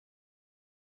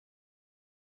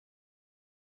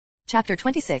Chapter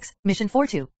 26, Mission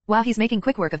 4-2. While he's making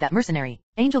quick work of that mercenary,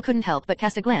 Angel couldn't help but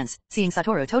cast a glance, seeing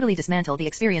Satoru totally dismantle the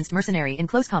experienced mercenary in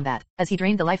close combat, as he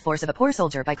drained the life force of a poor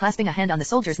soldier by clasping a hand on the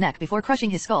soldier's neck before crushing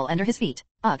his skull under his feet.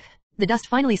 Ugh. The dust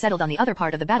finally settled on the other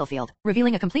part of the battlefield,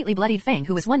 revealing a completely bloodied Fang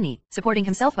who was one knee, supporting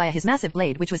himself via his massive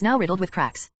blade which was now riddled with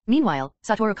cracks. Meanwhile,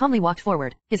 Satoru calmly walked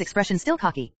forward, his expression still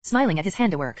cocky, smiling at his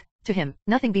handiwork. To him,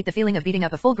 nothing beat the feeling of beating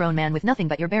up a full-grown man with nothing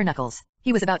but your bare knuckles.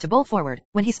 He was about to bolt forward,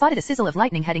 when he spotted a sizzle of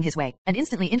lightning heading his way, and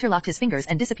instantly interlocked his fingers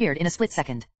and disappeared in a split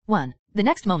second. 1. The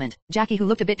next moment, Jackie, who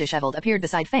looked a bit disheveled, appeared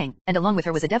beside Fang, and along with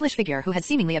her was a devilish figure who had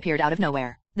seemingly appeared out of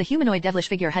nowhere. The humanoid devilish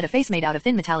figure had a face made out of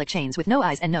thin metallic chains with no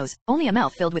eyes and nose, only a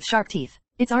mouth filled with sharp teeth.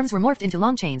 Its arms were morphed into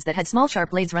long chains that had small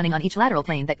sharp blades running on each lateral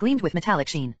plane that gleamed with metallic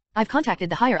sheen. I've contacted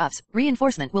the higher-ups,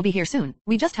 reinforcement will be here soon,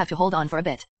 we just have to hold on for a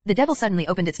bit. The devil suddenly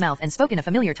opened its mouth and spoke in a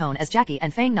familiar tone as Jackie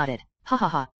and Fang nodded. Ha ha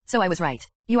ha, so I was right.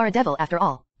 You are a devil after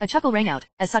all. A chuckle rang out,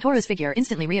 as Satoru's figure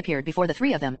instantly reappeared before the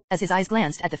three of them, as his eyes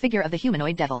glanced at the figure of the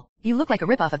humanoid devil. You look like a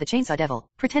ripoff of the Chainsaw Devil,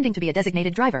 pretending to be a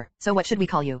designated driver, so what should we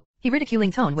call you? His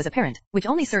ridiculing tone was apparent, which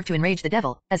only served to enrage the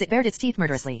devil, as it bared its teeth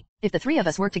murderously. If the three of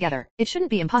us work together, it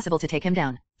shouldn't be impossible to take him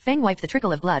down. Fang wiped the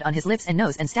trickle of blood on his lips and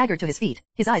nose and staggered to his feet,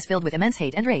 his eyes filled with immense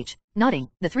hate and rage. Nodding,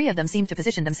 the three of them seemed to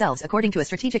position themselves according to a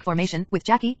strategic formation, with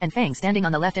Jackie and Fang standing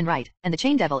on the left and right, and the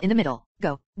chain devil in the middle.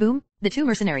 Go. Boom. The two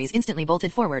mercenaries instantly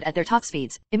bolted forward at their top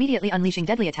speeds, immediately unleashing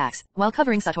deadly attacks, while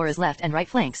covering Satoru's left and right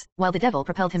flanks, while the devil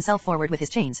propelled himself forward with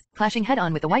his chains, clashing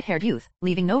head-on with the white-haired youth,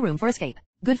 leaving no room for escape.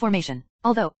 Good formation.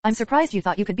 Although, I'm surprised you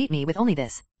thought you could beat me with only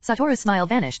this. Satoru's smile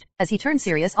vanished, as he turned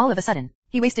serious all of a sudden.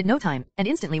 He wasted no time, and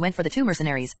instantly went for the two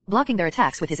mercenaries, blocking their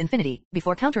attacks with his infinity,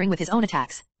 before countering with his own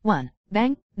attacks. 1.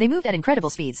 Bang! They moved at incredible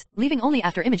speeds, leaving only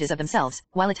after images of themselves,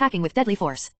 while attacking with deadly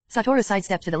force. Satoru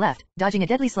sidestepped to the left, dodging a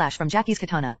deadly slash from Jackie's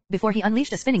katana, before he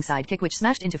unleashed a spinning side kick which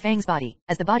smashed into Fang's body,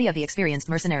 as the body of the experienced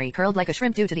mercenary curled like a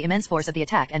shrimp due to the immense force of the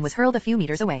attack and was hurled a few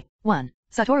meters away. 1.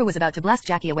 Satoru was about to blast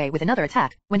Jackie away with another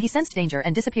attack, when he sensed danger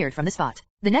and disappeared from the spot.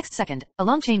 The next second, a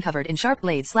long chain covered in sharp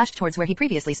blades slashed towards where he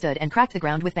previously stood and cracked the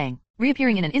ground with bang.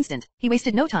 Reappearing in an instant, he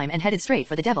wasted no time and headed straight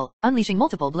for the devil, unleashing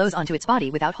multiple blows onto its body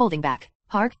without holding back.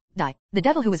 Hark! Die. The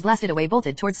devil who was blasted away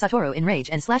bolted towards Satoru in rage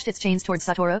and slashed its chains towards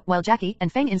Satoru, while Jackie and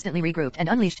Fang instantly regrouped and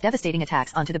unleashed devastating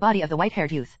attacks onto the body of the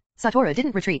white-haired youth. Satoru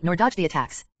didn't retreat nor dodge the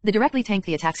attacks. They directly tanked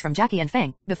the attacks from Jackie and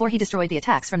Fang, before he destroyed the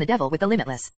attacks from the devil with the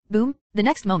limitless. Boom! The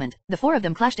next moment, the four of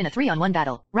them clashed in a 3-on-1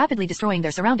 battle, rapidly destroying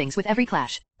their surroundings with every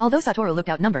clash. Although Satoru looked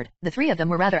outnumbered, the three of them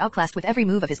were rather outclassed with every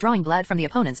move of his, drawing blood from the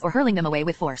opponents or hurling them away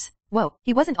with force. Whoa,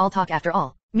 he wasn't all talk after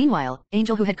all. Meanwhile,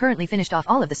 Angel, who had currently finished off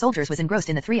all of the soldiers, was engrossed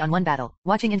in the 3-on-1 battle,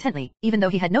 watching intently, even though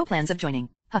he had no plans of joining.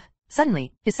 Huh.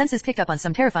 Suddenly, his senses picked up on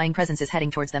some terrifying presences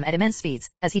heading towards them at immense speeds,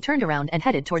 as he turned around and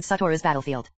headed towards Satoru's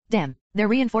battlefield. Damn, their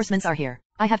reinforcements are here.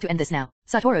 I have to end this now.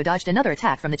 Satoru dodged another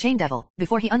attack from the chain devil,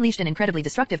 before he unleashed an incredibly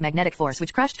destructive magnetic force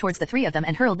which crashed towards the three of them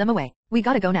and hurled them away. We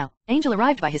gotta go now. Angel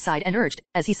arrived by his side and urged,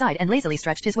 as he sighed and lazily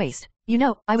stretched his waist. You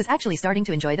know, I was actually starting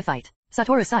to enjoy the fight.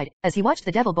 Satoru sighed, as he watched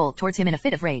the devil bolt towards him in a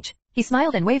fit of rage. He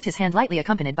smiled and waved his hand lightly,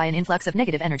 accompanied by an influx of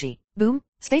negative energy. Boom!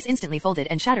 Space instantly folded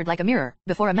and shattered like a mirror,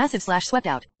 before a massive slash swept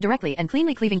out, directly and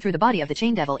cleanly cleaving through the body of the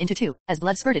chain devil into two, as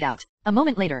blood spurted out. A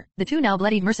moment later, the two now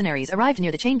bloodied mercenaries arrived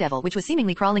near the chain devil, which was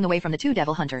seemingly crawling away from the two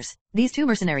devil hunters. These two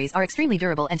mercenaries are extremely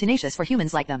durable and tenacious for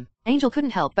humans like them. Angel couldn't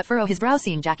help but furrow his brow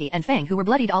seeing Jackie and Fang, who were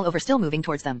bloodied all over, still moving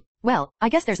towards them. Well, I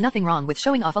guess there's nothing wrong with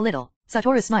showing off a little.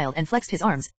 Satoru smiled and flexed his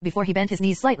arms, before he bent his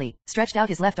knees slightly, stretched out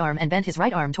his left arm and bent his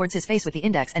right arm towards his face with the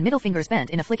index and middle fingers bent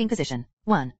in a flicking position.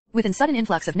 1. With a sudden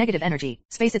influx of negative energy,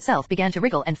 space itself began to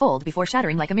wriggle and fold before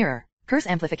shattering like a mirror. Curse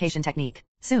amplification technique.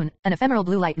 Soon, an ephemeral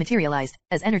blue light materialized,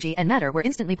 as energy and matter were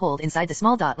instantly pulled inside the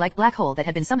small dot-like black hole that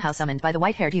had been somehow summoned by the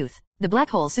white-haired youth. The black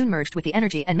hole soon merged with the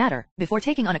energy and matter, before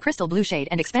taking on a crystal blue shade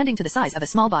and expanding to the size of a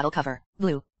small bottle cover.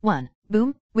 Blue. 1.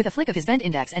 Boom! With a flick of his bent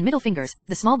index and middle fingers,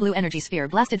 the small blue energy sphere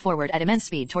blasted forward at immense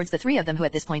speed towards the three of them, who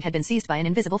at this point had been seized by an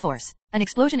invisible force. An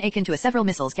explosion akin to several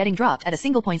missiles getting dropped at a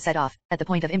single point set off, at the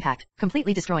point of impact,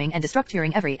 completely destroying and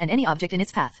destructuring every and any object in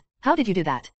its path. How did you do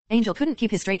that? Angel couldn't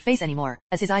keep his straight face anymore,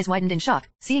 as his eyes widened in shock,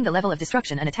 seeing the level of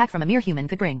destruction an attack from a mere human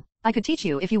could bring. I could teach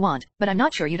you if you want, but I'm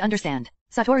not sure you'd understand.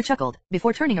 Satoru chuckled,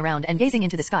 before turning around and gazing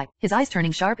into the sky, his eyes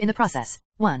turning sharp in the process.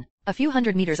 1. A few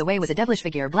hundred meters away was a devilish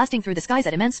figure blasting through the skies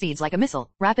at immense speeds like a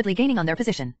missile, rapidly gaining on their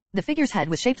position. The figure's head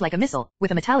was shaped like a missile,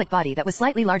 with a metallic body that was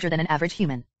slightly larger than an average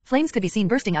human. Flames could be seen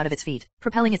bursting out of its feet,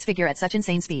 propelling its figure at such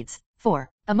insane speeds. 4.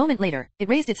 A moment later, it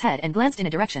raised its head and glanced in a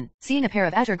direction, seeing a pair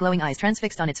of azure glowing eyes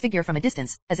transfixed on its figure from a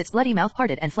distance, as its bloody mouth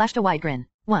parted and flashed a wide grin.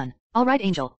 1. Alright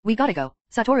Angel, we gotta go.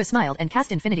 Satoru smiled and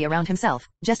cast infinity around himself,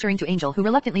 gesturing to Angel who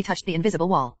reluctantly touched the invisible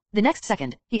wall. The next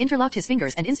second, he interlocked his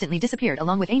fingers and instantly disappeared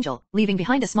along with Angel, leaving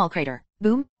behind a small crater.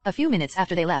 Boom! A few minutes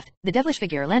after they left, the devilish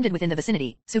figure landed within the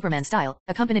vicinity, Superman style,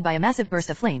 accompanied by a massive burst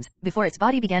of flames, before its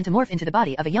body began to morph into the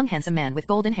body of a young handsome man with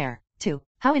golden hair. 2.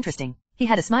 How interesting. He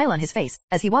had a smile on his face,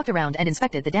 as he walked around and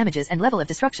inspected the damages and level of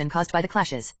destruction caused by the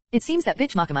clashes. It seems that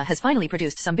bitch Makima has finally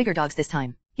produced some bigger dogs this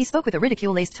time. He spoke with a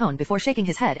ridicule-laced tone before shaking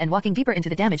his head and walking deeper into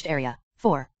the damaged area.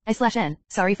 4.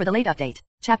 Sorry for the late update.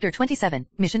 Chapter 27,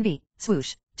 Mission B.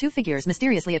 Swoosh. Two figures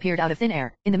mysteriously appeared out of thin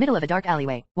air, in the middle of a dark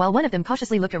alleyway, while one of them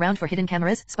cautiously looked around for hidden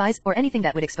cameras, spies, or anything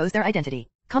that would expose their identity.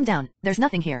 Calm down, there's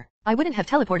nothing here. I wouldn't have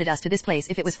teleported us to this place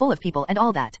if it was full of people and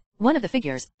all that. One of the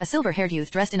figures, a silver-haired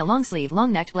youth dressed in a long-sleeve,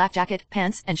 long-necked black jacket,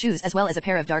 pants, and shoes as well as a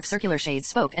pair of dark circular shades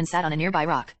spoke and sat on a nearby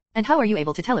rock. And how are you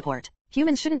able to teleport?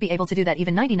 Humans shouldn't be able to do that,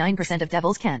 even 99% of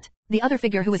devils can't. The other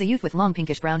figure, who was a youth with long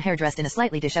pinkish brown hair dressed in a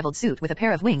slightly disheveled suit with a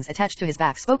pair of wings attached to his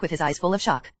back, spoke with his eyes full of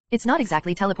shock. It's not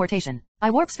exactly teleportation.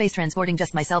 I warp space transporting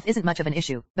just myself isn't much of an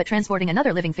issue, but transporting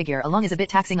another living figure along is a bit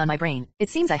taxing on my brain. It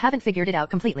seems I haven't figured it out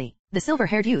completely. The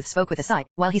silver-haired youth spoke with a sigh,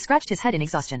 while he scratched his head in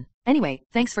exhaustion. Anyway,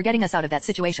 thanks for getting us out of that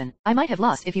situation. I might have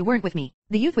lost if you weren't with me.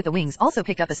 The youth with the wings also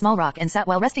picked up a small rock and sat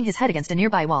while resting his head against a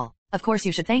nearby wall. Of course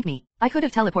you should thank me. I could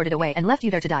have teleported away and left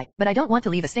you there to die, but I don't want to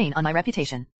leave a stain on my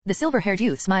reputation. The silver-haired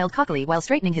youth smiled cockily while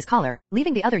straightening his collar,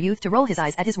 leaving the other youth to roll his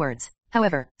eyes at his words.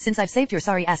 However, since I've saved your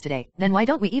sorry ass today, then why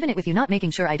don't we even it with you not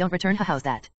making sure I don't return? How's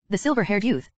that? The silver-haired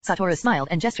youth, Satoru, smiled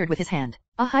and gestured with his hand.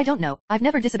 I don't know, I've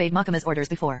never disobeyed Makima's orders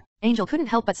before. Angel couldn't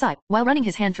help but sigh, while running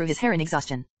his hand through his hair in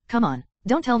exhaustion. Come on.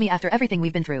 Don't tell me after everything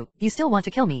we've been through, you still want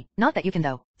to kill me. Not that you can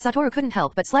though. Satoru couldn't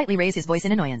help but slightly raise his voice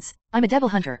in annoyance. I'm a devil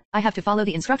hunter. I have to follow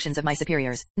the instructions of my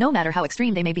superiors, no matter how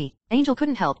extreme they may be. Angel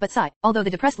couldn't help but sigh, although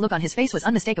the depressed look on his face was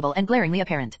unmistakable and glaringly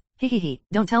apparent. Hehehe,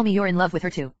 don't tell me you're in love with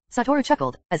her too. Satoru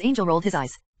chuckled, as Angel rolled his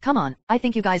eyes. Come on, I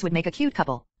think you guys would make a cute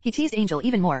couple. He teased Angel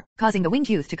even more, causing the winged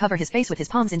youth to cover his face with his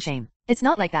palms in shame. It's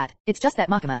not like that, it's just that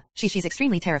Makima, she's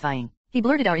extremely terrifying. He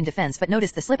blurted out in defense but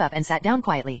noticed the slip up and sat down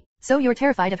quietly. So you're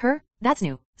terrified of her? That's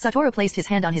new. Satoru placed his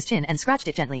hand on his chin and scratched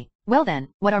it gently. Well then,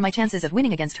 what are my chances of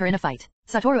winning against her in a fight?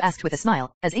 Satoru asked with a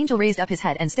smile, as Angel raised up his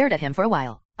head and stared at him for a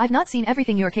while. I've not seen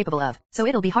everything you're capable of, so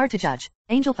it'll be hard to judge.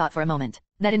 Angel thought for a moment.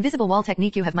 That invisible wall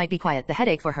technique you have might be quiet the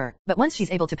headache for her, but once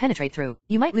she's able to penetrate through,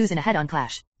 you might lose in a head-on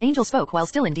clash. Angel spoke while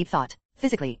still in deep thought.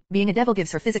 Physically, being a devil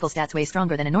gives her physical stats way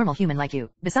stronger than a normal human like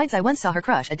you. Besides, I once saw her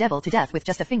crush a devil to death with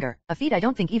just a finger, a feat I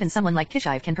don't think even someone like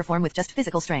Kishive can perform with just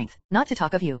physical strength, not to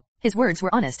talk of you. His words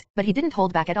were honest, but he didn't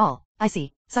hold back at all. I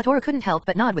see. Satoru couldn't help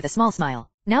but nod with a small smile.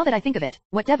 Now that I think of it,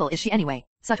 what devil is she anyway?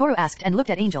 Satoru asked and looked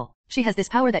at Angel. She has this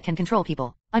power that can control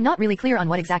people. I'm not really clear on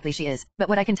what exactly she is, but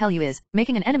what I can tell you is,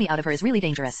 making an enemy out of her is really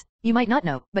dangerous. You might not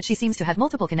know, but she seems to have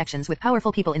multiple connections with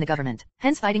powerful people in the government.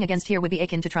 Hence fighting against her would be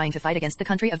akin to trying to fight against the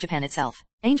country of Japan itself.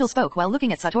 Angel spoke while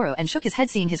looking at Satoru and shook his head,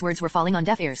 seeing his words were falling on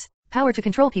deaf ears. Power to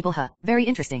control people, huh? Very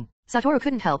interesting. Satoru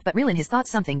couldn't help but reel in his thoughts.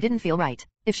 Something didn't feel right.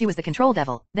 If she was the control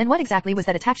devil, then what exactly was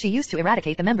that attack she used to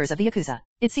eradicate the members of the Yakuza?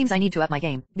 It seems I need to up my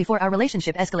game, before our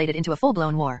relationship escalated into a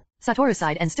full-blown war. Satoru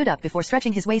sighed and stood up before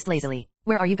stretching his waist lazily.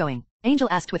 Where are you going? Angel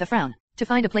asked with a frown. To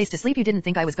find a place to sleep. You didn't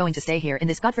think I was going to stay here in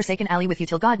this godforsaken alley with you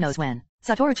till God knows when.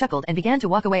 Satoru chuckled and began to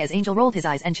walk away as Angel rolled his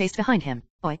eyes and chased behind him.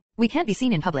 Oi, we can't be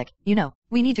seen in public, you know.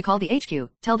 We need to call the HQ,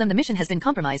 tell them the mission has been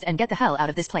compromised and get the hell out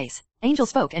of this place. Angel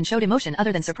spoke and showed emotion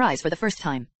other than surprise for the first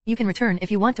time. You can return if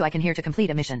you want to. I can here to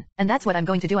complete a mission. And that's what I'm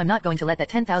going to do. I'm not going to let that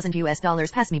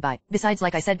 $10,000 pass me by. Besides,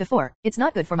 like I said before, it's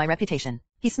not good for my reputation.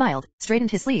 He smiled, straightened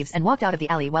his sleeves and walked out of the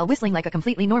alley while whistling like a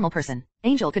completely normal person.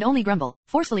 Angel could only grumble,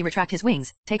 forcefully retract his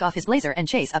wings, take off his blazer and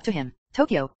chase up to him.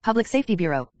 Tokyo, Public Safety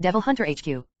Bureau, Devil Hunter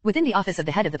HQ. Within the office of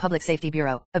the head of the Public Safety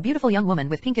Bureau, a beautiful young woman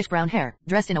with pinkish brown hair,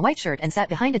 dressed in a white shirt and sat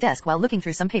behind a desk while looking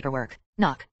through some paperwork.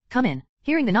 Knock. Come in.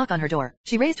 Hearing the knock on her door,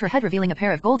 she raised her head, revealing a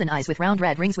pair of golden eyes with round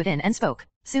red rings within, and spoke.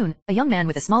 Soon, a young man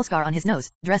with a small scar on his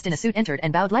nose, dressed in a suit, entered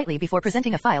and bowed lightly before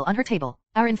presenting a file on her table.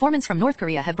 Our informants from North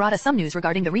Korea have brought us some news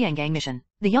regarding the Ryanggang mission.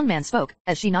 The young man spoke,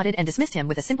 as she nodded and dismissed him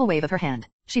with a simple wave of her hand.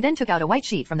 She then took out a white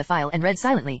sheet from the file and read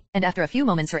silently, and after a few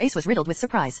moments her face was riddled with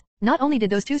surprise. Not only did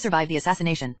those two survive the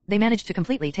assassination, they managed to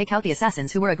completely take out the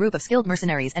assassins, who were a group of skilled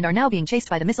mercenaries and are now being chased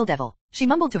by the missile devil. She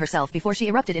mumbled to herself before she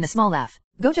erupted in a small laugh.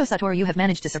 Gojo, Satoru, you have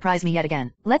managed to surprise me yet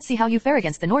again. Let's see how you fare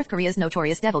against the North Korea's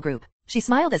notorious devil group. She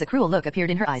smiled as a cruel look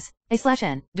appeared in her eyes.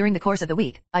 A/N. During the course of the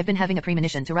week, I've been having a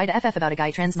premonition to write a FF about a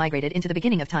guy transmigrated into the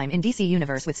beginning of time in DC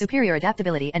Universe with superior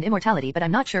adaptability and immortality, but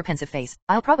I'm not sure. Pensive face.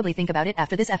 I'll probably think about it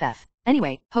after this FF.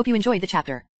 Anyway, hope you enjoyed the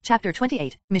chapter. Chapter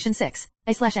 28, Mission 6.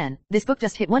 A/N. This book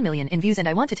just hit 1 million in views and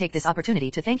I want to take this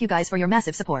opportunity to thank you guys for your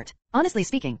massive support. Honestly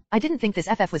speaking, I didn't think this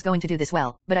FF was going to do this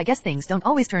well, but I guess things don't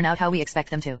always turn out how we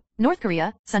expect them to. North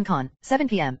Korea, Suncheon, 7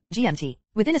 p.m., GMT.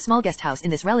 Within a small guest house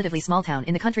in this relatively small town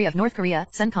in the country of North Korea,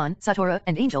 Suncheon, Satoru,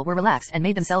 and Angel were relaxed and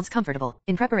made themselves comfortable,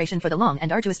 in preparation for the long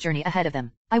and arduous journey ahead of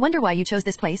them. I wonder why you chose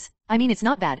this place? I mean it's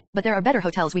not bad, but there are better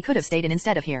hotels we could have stayed in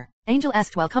instead of here. Angel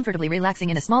asked while comfortably relaxing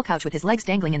in a small couch with his legs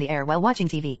dangling in the air while watching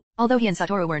TV. Although he and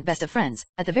Satoru weren't best of friends,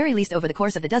 at the very least over the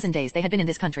course of the dozen days they had been in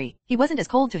this country, he wasn't as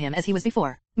cold to him as he was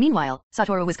before. Meanwhile,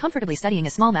 Satoru was comfortably studying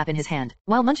a small map in his hand,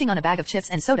 while munching on a bag of chips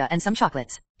and soda and some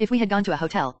chocolates. If we had gone to a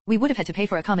hotel, we would have had to pay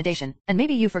for accommodation, and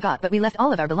maybe you forgot but we left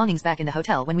all of our belongings back in the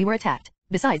hotel when we were attacked.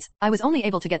 Besides, I was only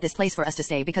able to get this place for us to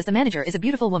stay because the manager is a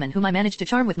beautiful woman whom I managed to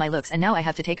charm with my looks and now I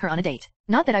have to take her on a date.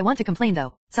 Not that I want to complain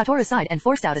though. Satoru sighed and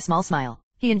forced out a small smile.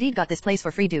 He indeed got this place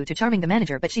for free due to charming the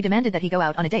manager but she demanded that he go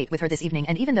out on a date with her this evening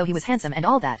and even though he was handsome and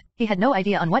all that, he had no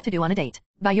idea on what to do on a date.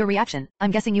 By your reaction,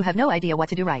 I'm guessing you have no idea what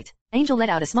to do, right? Angel let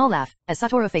out a small laugh, as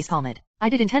Satoru face-palmed. I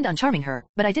did intend on charming her,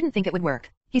 but I didn't think it would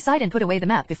work. He sighed and put away the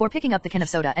map before picking up the can of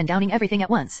soda and downing everything at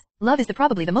once. Love is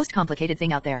probably the most complicated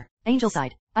thing out there. Angel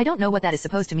sighed. I don't know what that is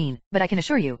supposed to mean, but I can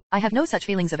assure you, I have no such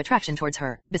feelings of attraction towards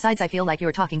her. Besides I feel like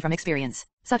you're talking from experience.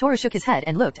 Satoru shook his head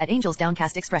and looked at Angel's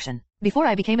downcast expression. Before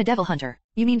I became a devil hunter.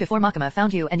 You mean before Makima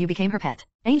found you and you became her pet?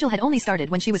 Angel had only started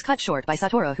when she was cut short by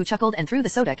Satoru who chuckled and threw the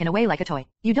soda can away like a toy.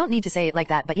 You don't need to say it like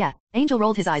that but yeah. Angel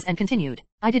rolled his eyes and continued.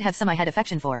 I did have some I had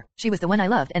affection for. She was the one I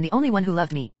loved and the only one who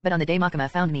loved me, but on the day Makima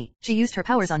found me, she used her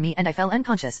powers on me and I fell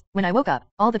unconscious. When I woke up,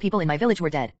 all the people in my village were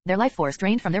dead, their life force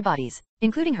drained from their bodies.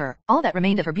 Including her, all that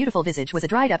remained of her beautiful visage was a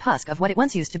dried up husk of what it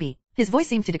once used to be. His voice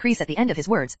seemed to decrease at the end of his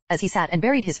words, as he sat and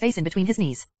buried his face in between his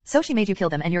knees. So she made you kill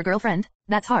them and your girlfriend?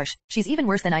 That's harsh, she's even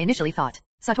worse than I initially thought.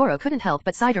 Satoru couldn't help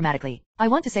but sigh dramatically. I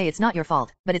want to say it's not your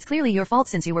fault, but it's clearly your fault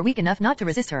since you were weak enough not to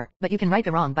resist her, but you can right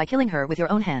the wrong by killing her with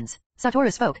your own hands.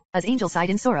 Satoru spoke, as Angel sighed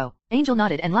in sorrow. Angel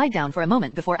nodded and lied down for a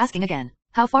moment before asking again.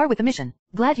 How far with the mission?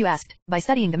 Glad you asked. By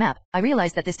studying the map, I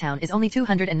realized that this town is only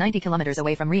 290 kilometers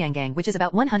away from Ryanggang which is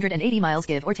about 180 miles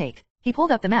give or take. He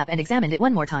pulled up the map and examined it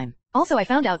one more time. Also I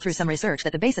found out through some research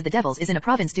that the base of the devils is in a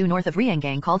province due north of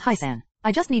Ryanggang called Haisan.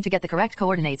 I just need to get the correct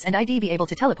coordinates and I'd be able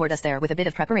to teleport us there with a bit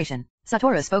of preparation.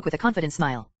 Satoru spoke with a confident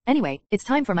smile. Anyway, it's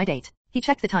time for my date. He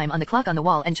checked the time on the clock on the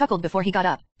wall and chuckled before he got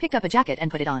up, picked up a jacket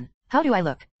and put it on. How do I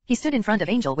look? He stood in front of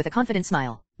Angel with a confident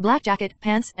smile. Black jacket,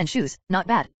 pants, and shoes, not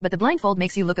bad, but the blindfold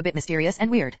makes you look a bit mysterious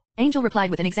and weird. Angel replied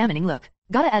with an examining look.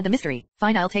 Gotta add the mystery.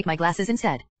 Fine, I'll take my glasses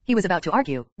instead. He was about to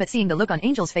argue, but seeing the look on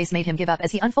Angel's face made him give up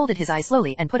as he unfolded his eyes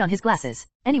slowly and put on his glasses.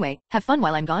 Anyway, have fun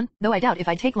while I'm gone, though I doubt if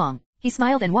I'd take long. He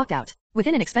smiled and walked out.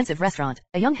 Within an expensive restaurant,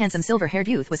 a young handsome silver-haired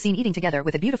youth was seen eating together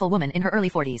with a beautiful woman in her early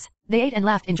 40s. They ate and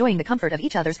laughed enjoying the comfort of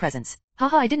each other's presence.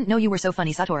 Haha, I didn't know you were so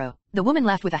funny, Satoru. The woman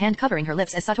laughed with a hand covering her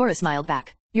lips as Satoru smiled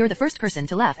back. You're the first person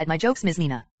to laugh at my jokes, Ms.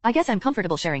 Mina. I guess I'm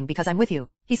comfortable sharing because I'm with you.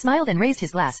 He smiled and raised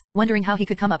his glass, wondering how he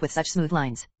could come up with such smooth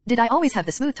lines. Did I always have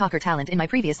the smooth talker talent in my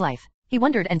previous life? He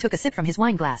wondered and took a sip from his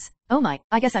wine glass. Oh my,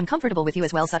 I guess I'm comfortable with you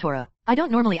as well, Satoru. I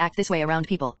don't normally act this way around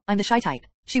people. I'm the shy type.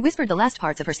 She whispered the last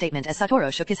parts of her statement as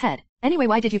Satoru shook his head. Anyway,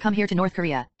 why did you come here to North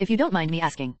Korea, if you don't mind me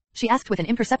asking? She asked with an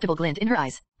imperceptible glint in her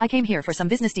eyes. I came here for some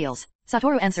business deals.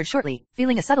 Satoru answered shortly,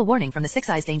 feeling a subtle warning from the Six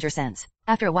Eyes' danger sense.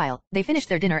 After a while, they finished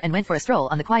their dinner and went for a stroll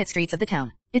on the quiet streets of the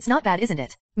town. It's not bad, isn't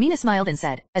it? Mina smiled and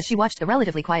said, as she watched the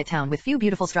relatively quiet town with few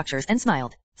beautiful structures and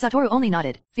smiled. Satoru only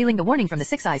nodded, feeling the warning from the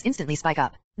Six Eyes instantly spike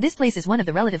up. This place is one of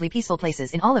the relatively peaceful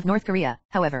places in all of North Korea.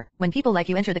 However, when people like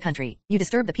you enter the country, you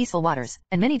disturb the peaceful waters,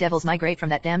 and many devils migrate from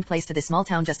that damned place to this small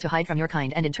town just to hide from your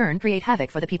kind and in turn create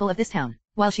havoc for the people of this town.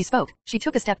 While she spoke, she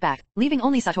took a step back, leaving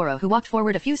only Satoru who walked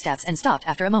forward a few steps and stopped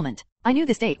after a moment. I knew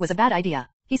this date was a bad idea.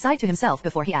 He sighed to himself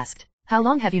before he asked. How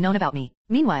long have you known about me?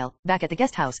 Meanwhile, back at the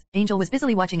guest house, Angel was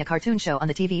busily watching a cartoon show on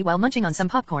the TV while munching on some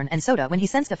popcorn and soda when he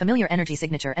sensed a familiar energy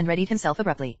signature and readied himself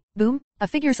abruptly. Boom! A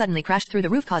figure suddenly crashed through the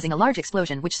roof causing a large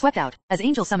explosion which swept out, as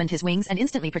Angel summoned his wings and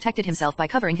instantly protected himself by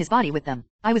covering his body with them.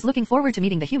 I was looking forward to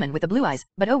meeting the human with the blue eyes,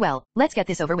 but oh well, let's get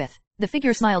this over with. The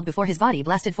figure smiled before his body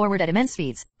blasted forward at immense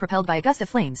speeds, propelled by a gust of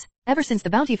flames. Ever since the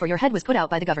bounty for your head was put out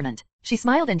by the government. She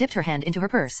smiled and dipped her hand into her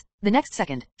purse. The next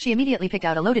second, she immediately picked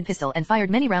out a loaded pistol and fired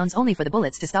many rounds only for the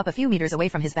bullets to stop a few meters away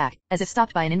from his back, as if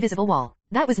stopped by an invisible wall.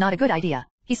 That was not a good idea.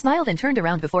 He smiled and turned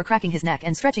around before cracking his neck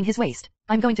and stretching his waist.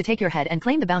 I'm going to take your head and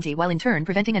claim the bounty while in turn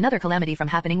preventing another calamity from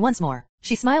happening once more.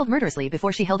 She smiled murderously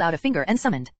before she held out a finger and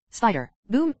summoned. Spider.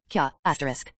 Boom, kya,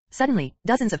 asterisk. Suddenly,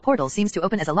 dozens of portals seems to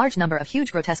open as a large number of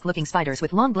huge grotesque-looking spiders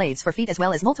with long blades for feet as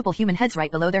well as multiple human heads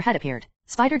right below their head appeared.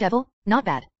 Spider devil? Not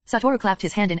bad. Satoru clapped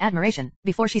his hand in admiration,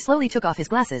 before she slowly took off his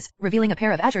glasses, revealing a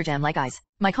pair of azure gem-like eyes.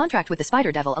 My contract with the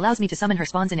spider devil allows me to summon her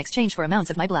spawns in exchange for amounts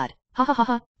of my blood. Ha ha ha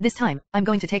ha, this time, I'm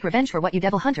going to take revenge for what you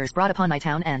devil hunters brought upon my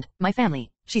town and my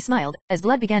family. She smiled, as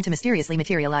blood began to mysteriously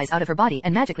materialize out of her body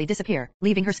and magically disappear,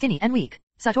 leaving her skinny and weak.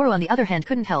 Satoru on the other hand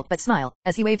couldn't help but smile,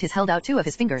 as he waved his held out two of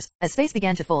his fingers, as space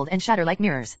began to fold and shatter like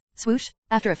mirrors. Swoosh!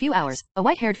 After a few hours, a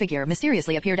white-haired figure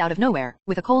mysteriously appeared out of nowhere,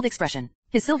 with a cold expression.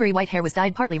 His silvery white hair was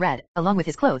dyed partly red, along with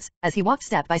his clothes, as he walked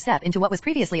step by step into what was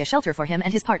previously a shelter for him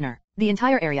and his partner. The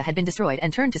entire area had been destroyed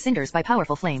and turned to cinders by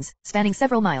powerful flames, spanning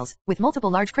several miles, with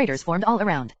multiple large craters formed all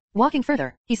around. Walking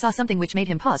further, he saw something which made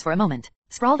him pause for a moment.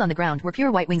 Sprawled on the ground were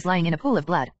pure white wings lying in a pool of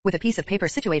blood, with a piece of paper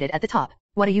situated at the top.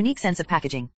 What a unique sense of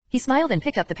packaging. He smiled and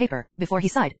picked up the paper, before he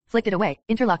sighed, flicked it away,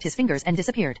 interlocked his fingers and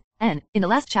disappeared. And, in the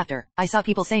last chapter, I saw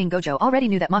people saying Gojo already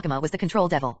knew that Makima was the control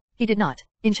devil. He did not.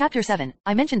 In chapter 7,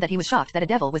 I mentioned that he was shocked that a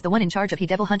devil was the one in charge of He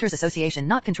Devil Hunters Association,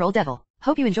 not control devil.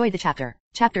 Hope you enjoyed the chapter.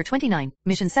 Chapter 29,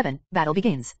 Mission 7, Battle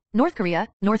Begins. North Korea,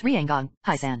 North Ryanggang,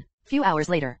 Haisan. Few hours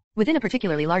later. Within a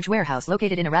particularly large warehouse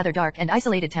located in a rather dark and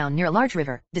isolated town near a large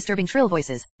river, disturbing shrill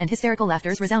voices and hysterical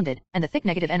laughters resounded, and the thick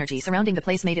negative energy surrounding the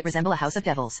place made it resemble a house of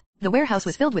devils. The warehouse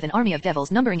was filled with an army of devils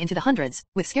numbering into the hundreds,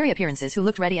 with scary appearances who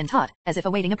looked ready and taut, as if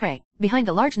awaiting a prey. Behind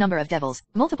the large number of devils,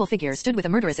 multiple figures stood with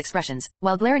murderous expressions,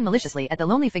 while glaring maliciously at the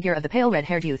lonely figure of the pale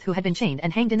red-haired youth who had been chained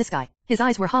and hanged in the sky. His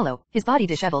eyes were hollow, his body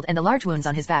disheveled and the large wounds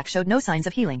on his back showed no signs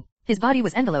of healing. His body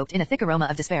was enveloped in a thick aroma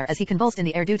of despair as he convulsed in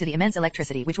the air due to the immense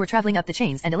electricity which were traveling up the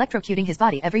chains and electrocuting his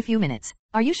body every few minutes.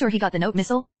 Are you sure he got the note,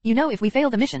 missile? You know, if we fail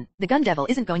the mission, the gun devil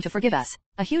isn't going to forgive us.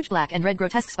 A huge black and red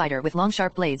grotesque spider with long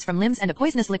sharp blades from limbs and a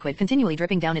poisonous liquid continually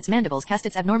dripping down its mandibles cast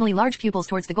its abnormally large pupils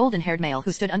towards the golden-haired male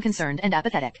who stood unconcerned and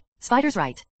apathetic. Spider's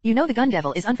right. You know the gun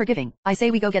devil is unforgiving. I say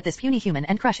we go get this puny human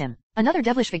and crush him. Another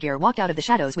devilish figure walked out of the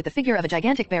shadows with the figure of a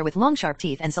gigantic bear with long sharp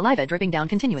teeth and saliva dripping down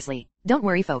continuously. Don't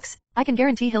worry folks. I can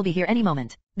guarantee he'll be here any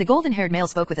moment. The golden-haired male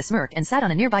spoke with a smirk and sat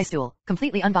on a nearby stool,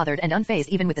 completely unbothered and unfazed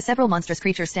even with the several monstrous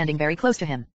creatures standing very close to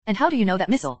him. And how do you know that,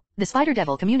 missile? The spider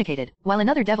devil communicated, while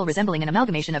another devil resembling an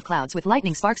amalgamation of clouds with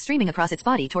lightning sparks streaming across its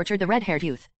body tortured the red-haired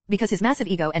youth, because his massive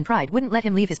ego and pride wouldn't let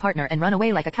him leave his partner and run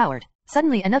away like a coward.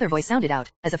 Suddenly another voice sounded out,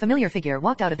 as a familiar figure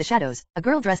walked out of the shadows. A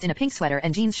girl dressed in a pink sweater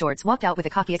and jeans shorts walked out with a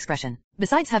cocky expression.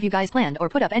 Besides, have you guys planned or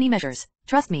put up any measures?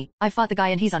 Trust me, I've fought the guy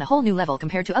and he's on a whole new level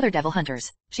compared to other devil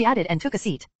hunters. She added and took a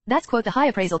seat. That's quote the high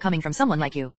appraisal coming from someone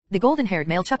like you. The golden-haired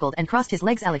male chuckled and crossed his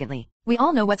legs elegantly. We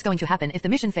all know what's going to happen if the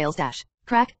mission fails dash.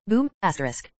 Crack, boom,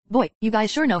 asterisk. Boy, you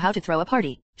guys sure know how to throw a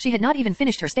party. She had not even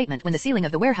finished her statement when the ceiling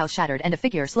of the warehouse shattered and a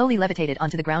figure slowly levitated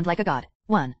onto the ground like a god.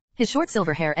 1. His short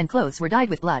silver hair and clothes were dyed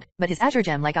with blood, but his azure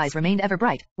gem-like eyes remained ever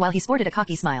bright, while he sported a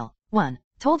cocky smile. 1.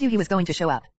 Told you he was going to show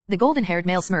up. The golden-haired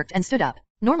male smirked and stood up.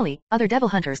 Normally, other devil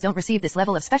hunters don't receive this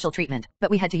level of special treatment, but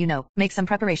we had to, make some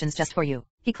preparations just for you.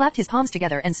 He clapped his palms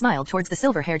together and smiled towards the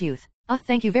silver-haired youth.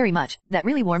 Thank you very much, that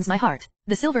really warms my heart.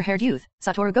 The silver-haired youth,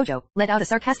 Satoru Gojo, let out a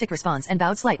sarcastic response and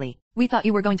bowed slightly. We thought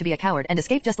you were going to be a coward and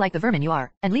escape just like the vermin you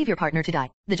are, and leave your partner to die.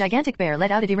 The gigantic bear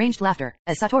let out a deranged laughter,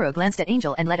 as Satoru glanced at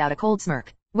Angel and let out a cold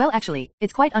smirk. Well actually,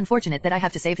 it's quite unfortunate that I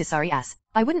have to save his sorry ass.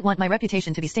 I wouldn't want my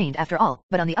reputation to be stained after all,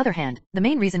 but on the other hand, the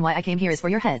main reason why I came here is for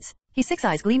your heads. His 6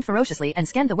 eyes gleamed ferociously and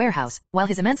scanned the warehouse, while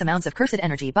his immense amounts of cursed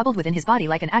energy bubbled within his body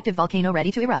like an active volcano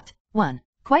ready to erupt. 1.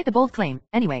 Quite the bold claim.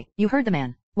 Anyway, you heard the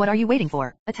man. What are you waiting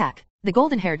for? Attack. The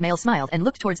golden-haired male smiled and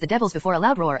looked towards the devils before a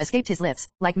loud roar escaped his lips,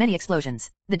 like many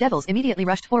explosions. The devils immediately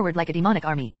rushed forward like a demonic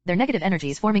army, their negative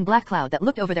energies forming black cloud that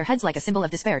looked over their heads like a symbol of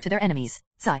despair to their enemies.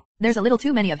 Sigh. There's a little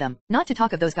too many of them, not to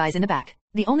talk of those guys in the back.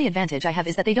 The only advantage I have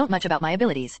is that they don't much about my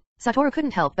abilities. Satoru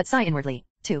couldn't help but sigh inwardly.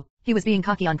 2. He was being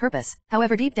cocky on purpose,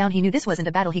 however deep down he knew this wasn't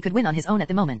a battle he could win on his own at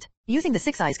the moment. Using the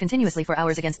 6 eyes continuously for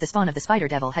hours against the spawn of the spider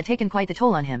devil had taken quite the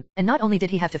toll on him, and not only did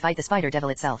he have to fight the spider devil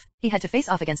itself, he had to face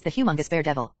off against the humongous bear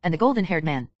devil, and the golden-haired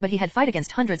man, but he had fight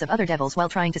against hundreds of other devils while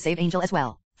trying to save Angel as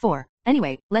well. 4.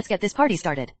 Anyway, let's get this party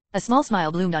started. A small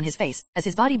smile bloomed on his face, as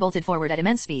his body bolted forward at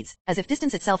immense speeds, as if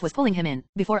distance itself was pulling him in,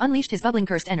 before unleashed his bubbling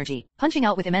cursed energy, punching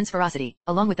out with immense ferocity,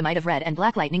 along with the might of red and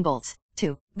black lightning bolts.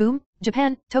 2. Boom,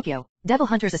 Japan, Tokyo, Devil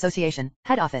Hunters Association,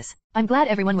 head office. I'm glad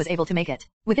everyone was able to make it.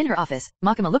 Within her office,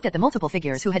 Makima looked at the multiple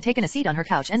figures who had taken a seat on her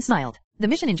couch and smiled. The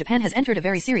mission in Japan has entered a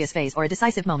very serious phase or a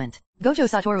decisive moment. Gojo,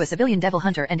 Satoru, a civilian devil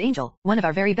hunter, and Angel, one of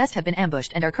our very best, have been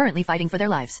ambushed and are currently fighting for their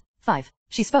lives. 5.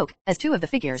 She spoke, as two of the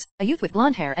figures, a youth with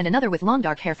blonde hair and another with long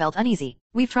dark hair, felt uneasy.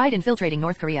 We've tried infiltrating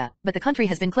North Korea, but the country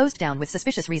has been closed down with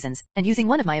suspicious reasons, and using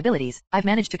one of my abilities, I've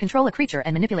managed to control a creature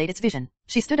and manipulate its vision.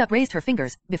 She stood up, raised her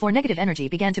fingers, before negative energy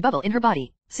began to bubble in her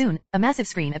body. Soon, a massive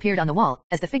screen appeared on the wall,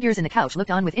 as the figures in the couch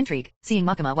looked on with intrigue, seeing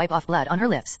Makima wipe off blood on her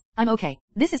lips. I'm okay.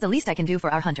 This is the least I can do for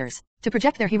our hunters. To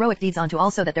project their heroic deeds onto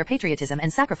all so that their patriotism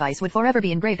and sacrifice would forever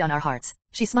be engraved on our hearts.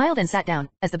 She smiled and sat down,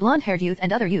 as the blonde-haired youth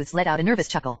and other youths let out a nervous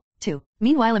chuckle. 2.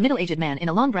 Meanwhile, a middle-aged man in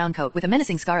a long brown coat with a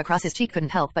menacing scar across his cheek couldn't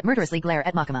help but murderously glare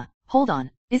at Makima. Hold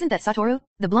on. Isn't that Satoru?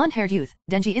 The blonde-haired youth,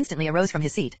 Denji, instantly arose from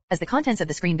his seat, as the contents of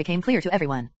the screen became clear to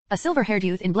everyone. A silver-haired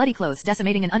youth in bloody clothes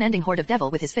decimating an unending horde of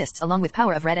devil with his fists along with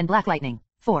power of red and black lightning.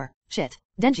 4. Shit.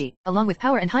 Denji, along with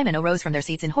Power and Hymeno, rose from their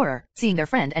seats in horror, seeing their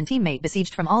friend and teammate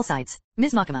besieged from all sides.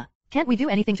 Ms. Makima, can't we do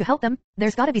anything to help them?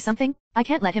 There's gotta be something. I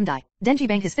can't let him die. Denji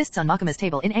banged his fists on Makima's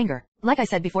table in anger. Like I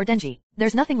said before, Denji,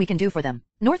 there's nothing we can do for them.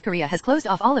 North Korea has closed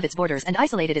off all of its borders and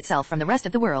isolated itself from the rest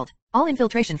of the world. All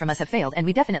infiltration from us have failed, and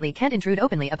we definitely can't intrude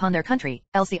openly upon their country,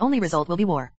 else the only result will be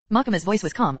war. Makima's voice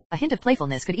was calm, a hint of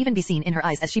playfulness could even be seen in her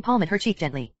eyes as she palmed her cheek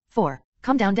gently. 4.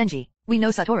 Calm down, Denji. We know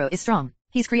Satoru is strong.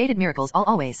 He's created miracles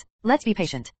always. Let's be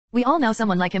patient. We all know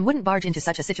someone like him wouldn't barge into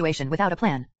such a situation without a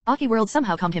plan. Aki World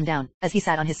somehow calmed him down, as he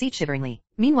sat on his seat shiveringly.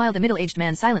 Meanwhile, the middle-aged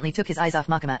man silently took his eyes off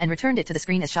Makima and returned it to the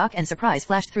screen as shock and surprise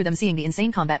flashed through them, seeing the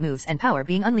insane combat moves and power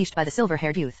being unleashed by the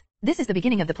silver-haired youth. This is the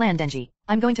beginning of the plan, Denji.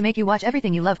 I'm going to make you watch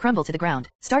everything you love crumble to the ground,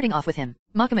 starting off with him.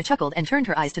 Makima chuckled and turned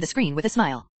her eyes to the screen with a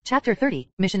smile. Chapter 30,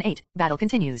 Mission 8, Battle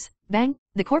continues. Bang!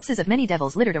 The corpses of many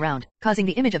devils littered around, causing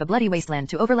the image of a bloody wasteland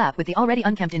to overlap with the already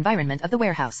unkempt environment of the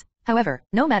warehouse. However,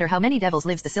 no matter how many devils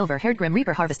lives the silver-haired Grim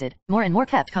Reaper harvested, more and more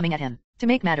kept coming at him. To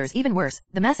make matters even worse,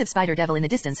 the massive spider devil in the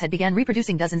distance had begun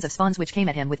reproducing dozens of spawns which came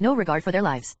at him with no regard for their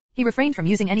lives. He refrained from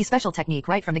using any special technique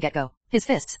right from the get-go. His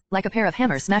fists, like a pair of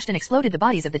hammers, smashed and exploded the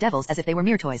bodies of the devils as if they were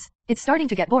mere toys. It's starting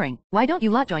to get boring. Why don't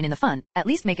you lot join in the fun? At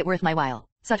least make it worth my while.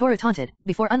 Satoru taunted,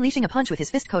 before unleashing a punch with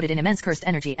his fist coated in immense cursed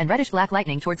energy and reddish-black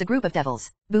lightning towards a group of devils.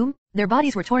 Boom! Their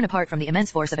bodies were torn apart from the immense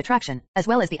force of attraction, as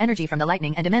well as the energy from the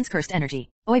lightning and immense cursed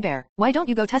energy. Oi bear, why don't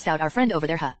you go test out our friend over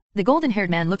there, huh? The golden-haired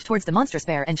man looked towards the monstrous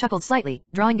bear and chuckled slightly,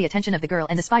 drawing the attention of the girl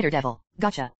and the spider devil.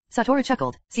 Gotcha. Satoru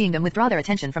chuckled, seeing them withdraw their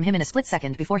attention from him in a split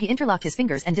second before he interlocked his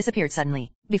fingers and disappeared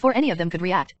suddenly. Before any of them could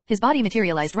react, his body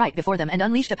materialized right before them and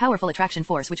unleashed a powerful attraction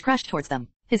force which crashed towards them.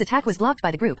 His attack was blocked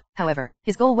by the group, however,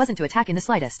 his goal wasn't to attack in the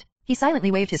slightest. He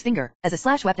silently waved his finger, as a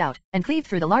slash swept out, and cleaved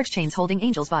through the large chains holding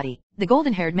Angel's body. The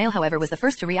golden-haired male, however, was the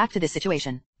first to react to this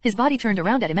situation. His body turned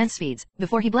around at immense speeds,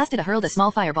 before he blasted hurled a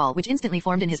small fireball which instantly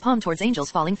formed in his palm towards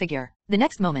Angel's falling figure. The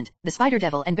next moment, the spider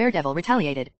devil and bear devil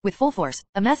retaliated, with full force.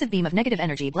 A massive beam of negative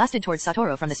energy blasted towards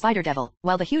Satoru from the spider devil,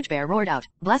 while the huge bear roared out,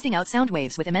 blasting out sound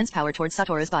waves with immense power towards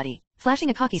Satoru's body.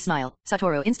 Flashing a cocky smile,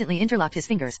 Satoru instantly interlocked his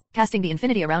fingers, casting the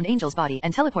infinity around Angel's body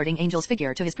and teleporting Angel's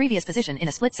figure to his previous position in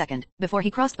a split second, before he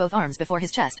crossed both arms before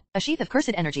his chest, a sheath of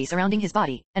cursed energy surrounding his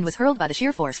body, and was hurled by the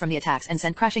sheer force from the attacks and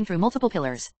sent crashing through multiple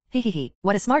pillars. Hehehe,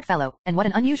 what a smart fellow, and what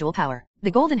an unusual power.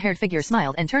 The golden-haired figure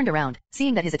smiled and turned around,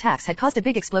 seeing that his attacks had caused a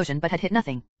big explosion but had hit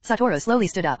nothing. Satoru slowly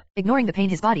stood up, ignoring the pain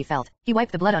his body felt. He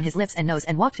wiped the blood on his lips and nose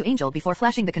and walked to Angel before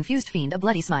flashing the confused fiend a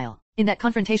bloody smile. In that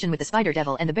confrontation with the spider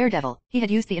devil and the bear devil, he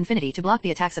had used the infinity to block the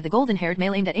attacks of the golden-haired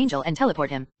male aimed at Angel and teleport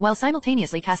him, while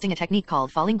simultaneously casting a technique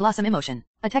called Falling Blossom Emotion.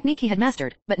 A technique he had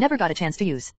mastered, but never got a chance to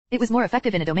use. It was more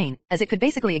effective in a domain, as it could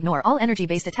basically ignore all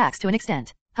energy-based attacks to an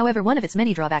extent. However, one of its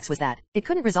many drawbacks was that it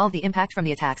couldn't resolve the impact from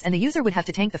the attacks and the user would have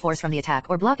to tank the force from the attack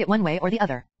or block it one way or the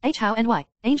other. How and why?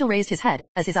 Angel raised his head,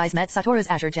 as his eyes met Satoru's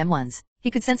azure gem ones.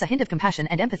 He could sense a hint of compassion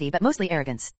and empathy but mostly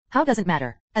arrogance. How doesn't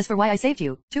matter. As for why I saved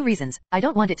you, 2 reasons. I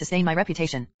don't want it to stain my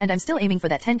reputation, and I'm still aiming for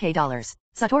that $10K.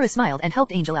 Satoru smiled and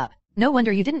helped Angel up. No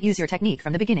wonder you didn't use your technique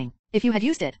from the beginning. If you had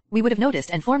used it, we would have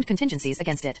noticed and formed contingencies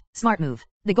against it. Smart move.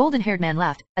 The golden-haired man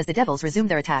laughed, as the devils resumed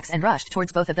their attacks and rushed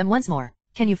towards both of them once more.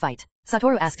 Can you fight?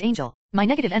 Satoru asked Angel. My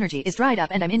negative energy is dried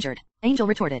up and I'm injured. Angel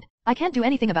retorted. I can't do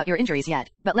anything about your injuries yet,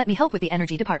 but let me help with the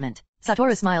energy department.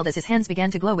 Satoru smiled as his hands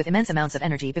began to glow with immense amounts of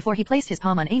energy before he placed his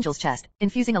palm on Angel's chest,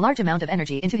 infusing a large amount of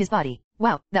energy into his body.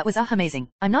 Wow, that was amazing.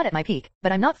 I'm not at my peak,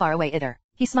 but I'm not far away either.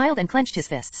 He smiled and clenched his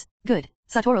fists. Good.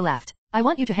 Satoru laughed. I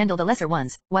want you to handle the lesser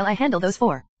ones, while I handle those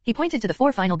 4. He pointed to the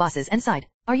 4 final bosses and sighed.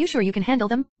 Are you sure you can handle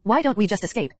them? Why don't we just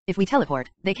escape? If we teleport,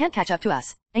 they can't catch up to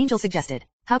us. Angel suggested.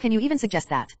 How can you even suggest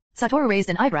that? Satoru raised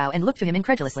an eyebrow and looked to him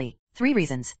incredulously. 3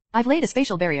 reasons. I've laid a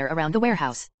spatial barrier around the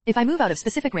warehouse. If I move out of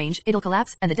specific range, it'll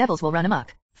collapse and the devils will run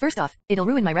amok. First off, it'll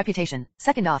ruin my reputation.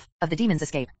 Second off, if the demons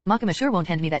escape, Makima sure won't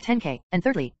hand me that 10k. And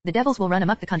thirdly, the devils will run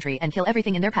amok the country and kill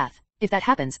everything in their path. If that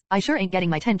happens, I sure ain't getting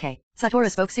my 10k. Satoru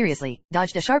spoke seriously,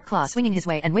 dodged a sharp claw swinging his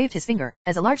way and waved his finger,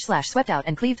 as a large slash swept out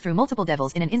and cleaved through multiple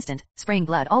devils in an instant, spraying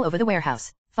blood all over the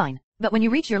warehouse. Fine. But when you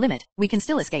reach your limit, we can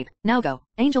still escape. Now go.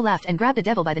 Angel laughed and grabbed the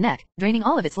devil by the neck, draining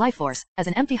all of its life force, as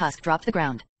an empty husk dropped the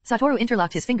ground. Satoru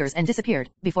interlocked his fingers and disappeared,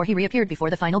 before he reappeared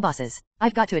before the final bosses.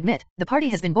 I've got to admit, the party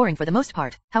has been boring for the most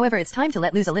part, however it's time to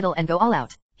let loose a little and go all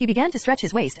out. He began to stretch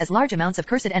his waist as large amounts of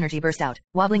cursed energy burst out,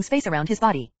 wobbling space around his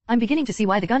body. I'm beginning to see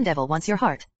why the gun devil wants your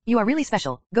heart. You are really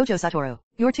special, Gojo Satoru.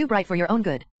 You're too bright for your own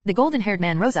good. The golden-haired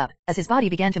man rose up, as his body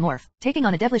began to morph, taking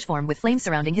on a devilish form with flames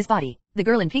surrounding his body. The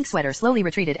girl in pink sweater slowly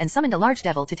retreated and summoned a large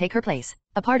devil to take her place.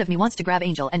 A part of me wants to grab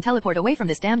Angel and teleport away from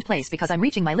this damned place because I'm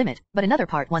reaching my limit, but another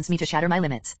part wants me to shatter my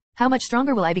limits. How much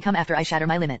stronger will I become after I shatter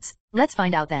my limits? Let's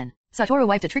find out then. Satoru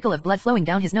wiped a trickle of blood flowing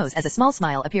down his nose as a small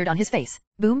smile appeared on his face.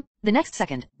 Boom! The next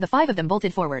second, the 5 of them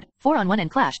bolted forward, 4 on 1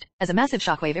 and clashed, as a massive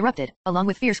shockwave erupted, along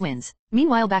with fierce winds.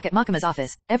 Meanwhile back at Makima's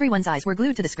office, everyone's eyes were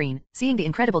glued to the screen, seeing the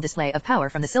incredible display of power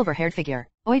from the silver-haired figure.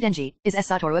 Oi Denji, is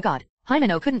Satoru a god?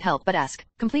 Himeno couldn't help but ask,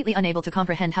 completely unable to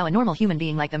comprehend how a normal human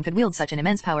being like them could wield such an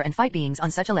immense power and fight beings on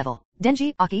such a level.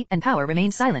 Denji, Aki, and Power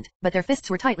remained silent, but their fists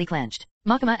were tightly clenched.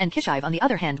 Makima and Kishive on the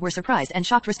other hand were surprised and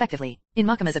shocked respectively. In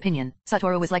Makima's opinion,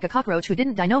 Satoru was like a cockroach who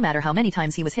didn't die no matter how many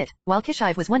times he was hit, while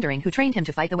Kishive was wondering who trained him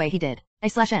to fight the way he did.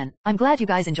 A/N, I'm glad you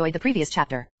guys enjoyed the previous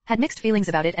chapter. Had mixed feelings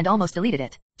about it and almost deleted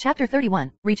it. Chapter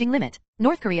 31, Reaching Limit.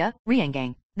 North Korea,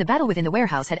 Ryangang. The battle within the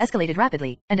warehouse had escalated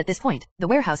rapidly, and at this point, the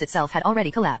warehouse itself had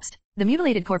already collapsed. The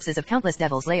mutilated corpses of countless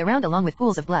devils lay around along with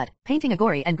pools of blood, painting a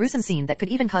gory and gruesome scene that could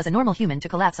even cause a normal human to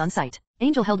collapse on sight.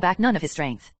 Angel held back none of his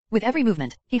strength. With every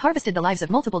movement, he harvested the lives of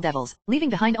multiple devils, leaving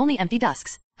behind only empty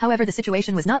husks. However, the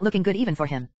situation was not looking good even for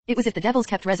him. It was if the devils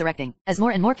kept resurrecting, as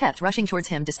more and more kept rushing towards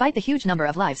him despite the huge number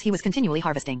of lives he was continually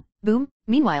harvesting. Boom!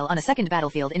 Meanwhile on a second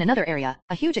battlefield in another area,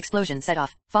 a huge explosion set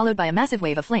off, followed by a massive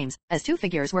wave of flames, as 2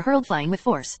 figures were hurled flying with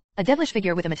force. A devilish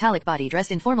figure with a metallic body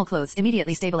dressed in formal clothes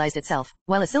immediately stabilized itself,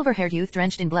 while a silver-haired youth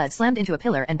drenched in blood slammed into a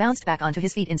pillar and bounced back onto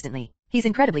his feet instantly. He's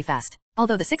incredibly fast.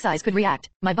 Although the 6 eyes could react,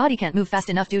 my body can't move fast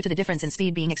enough due to the difference in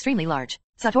speed being extremely large.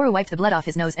 Satoru wiped the blood off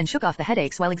his nose and shook off the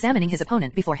headaches while examining his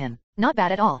opponent before him. Not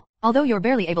bad at all. Although you're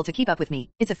barely able to keep up with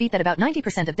me, it's a feat that about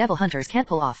 90% of devil hunters can't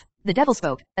pull off. The devil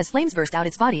spoke, as flames burst out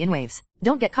its body in waves.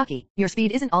 Don't get cocky, your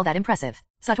speed isn't all that impressive.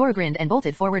 Satoru grinned and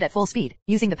bolted forward at full speed,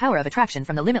 using the power of attraction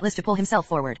from the limitless to pull himself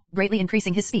forward, greatly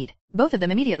increasing his speed. Both of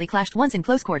them immediately clashed once in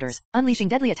close quarters, unleashing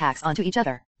deadly attacks onto each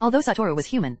other. Although Satoru was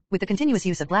human, with the continuous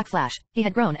use of Black Flash, he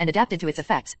had grown and adapted to its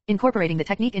effects, incorporating the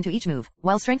technique into each move,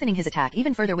 while strengthening his attack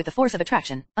even further with the force of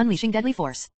attraction, unleashing deadly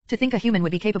force. To think a human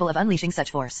would be capable of unleashing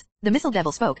such force. The missile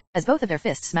devil spoke, as both of their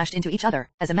fists smashed into each other,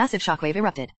 as a massive shockwave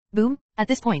erupted. Boom! At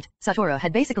this point, Satoru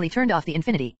had basically turned off the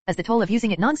infinity, as the toll of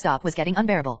using it non-stop was getting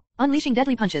unbearable. Unleashing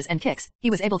deadly punches and kicks, he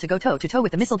was able to go toe-to-toe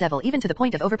with the missile devil even to the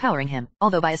point of overpowering him,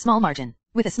 although by a small margin.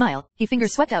 With a smile, he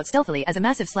fingers swept out stealthily as a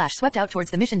massive slash swept out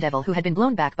towards the mission devil who had been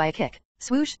blown back by a kick.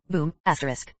 Swoosh, boom,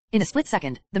 asterisk. In a split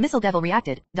second, the missile devil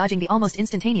reacted, dodging the almost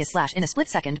instantaneous slash in a split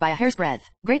second by a hair's breadth,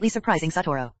 greatly surprising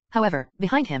Satoru. However,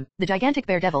 behind him, the gigantic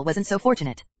bear devil wasn't so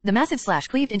fortunate. The massive slash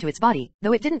cleaved into its body,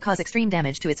 though it didn't cause extreme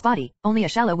damage to its body, only a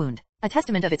shallow wound. A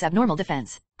testament of its abnormal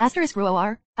defense. Asterisk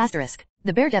roar, asterisk.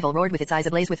 The bear devil roared with its eyes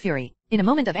ablaze with fury. In a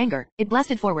moment of anger, it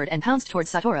blasted forward and pounced towards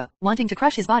Satoru, wanting to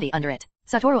crush his body under it.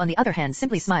 Satoru on the other hand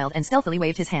simply smiled and stealthily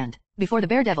waved his hand. Before the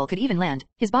bear devil could even land,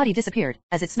 his body disappeared,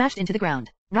 as it smashed into the ground.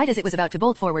 Right as it was about to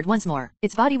bolt forward once more,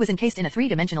 its body was encased in a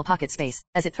 3-dimensional pocket space,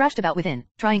 as it thrashed about within,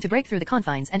 trying to break through the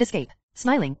confines and escape.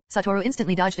 Smiling, Satoru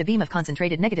instantly dodged a beam of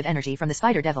concentrated negative energy from the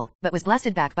spider devil, but was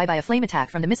blasted back by a flame attack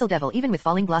from the missile devil even with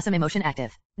falling blossom emotion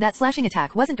active. That slashing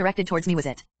attack wasn't directed towards me, was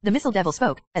it? The missile devil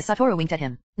spoke, as Satoru winked at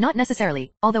him. Not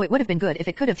necessarily, although it would have been good if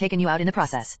it could have taken you out in the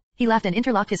process. He laughed and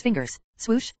interlocked his fingers.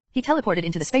 Swoosh! He teleported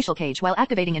into the spatial cage while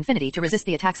activating infinity to resist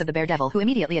the attacks of the bear devil who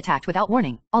immediately attacked without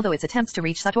warning, although its attempts to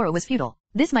reach Satoru was futile.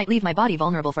 This might leave my body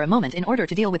vulnerable for a moment in order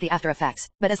to deal with the after effects,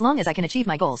 but as long as I can achieve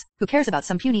my goals, who cares about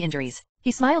some puny injuries?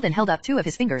 He smiled and held up 2 of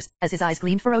his fingers, as his eyes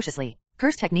gleamed ferociously.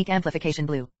 Curse technique amplification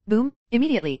blue. Boom!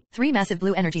 Immediately, 3 massive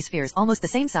blue energy spheres almost the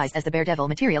same size as the bear devil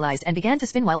materialized and began to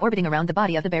spin while orbiting around the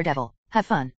body of the bear devil. Have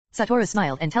fun. Satoru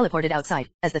smiled and teleported outside,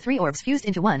 as the 3 orbs fused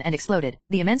into one and exploded,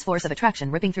 the immense force of attraction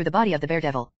ripping through the body of the bear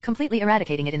devil, completely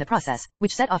eradicating it in the process,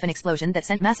 which set off an explosion that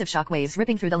sent massive shock waves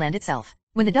ripping through the land itself.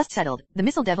 When the dust settled, the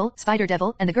Missile Devil, Spider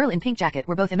Devil, and the girl in pink jacket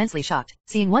were both immensely shocked,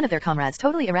 seeing one of their comrades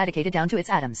totally eradicated down to its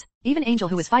atoms. Even Angel,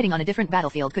 who was fighting on a different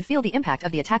battlefield, could feel the impact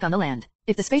of the attack on the land.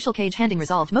 If the spatial cage handing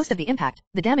resolved most of the impact,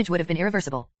 the damage would have been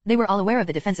irreversible. They were all aware of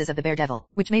the defenses of the Bear Devil,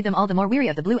 which made them all the more weary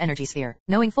of the blue energy sphere,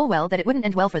 knowing full well that it wouldn't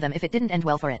end well for them if it didn't end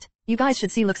well for it. You guys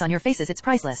should see looks on your faces, it's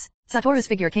priceless. Satoru's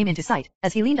figure came into sight,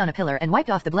 as he leaned on a pillar and wiped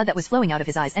off the blood that was flowing out of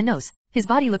his eyes and nose. His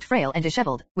body looked frail and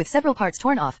disheveled, with several parts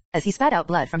torn off, as he spat out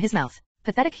blood from his mouth.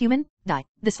 Pathetic human, die.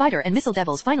 The Spider and Missile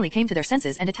Devils finally came to their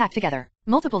senses and attacked together.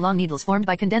 Multiple long needles formed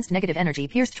by condensed negative energy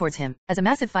pierced towards him, as a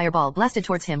massive fireball blasted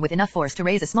towards him with enough force to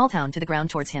raise a small town to the ground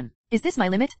towards him. Is this my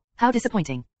limit? How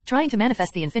disappointing. Trying to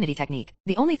manifest the infinity technique,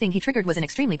 the only thing he triggered was an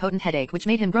extremely potent headache which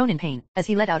made him groan in pain, as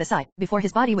he let out a sigh, before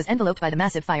his body was enveloped by the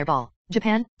massive fireball.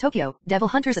 Japan, Tokyo, Devil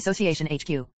Hunters Association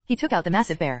HQ. He took out the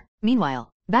massive bear. Meanwhile,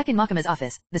 back in Makuma's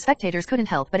office, the spectators couldn't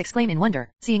help but exclaim in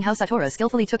wonder, seeing how Satoru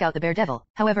skillfully took out the Bear Devil.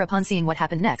 However, upon seeing what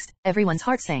happened next, everyone's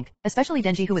heart sank, especially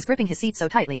Denji, who was gripping his seat so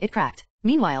tightly it cracked.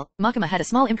 Meanwhile, Makuma had a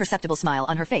small imperceptible smile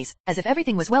on her face, as if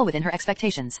everything was well within her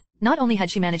expectations. Not only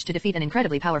had she managed to defeat an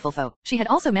incredibly powerful foe, she had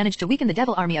also managed to weaken the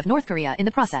Devil Army of North Korea in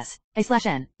the process.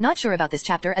 A/N. Not sure about this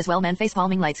chapter as well. Man face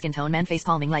palming light skin tone. Man face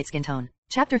palming light skin tone.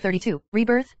 Chapter 32,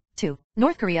 Rebirth, 2.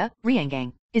 North Korea,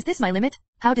 Ryanggang. Is this my limit?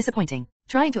 How disappointing.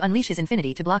 Trying to unleash his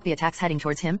infinity to block the attacks heading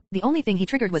towards him, the only thing he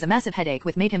triggered was a massive headache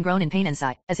which made him groan in pain and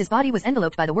sigh, as his body was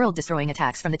enveloped by the world-destroying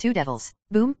attacks from the two devils.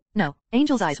 Boom? No.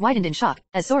 Angel's eyes widened in shock,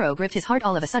 as Zoro gripped his heart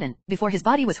all of a sudden, before his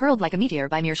body was hurled like a meteor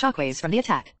by mere shockwaves from the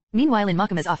attack. Meanwhile, in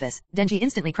Makuma's office, Denji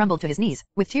instantly crumbled to his knees,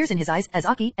 with tears in his eyes, as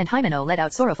Aki and Himeno let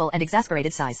out sorrowful and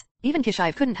exasperated sighs. Even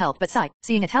Kishive couldn't help but sigh,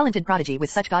 seeing a talented prodigy with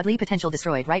such godly potential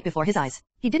destroyed right before his eyes.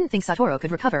 He didn't think Satoru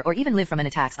could recover or even live from an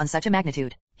attack on such a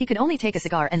magnitude. He could only take a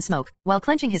cigar and smoke, while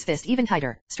clenching his fist even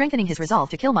tighter, strengthening his resolve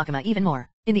to kill Makuma even more.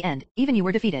 In the end, even you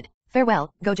were defeated.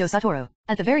 Farewell, Gojo Satoru.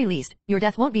 At the very least, your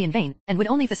death won't be in vain, and would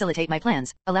only facilitate my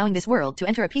plans, allowing this world to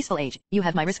enter a peaceful age. You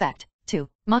have my respect. 2.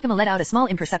 Makuma let out a small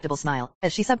imperceptible smile,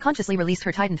 as she subconsciously released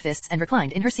her tightened fists and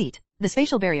reclined in her seat. The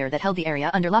spatial barrier that held the area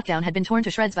under lockdown had been torn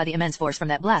to shreds by the immense force from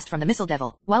that blast from the Missile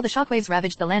Devil, while the shockwaves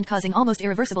ravaged the land, causing almost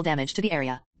irreversible damage to the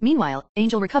area. Meanwhile,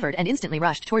 Angel recovered and instantly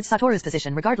rushed towards Satoru's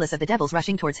position regardless of the devils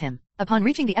rushing towards him. Upon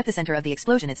reaching the epicenter of the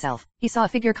explosion itself, he saw a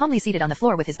figure calmly seated on the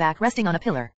floor with his back resting on a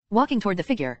pillar. Walking toward the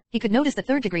figure, he could notice the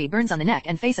third-degree burns on the neck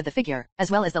and face of the figure,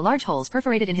 as well as the large holes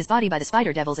perforated in his body by the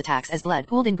Spider Devil's attacks as blood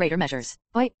pooled in greater measures.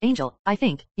 Oi, Angel, I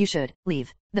think you should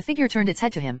leave. The figure turned its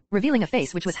head to him, revealing a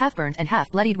face which was half burned and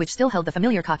half bloodied, which still held the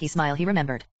familiar cocky smile he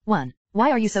remembered. 1.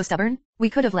 Why are you so stubborn? We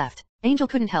could have left. Angel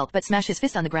couldn't help but smash his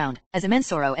fist on the ground, as immense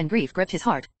sorrow and grief gripped his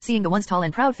heart, seeing the once tall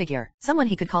and proud figure, someone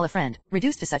he could call a friend,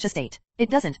 reduced to such a state. It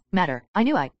doesn't matter. I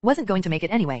knew I wasn't going to make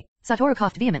it anyway. Satoru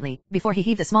coughed vehemently, before he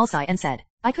heaved a small sigh and said,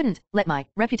 I couldn't let my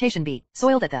reputation be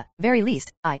soiled. At the very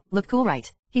least, I look cool, right?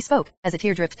 He spoke, as a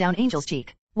tear dripped down Angel's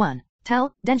cheek. 1.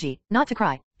 Tell Denji not to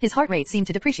cry. His heart rate seemed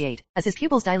to depreciate, as his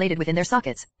pupils dilated within their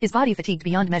sockets, his body fatigued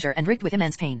beyond measure and writhed with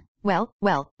immense pain. Well,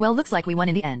 looks like we won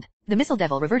in the end. The Missile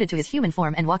Devil reverted to his human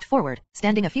form and walked forward,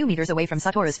 standing a few meters away from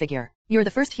Satoru's figure. You're the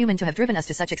first human to have driven us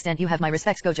to such extent. You have my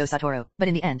respects, Gojo Satoru, but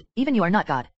in the end, even you are not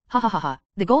God. Ha ha ha ha.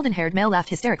 The golden-haired male laughed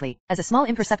hysterically, as a small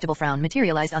imperceptible frown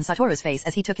materialized on Satoru's face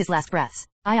as he took his last breaths.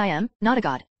 I am not a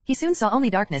god. He soon saw only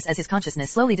darkness as his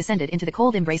consciousness slowly descended into the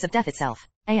cold embrace of death itself.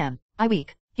 I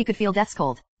weak. He could feel death's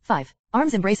cold. 5.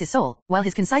 Arms embrace his soul, while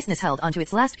his conciseness held onto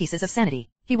its last pieces of sanity.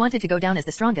 He wanted to go down as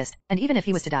the strongest, and even if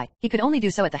he was to die, he could only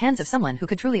do so at the hands of someone who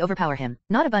could truly overpower him,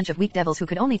 not a bunch of weak devils who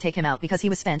could only take him out because he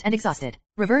was spent and exhausted.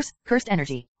 Reverse, cursed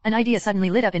energy. An idea suddenly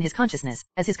lit up in his consciousness,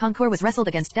 as his concours was wrestled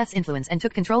against death's influence and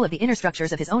took control of the inner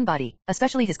structures of his own body,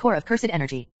 especially his core of cursed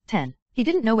energy. 10. He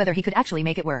didn't know whether he could actually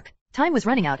make it work. Time was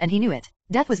running out and he knew it.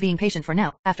 Death was being patient for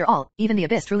now. After all, even the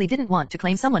Abyss truly didn't want to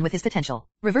claim someone with his potential.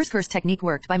 Reverse curse technique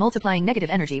worked by multiplying negative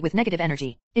energy with negative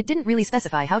energy. It didn't really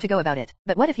specify how to go about it,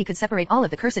 but what if he could separate all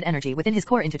of the cursed energy within his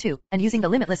core into two, and using the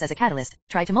limitless as a catalyst,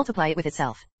 try to multiply it with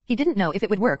itself? He didn't know if it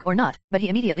would work or not, but he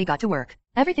immediately got to work.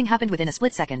 Everything happened within a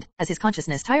split second, as his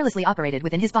consciousness tirelessly operated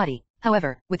within his body.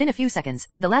 However, within a few seconds,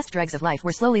 the last dregs of life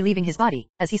were slowly leaving his body,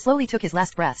 as he slowly took his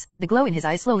last breaths, the glow in his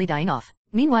eyes slowly dying off.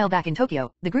 Meanwhile, back in Tokyo,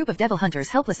 the group of devil hunters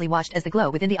helplessly watched as the glow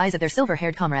within the eyes of their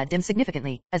silver-haired comrade dimmed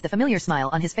significantly, as the familiar smile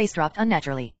on his face dropped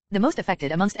unnaturally. The most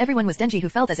affected amongst everyone was Denji, who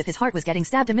felt as if his heart was getting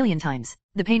stabbed a million times.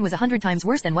 The pain was 100 times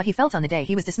worse than what he felt on the day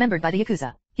he was dismembered by the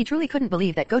Yakuza. He truly couldn't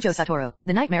believe that Gojo Satoru,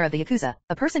 the nightmare of the Yakuza,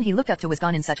 a person he looked up to, was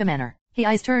gone in such a manner. His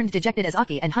eyes turned dejected as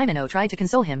Aki and Himeno tried to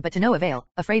console him, but to no avail,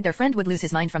 afraid their friend would lose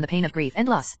his mind from the pain of grief and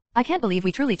loss. I can't believe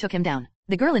we truly took him down.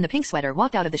 The girl in the pink sweater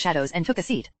walked out of the shadows and took a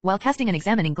seat, while casting an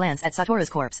examining glance at Satoru's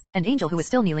corpse, and Angel, who was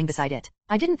still kneeling beside it.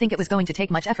 I didn't think it was going to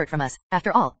take much effort from us.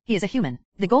 After all, he is a human.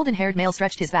 The golden-haired male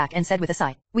stretched his back and said with a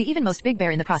sigh, "We even most Big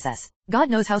Bear in the process. God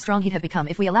knows how strong he'd have become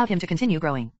if we allowed him to continue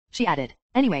growing." She added,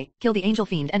 "Anyway, kill the angel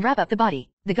fiend and wrap up the body.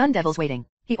 The gun devil's waiting,"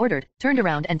 he ordered, turned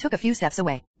around and took a few steps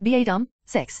away. Ba Dum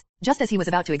 6. Just as he was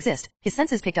about to exist, his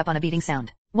senses picked up on a beating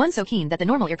sound. One so keen that the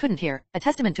normal ear couldn't hear, a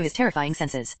testament to his terrifying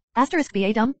senses.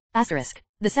 Ba Dum *.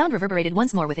 The sound reverberated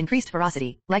once more with increased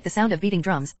ferocity, like the sound of beating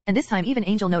drums, and this time even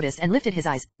Angel noticed and lifted his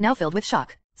eyes, now filled with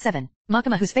shock. 7.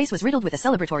 Makima, whose face was riddled with a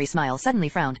celebratory smile, suddenly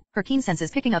frowned, her keen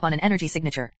senses picking up on an energy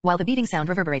signature, while the beating sound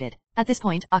reverberated. At this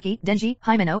point, Aki, Denji,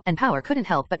 Himeno, and Power couldn't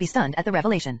help but be stunned at the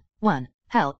revelation. 1.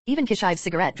 Hell, even Kishive's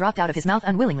cigarette dropped out of his mouth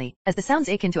unwillingly, as the sounds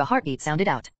akin to a heartbeat sounded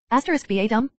out. Ba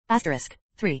Dum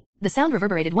 *. 3. The sound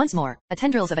reverberated once more,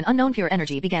 tendrils of an unknown pure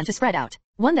energy began to spread out.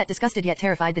 One that disgusted yet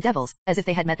terrified the devils, as if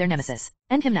they had met their nemesis.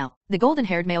 "End him now." The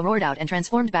golden-haired male roared out and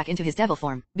transformed back into his devil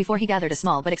form, before he gathered a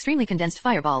small but extremely condensed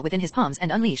fireball within his palms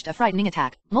and unleashed a frightening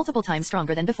attack, multiple times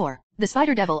stronger than before. The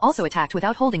spider devil also attacked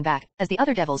without holding back, as the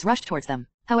other devils rushed towards them.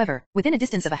 However, within a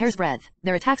distance of a hair's breadth,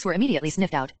 their attacks were immediately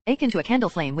sniffed out, akin to a candle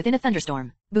flame within a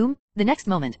thunderstorm. Boom! The next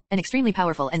moment, an extremely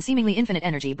powerful and seemingly infinite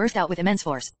energy burst out with immense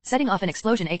force, setting off an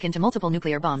explosion akin to multiple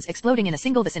nuclear bombs exploding in a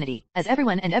single vicinity, as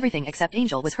everyone and everything except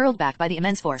Angel was hurled back by the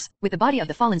immense force, with the body of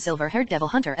the fallen silver-haired devil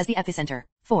hunter as the epicenter.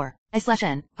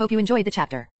 4/N. Hope you enjoyed the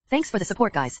chapter. Thanks for the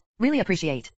support, guys. Really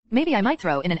appreciate. Maybe I might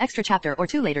throw in an extra chapter or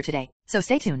two later today, so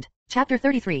stay tuned. Chapter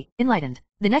 33, Enlightened.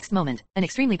 The next moment, an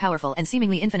extremely powerful and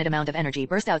seemingly infinite amount of energy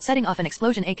burst out, setting off an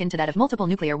explosion akin to that of multiple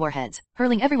nuclear warheads,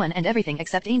 hurling everyone and everything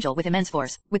except Angel with immense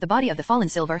force, with the body of the fallen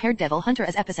silver-haired devil hunter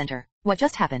as epicenter. What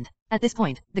just happened? At this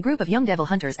point, the group of young devil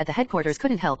hunters at the headquarters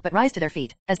couldn't help but rise to their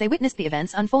feet, as they witnessed the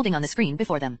events unfolding on the screen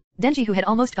before them. Denji, who had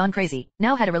almost gone crazy,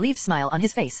 now had a relieved smile on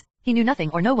his face. He knew nothing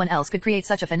or no one else could create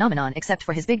such a phenomenon except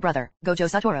for his big brother, Gojo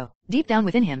Satoru. Deep down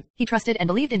within him, he trusted and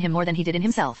believed in him more than he did in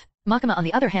himself. Makima, on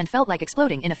the other hand, felt like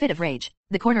exploding in a fit of rage.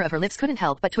 The corner of her lips couldn't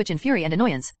help but twitch in fury and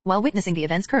annoyance, while witnessing the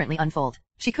events currently unfold.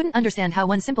 She couldn't understand how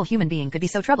one simple human being could be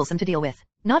so troublesome to deal with.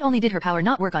 Not only did her power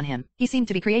not work on him, he seemed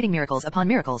to be creating miracles upon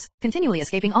miracles, continually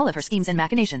escaping all of her schemes and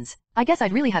machinations. I guess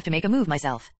I'd really have to make a move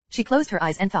myself. She closed her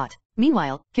eyes and thought.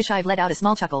 Meanwhile, Kishive let out a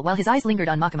small chuckle while his eyes lingered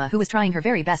on Makima, who was trying her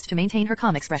very best to maintain her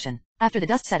calm expression. After the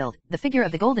dust settled, the figure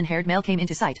of the golden-haired male came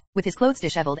into sight, with his clothes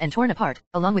disheveled and torn apart,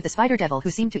 along with the spider devil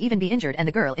who seemed to even be injured and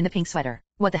the girl in the pink sweater.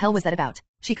 What the hell was that about?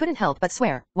 She couldn't help but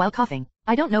swear, while coughing.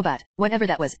 I don't know, but whatever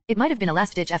that was, it might have been a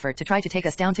last-ditch effort to try to take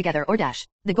us down together or dash.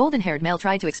 The golden-haired male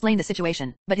tried to explain the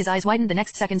situation, but his eyes widened the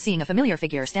next second, seeing a familiar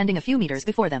figure standing a few meters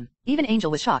before them. Even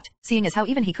Angel was shocked, seeing as how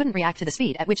even he couldn't react to the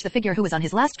speed at which the figure who was on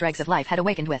his last dregs of life had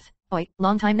awakened with. "Oi,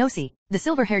 long time no see." The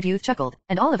silver-haired youth chuckled,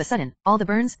 and all of a sudden, all the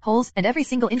burns, holes, and every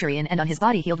single injury in and on his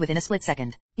body healed within a split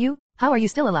second. "You? How are you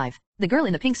still alive?" The girl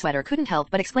in the pink sweater couldn't help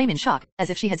but exclaim in shock, as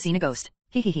if she had seen a ghost.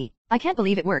 He. I can't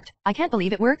believe it worked. I can't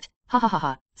believe it worked. Ha ha ha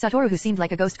ha. Satoru, who seemed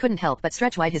like a ghost, couldn't help but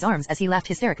stretch wide his arms as he laughed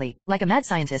hysterically, like a mad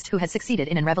scientist who had succeeded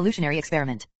in an revolutionary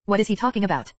experiment. What is he talking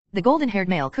about? The golden-haired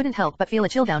male couldn't help but feel a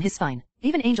chill down his spine.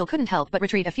 Even Angel couldn't help but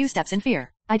retreat a few steps in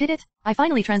fear. I did it. I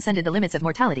finally transcended the limits of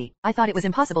mortality. I thought it was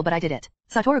impossible, but I did it.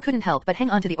 Satoru couldn't help but hang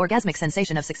on to the orgasmic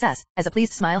sensation of success, as a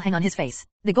pleased smile hung on his face.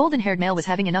 The golden-haired male was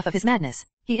having enough of his madness.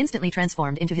 He instantly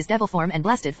transformed into his devil form and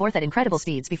blasted forth at incredible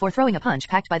speeds before throwing a punch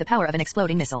packed by the power of an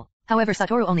exploding missile. However,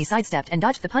 Satoru only sidestepped and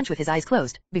dodged the punch with his eyes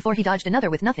closed, before he dodged another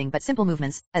with nothing but simple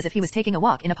movements, as if he was taking a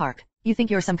walk in a park. You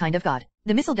think you're some kind of god?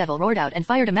 The missile devil roared out and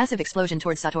fired a massive explosion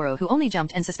towards Satoru, who only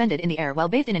jumped and suspended in the air while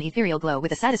bathed in an ethereal glow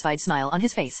with a satisfied smile on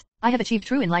his face. I have achieved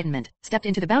true enlightenment, stepped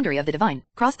into the boundary of the divine,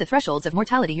 crossed the thresholds of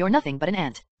mortality. You're nothing but an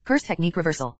ant. Curse technique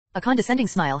reversal. A condescending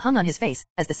smile hung on his face,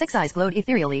 as the six eyes glowed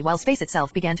ethereally while space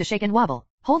itself began to shake and wobble.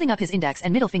 Holding up his index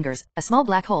and middle fingers, a small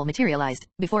black hole materialized,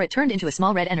 before it turned into a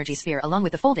small red energy sphere along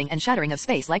with the folding and shattering of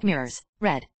space like mirrors.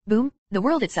 Red. Boom. The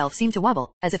world itself seemed to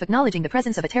wobble, as if acknowledging the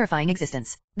presence of a terrifying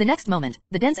existence. The next moment,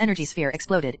 the dense energy sphere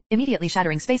exploded, immediately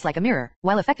shattering space like a mirror,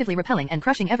 while effectively repelling and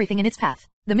crushing everything in its path.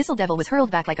 The missile devil was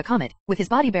hurled back like a comet, with his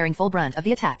body bearing full brunt of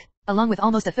the attack. Along with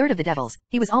almost a third of the devils,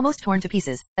 he was almost torn to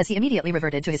pieces, as he immediately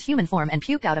reverted to his human form and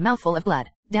puked out a mouthful of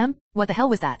blood. Damn, what the hell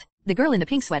was that? The girl in the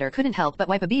pink sweater couldn't help but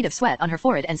wipe a bead of sweat on her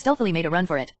forehead and stealthily made a run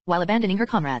for it, while abandoning her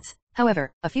comrades.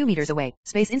 However, a few meters away,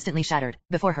 space instantly shattered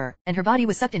before her, and her body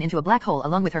was sucked into a black hole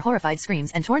along with her horrified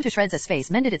screams and torn to shreds as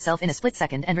space mended itself in a split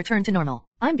second and returned to normal.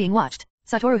 I'm being watched.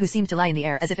 Satoru, who seemed to lie in the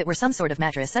air as if it were some sort of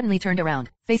mattress, suddenly turned around,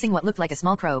 facing what looked like a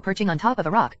small crow perching on top of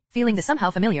a rock, feeling the somehow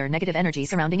familiar negative energy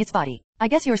surrounding its body. I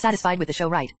guess you're satisfied with the show,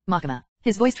 right, Makima?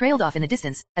 His voice trailed off in the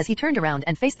distance, as he turned around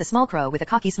and faced the small crow with a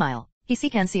cocky smile. He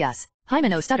can see us.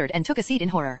 Himeno stuttered and took a seat in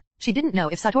horror. She didn't know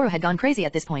if Satoru had gone crazy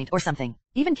at this point or something.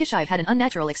 Even Kishive had an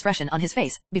unnatural expression on his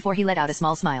face, before he let out a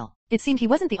small smile. It seemed he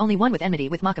wasn't the only one with enmity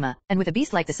with Makima, and with a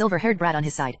beast like the silver-haired brat on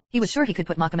his side, he was sure he could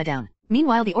put Makima down.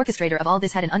 Meanwhile, the orchestrator of all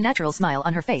this had an unnatural smile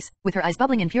on her face, with her eyes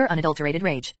bubbling in pure unadulterated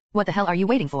rage. What the hell are you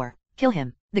waiting for? Kill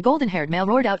him. The golden-haired male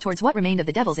roared out towards what remained of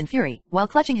the devils in fury, while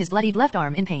clutching his bloodied left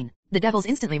arm in pain. The devils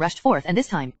instantly rushed forth, and this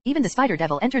time, even the spider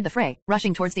devil entered the fray,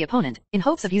 rushing towards the opponent, in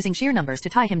hopes of using sheer numbers to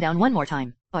tie him down one more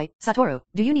time. Oi, Satoru,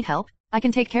 do you need help? I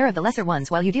can take care of the lesser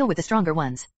ones while you deal with the stronger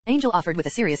ones. Angel offered with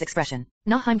a serious expression.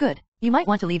 Nah, I'm good. You might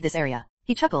want to leave this area.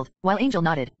 He chuckled, while Angel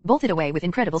nodded, bolted away with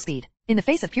incredible speed. In the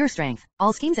face of pure strength,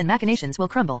 all schemes and machinations will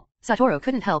crumble. Satoru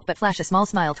couldn't help but flash a small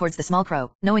smile towards the small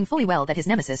crow, knowing fully well that his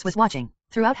nemesis was watching,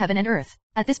 throughout heaven and earth.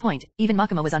 At this point, even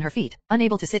Makima was on her feet,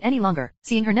 unable to sit any longer,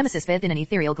 seeing her nemesis bathed in an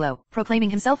ethereal glow, proclaiming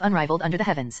himself unrivaled under the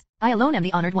heavens. I alone am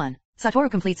the honored one.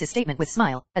 Satoru completes his statement with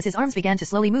smile, as his arms began to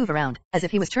slowly move around, as if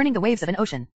he was turning the waves of an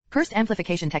ocean. Cursed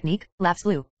amplification technique, laughs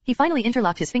blue. He finally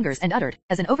interlocked his fingers and uttered,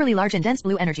 as an overly large and dense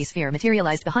blue energy sphere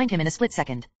materialized behind him in a split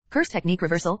second. Cursed technique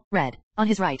reversal, red. On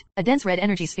his right, a dense red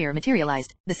energy sphere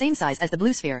materialized, the same size as the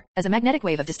blue sphere, as a magnetic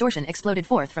wave of distortion exploded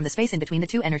forth from the space in between the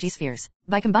two energy spheres.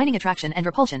 By combining attraction and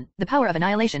repulsion, the power of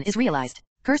annihilation is realized.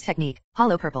 Cursed technique,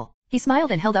 hollow purple. He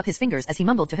smiled and held up his fingers as he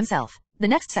mumbled to himself. The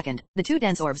next second, the two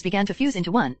dense orbs began to fuse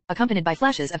into one, accompanied by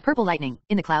flashes of purple lightning,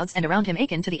 in the clouds and around him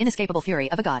akin to the inescapable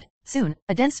fury of a god. Soon,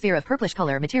 a dense sphere of purplish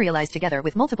color materialized together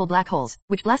with multiple black holes,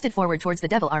 which blasted forward towards the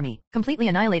devil army, completely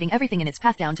annihilating everything in its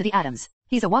path down to the atoms.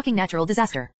 He's a walking natural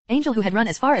disaster. Angel, who had run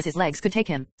as far as his legs could take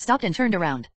him, stopped and turned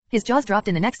around. His jaws dropped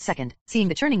in the next second, seeing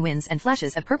the churning winds and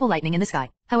flashes of purple lightning in the sky.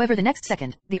 However, the next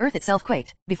second, the earth itself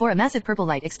quaked, before a massive purple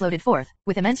light exploded forth,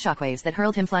 with immense shockwaves that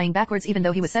hurled him flying backwards even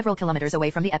though he was several kilometers away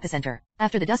from the epicenter.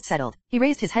 After the dust settled, he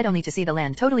raised his head only to see the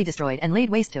land totally destroyed and laid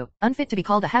waste to, unfit to be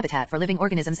called a habitat for living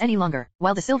organisms any longer,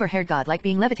 while the silver-haired god like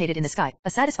being levitated in the sky, a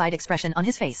satisfied expression on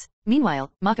his face.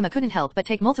 Meanwhile, Makima couldn't help but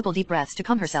take multiple deep breaths to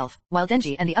calm herself, while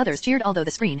Denji and the others cheered although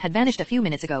the screen had vanished a few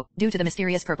minutes ago, due to the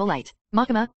mysterious purple light.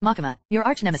 Makima, your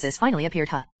arch-nemesis finally appeared,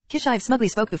 huh? Kishive smugly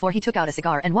spoke before he took out a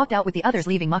cigar and walked out with the others,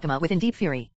 leaving Makima within deep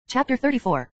fury. Chapter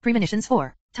 34, Premonitions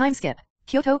 4. Time skip.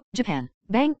 Kyoto, Japan.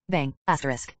 Bang, bang,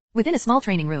 asterisk. Within a small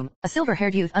training room, a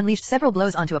silver-haired youth unleashed several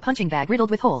blows onto a punching bag riddled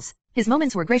with holes. His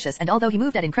moments were gracious, and although he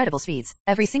moved at incredible speeds,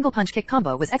 every single punch-kick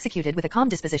combo was executed with a calm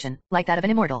disposition, like that of an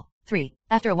immortal. 3.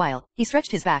 After a while, he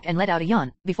stretched his back and let out a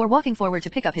yawn, before walking forward to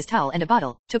pick up his towel and a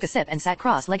bottle, took a sip and sat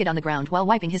cross-legged on the ground while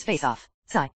wiping his face off.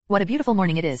 Sigh. What a beautiful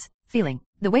morning it is. Feeling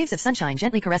the waves of sunshine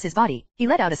gently caress his body, he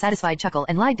let out a satisfied chuckle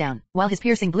and lied down, while his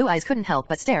piercing blue eyes couldn't help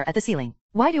but stare at the ceiling.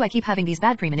 Why do I keep having these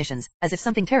bad premonitions, as if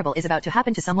something terrible is about to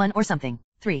happen to someone or something?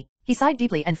 3. He sighed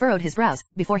deeply and furrowed his brows,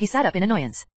 before he sat up in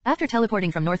annoyance. After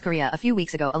teleporting from North Korea a few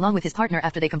weeks ago along with his partner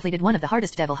after they completed one of the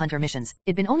hardest devil hunter missions,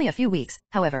 it'd been only a few weeks,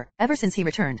 however, ever since he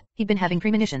returned, he'd been having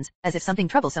premonitions, as if something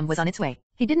troublesome was on its way.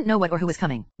 He didn't know what or who was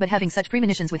coming, but having such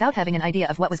premonitions without having an idea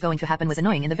of what was going to happen was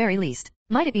annoying in the very least.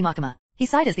 Might it be Makima? He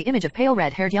sighed as the image of pale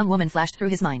red-haired young woman flashed through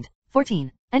his mind.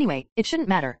 14. Anyway, it shouldn't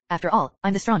matter, after all,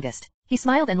 I'm the strongest. He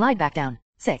smiled and lied back down.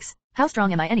 6. How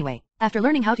strong am I anyway? After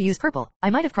learning how to use purple, I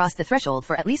might have crossed the threshold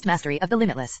for at least mastery of the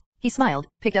limitless. He smiled,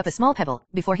 picked up a small pebble,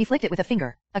 before he flicked it with a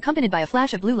finger, accompanied by a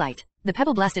flash of blue light. The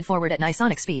pebble blasted forward at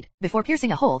nigh-sonic speed, before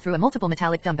piercing a hole through a multiple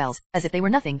metallic dumbbells, as if they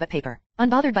were nothing but paper.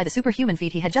 Unbothered by the superhuman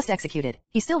feat he had just executed,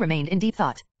 he still remained in deep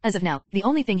thought. As of now, the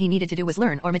only thing he needed to do was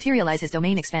learn or materialize his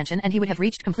domain expansion and he would have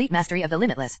reached complete mastery of the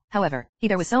limitless. However,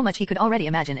 there was so much he could already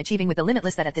imagine achieving with the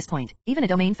limitless that at this point, even a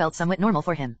domain felt somewhat normal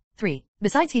for him. 3.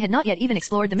 Besides, he had not yet even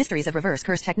explored the mysteries of reverse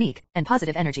curse technique and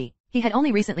positive energy. He had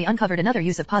only recently uncovered another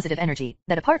use of positive energy,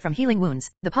 that apart from healing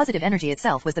wounds, the positive energy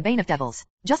itself was the bane of devils.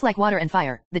 Just like water and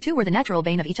fire, the two were the natural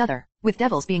bane of each other, with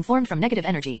devils being formed from negative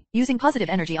energy. Using positive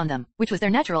energy on them, which was their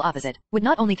natural opposite, would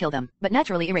not only kill them, but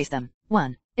naturally erase them.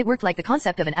 1. It worked like the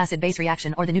concept of an acid-base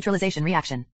reaction or the neutralization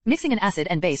reaction. Mixing an acid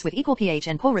and base with equal pH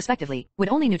and pole respectively would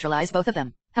only neutralize both of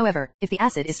them. However, if the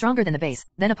acid is stronger than the base,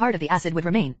 then a part of the acid would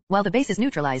remain, while the base is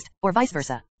neutralized, or vice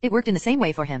versa. It worked in the same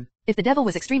way for him. If the devil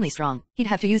was extremely strong, he'd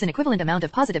have to use an equivalent amount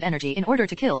of positive energy in order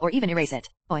to kill or even erase it.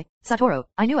 Oi, Satoru,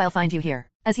 I knew I'll find you here.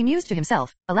 As he mused to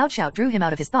himself, a loud shout drew him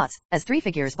out of his thoughts, as three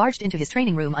figures barged into his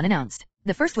training room unannounced.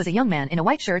 The first was a young man in a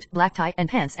white shirt, black tie and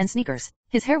pants and sneakers.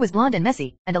 His hair was blonde and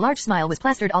messy, and a large smile was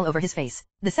plastered all over his face.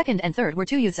 The second and third were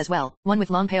two youths as well, one with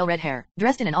long pale red hair,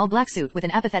 dressed in an all-black suit with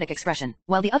an apathetic expression,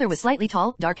 while the other was slightly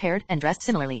tall, dark-haired, and dressed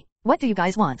similarly. What do you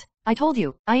guys want? I told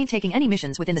you, I ain't taking any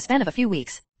missions within the span of a few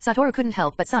weeks. Satoru couldn't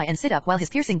help but sigh and sit up while his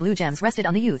piercing blue gems rested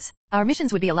on the youths. Our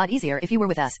missions would be a lot easier if you were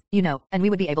with us, you know, and we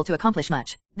would be able to accomplish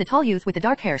much. The tall youth with the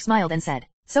dark hair smiled and said,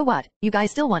 so what, you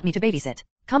guys still want me to babysit?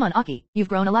 Come on Aki, you've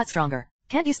grown a lot stronger.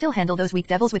 Can't you still handle those weak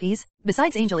devils with ease?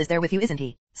 Besides Angel is there with you isn't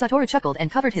he? Satoru chuckled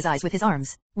and covered his eyes with his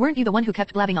arms. Weren't you the one who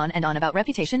kept blabbing on and on about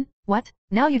reputation? What?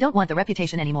 Now you don't want the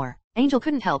reputation anymore. Angel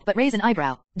couldn't help but raise an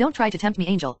eyebrow. Don't try to tempt me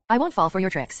Angel, I won't fall for your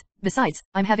tricks. Besides,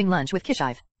 I'm having lunch with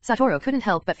Kishive. Satoru couldn't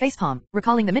help but facepalm,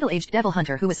 recalling the middle-aged devil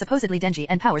hunter who was supposedly Denji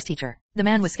and Power's teacher. The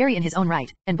man was scary in his own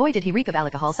right, and boy did he reek of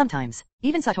alcohol sometimes.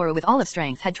 Even Satoru with all of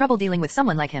strength had trouble dealing with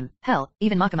someone like him. Hell,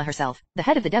 even Makima herself, the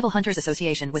head of the Devil Hunters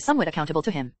Association, was somewhat accountable to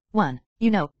him. 1.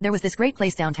 You know, there was this great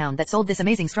place downtown that sold this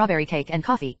amazing strawberry cake and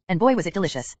coffee, and boy was it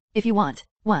delicious. If you want.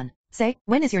 1. Say,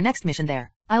 when is your next mission there?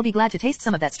 I'll be glad to taste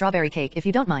some of that strawberry cake if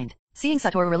you don't mind. Seeing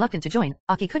Satoru reluctant to join,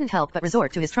 Aki couldn't help but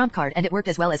resort to his trump card and it worked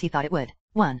as well as he thought it would.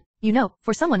 1. You know,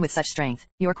 for someone with such strength,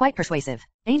 you're quite persuasive.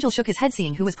 Angel shook his head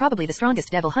seeing who was probably the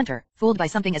strongest devil hunter, fooled by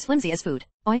something as flimsy as food.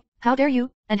 Oi, how dare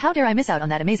you? And how dare I miss out on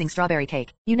that amazing strawberry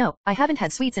cake? You know, I haven't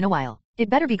had sweets in a while. It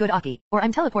better be good Aki, or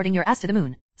I'm teleporting your ass to the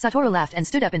moon. Satoru laughed and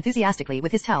stood up enthusiastically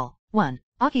with his towel. 1.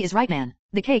 Aki is right man.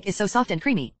 The cake is so soft and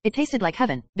creamy, it tasted like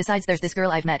heaven. Besides there's this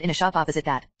girl I've met in a shop opposite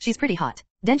that. She's pretty hot.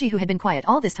 Denji who had been quiet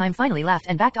all this time finally laughed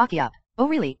and backed Aki up. Oh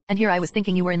really? And here I was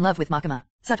thinking you were in love with Makima.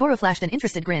 Satoru flashed an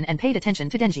interested grin and paid attention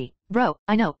to Denji. Bro,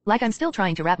 I know, like I'm still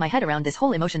trying to wrap my head around this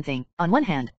whole emotion thing. On one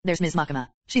hand, there's Ms. Makima.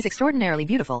 She's extraordinarily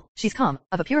beautiful, she's calm,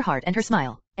 of a pure heart and her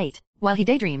smile. 8. While he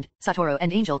daydreamed, Satoru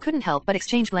and Angel couldn't help but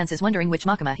exchange glances wondering which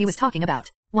Makima he was talking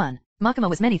about. 1. Makima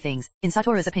was many things, in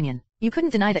Satoru's opinion. You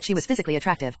couldn't deny that she was physically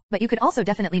attractive, but you could also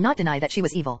definitely not deny that she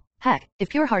was evil. Heck, if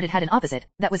pure-hearted had an opposite,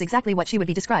 that was exactly what she would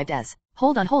be described as.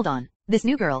 Hold on. This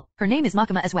new girl, her name is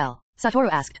Makima as well? Satoru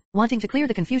asked, wanting to clear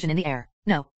the confusion in the air.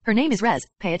 No, her name is Rez,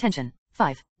 pay attention.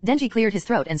 5. Denji cleared his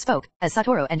throat and spoke, as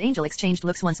Satoru and Angel exchanged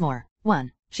looks once more.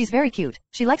 1. She's very cute,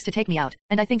 she likes to take me out,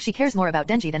 and I think she cares more about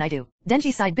Denji than I do.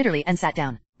 Denji sighed bitterly and sat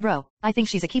down. Bro, I think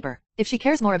she's a keeper. If she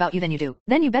cares more about you than you do,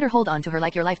 then you better hold on to her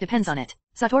like your life depends on it.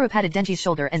 Satoru patted Denji's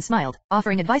shoulder and smiled,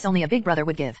 offering advice only a big brother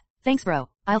would give. Thanks bro,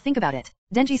 I'll think about it.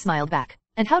 Denji smiled back.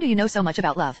 And how do you know so much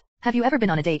about love? Have you ever been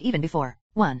on a date even before?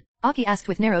 1. Aki asked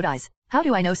with narrowed eyes. How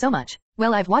do I know so much?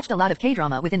 Well, I've watched a lot of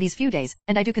K-drama within these few days,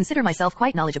 and I do consider myself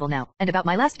quite knowledgeable now, and about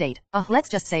my last date, let's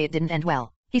just say it didn't end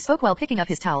well. He spoke while picking up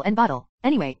his towel and bottle.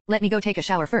 Anyway, let me go take a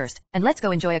shower first, and let's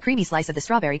go enjoy a creamy slice of the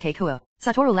strawberry cake huo.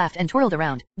 Satoru laughed and twirled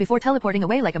around, before teleporting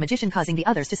away like a magician causing the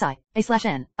others to sigh.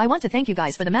 A/N. I want to thank you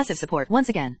guys for the massive support once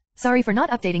again. Sorry for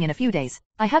not updating in a few days.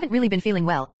 I haven't really been feeling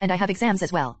well, and I have exams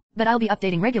as well. But I'll be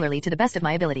updating regularly to the best of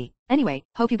my ability. Anyway,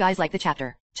 hope you guys like the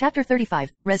chapter. Chapter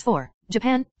 35, Res 4.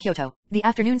 Japan, Kyoto. The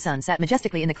afternoon sun sat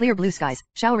majestically in the clear blue skies,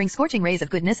 showering scorching rays of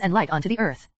goodness and light onto the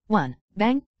earth. 1.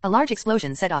 Bang! A large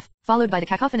explosion set off, followed by the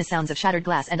cacophonous sounds of shattered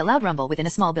glass and a loud rumble within a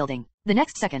small building. The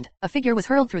next second, a figure was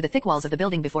hurled through the thick walls of the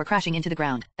building before crashing into the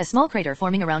ground, a small crater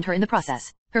forming around her in the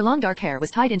process. Her long dark hair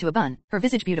was tied into a bun, her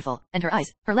visage beautiful, and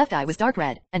her left eye was dark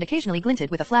red, and occasionally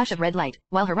glinted with a flash of red light,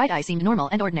 while her right eye seemed normal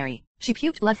and ordinary. She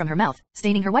puked blood from her mouth,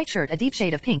 staining her white shirt a deep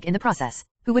shade of pink in the process.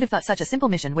 Who would have thought such a simple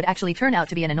mission would actually turn out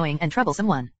to be an annoying and troublesome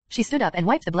one? She stood up and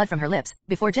wiped the blood from her lips,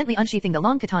 before gently unsheathing the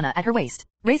long katana at her waist.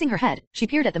 Raising her head, she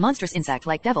peered at the monstrous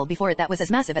insect-like devil before it that was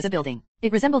as massive as a building.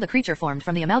 It resembled a creature formed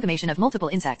from the amalgamation of multiple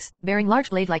insects, bearing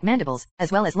large blade-like mandibles,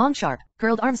 as well as long sharp,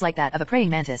 curled arms like that of a praying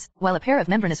mantis, while a pair of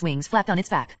membranous wings flapped on its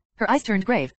back. Her eyes turned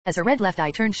grave, as her red left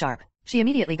eye turned sharp. She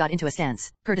immediately got into a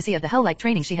stance, courtesy of the hell-like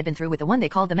training she had been through with the one they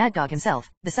called the Mad Dog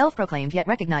himself, the self-proclaimed yet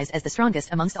recognized as the strongest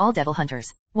amongst all devil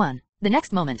hunters. 1. The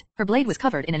next moment, her blade was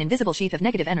covered in an invisible sheath of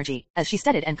negative energy, as she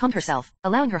steadied and calmed herself,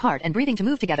 allowing her heart and breathing to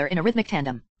move together in a rhythmic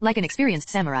tandem. Like an experienced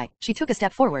samurai, she took a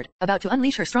step forward, about to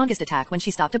unleash her strongest attack when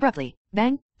she stopped abruptly.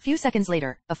 Bang! Few seconds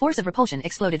later, a force of repulsion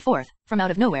exploded forth, from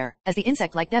out of nowhere, as the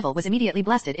insect-like devil was immediately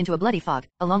blasted into a bloody fog,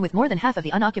 along with more than half of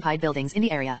the unoccupied buildings in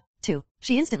the area. 2.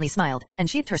 She instantly smiled, and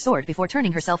sheathed her sword before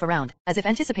turning herself around, as if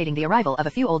anticipating the arrival of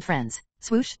a few old friends.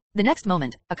 Swoosh! The next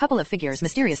moment, a couple of figures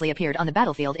mysteriously appeared on the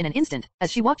battlefield in an instant,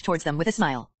 as she walked towards them with a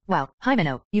smile. Wow,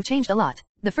 Himeno, you've changed a lot.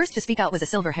 The first to speak out was a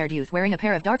silver-haired youth wearing a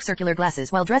pair of dark circular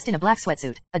glasses while dressed in a black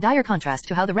sweatsuit, a dire contrast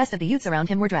to how the rest of the youths around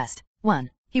him were dressed. 1.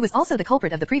 He was also the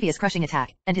culprit of the previous crushing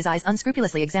attack, and his eyes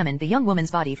unscrupulously examined the young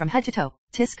woman's body from head to toe.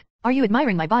 Tisk, are you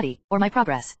admiring my body, or my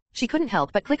progress? She couldn't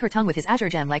help but click her tongue with his azure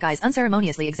gem-like eyes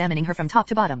unceremoniously examining her from top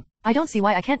to bottom. I don't see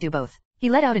why I can't do both. He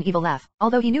let out an evil laugh,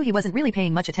 although he knew he wasn't really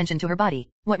paying much attention to her body.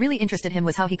 What really interested him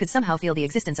was how he could somehow feel the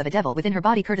existence of a devil within her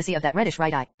body courtesy of that reddish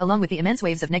right eye, along with the immense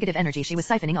waves of negative energy she was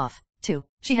siphoning off. 2.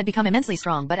 She had become immensely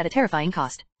strong but at a terrifying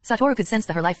cost. Satoru could sense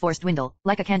her life force dwindle,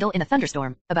 like a candle in a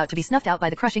thunderstorm, about to be snuffed out by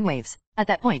the crushing waves. At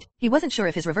that point, he wasn't sure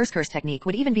if his reverse curse technique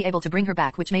would even be able to bring her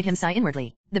back, which made him sigh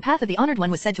inwardly. The path of the honored one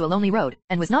was said to a lonely road,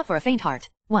 and was not for a faint heart.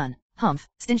 1. Humph,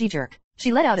 stingy jerk.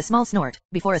 She let out a small snort,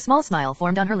 before a small smile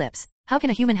formed on her lips. How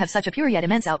can a human have such a pure yet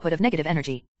immense output of negative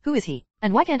energy? Who is he?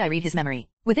 And why can't I read his memory?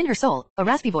 Within her soul, a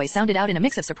raspy voice sounded out in a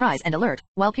mix of surprise and alert,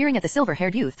 while peering at the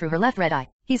silver-haired youth through her left red eye.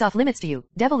 He's off limits to you,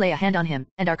 devil, lay a hand on him,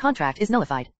 and our contract is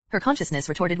nullified. Her consciousness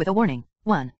retorted with a warning.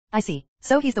 1. I see.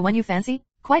 So he's the one you fancy?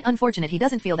 Quite unfortunate he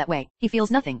doesn't feel that way. He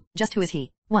feels nothing. Just who is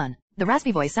he? 1. The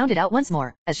raspy voice sounded out once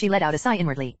more, as she let out a sigh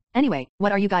inwardly. Anyway,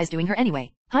 what are you guys doing here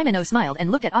anyway? Himeno smiled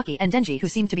and looked at Aki and Denji, who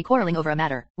seemed to be quarreling over a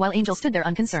matter, while Angel stood there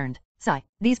unconcerned. Sigh.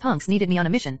 These punks needed me on a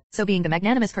mission, so being the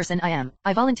magnanimous person I am,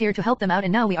 I volunteered to help them out,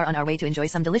 and now we are on our way to enjoy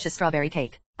some delicious strawberry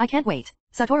cake. I can't wait.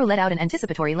 Satoru let out an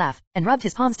anticipatory laugh, and rubbed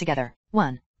his palms together.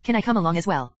 1. Can I come along as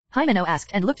well? Himeno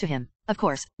asked and looked to him. Of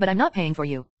course, but I'm not paying for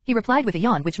you. He replied with a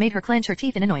yawn which made her clench her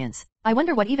teeth in annoyance. I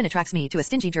wonder what even attracts me to a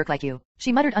stingy jerk like you,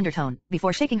 she muttered undertone,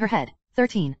 before shaking her head.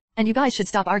 13. And you guys should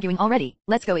stop arguing already.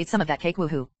 Let's go eat some of that cake,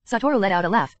 woohoo. Satoru let out a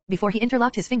laugh, before he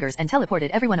interlocked his fingers and teleported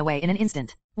everyone away in an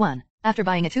instant. 1. After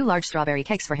buying 2 large strawberry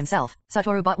cakes for himself,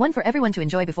 Satoru bought one for everyone to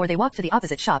enjoy before they walked to the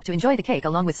opposite shop to enjoy the cake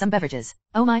along with some beverages.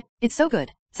 Oh my, it's so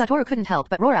good. Satoru couldn't help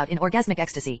but roar out in orgasmic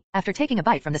ecstasy, after taking a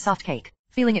bite from the soft cake.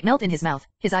 Feeling it melt in his mouth,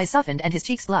 his eyes softened and his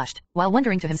cheeks blushed, while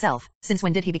wondering to himself, since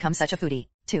when did he become such a foodie?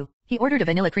 2. He ordered a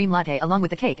vanilla cream latte along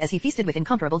with the cake as he feasted with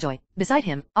incomparable joy. Beside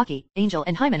him, Aki, Angel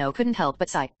and Himeno couldn't help but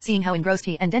sigh, seeing how engrossed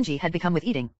he and Denji had become with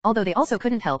eating, although they also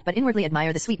couldn't help but inwardly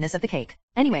admire the sweetness of the cake.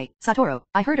 Anyway, Satoru,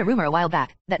 I heard a rumor a while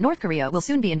back, that North Korea will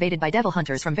soon be invaded by devil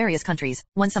hunters from various countries,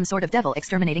 want some sort of devil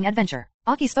exterminating adventure.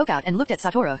 Aki spoke out and looked at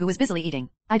Satoru, who was busily eating.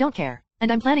 I don't care.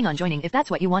 And I'm planning on joining if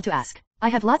that's what you want to ask. I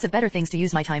have lots of better things to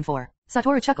use my time for.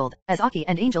 Satoru chuckled, as Aki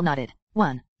and Angel nodded.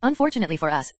 1. Unfortunately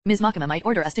for us, Ms. Makima might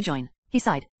order us to join. He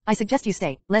sighed. I suggest you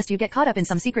stay, lest you get caught up in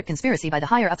some secret conspiracy by the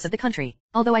higher-ups of the country.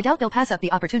 Although I doubt they'll pass up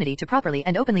the opportunity to properly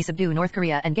and openly subdue North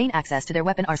Korea and gain access to their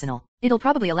weapon arsenal. It'll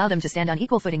probably allow them to stand on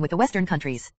equal footing with the Western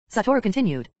countries. Satoru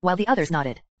continued, while the others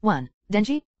nodded. 1.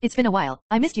 Denji? It's been a while.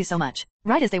 I missed you so much.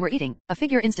 Right as they were eating, a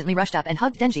figure instantly rushed up and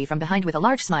hugged Denji from behind with a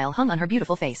large smile hung on her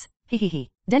beautiful face. Hehehe.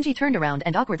 Denji turned around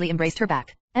and awkwardly embraced her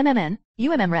back.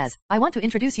 Rez, I want to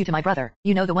introduce you to my brother,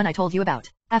 you know, the one I told you about.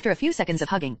 After a few seconds of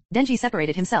hugging, Denji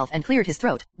separated himself and cleared his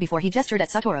throat, before he gestured at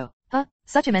Satoru. Huh?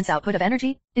 Such immense output of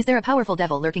energy? Is there a powerful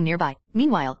devil lurking nearby?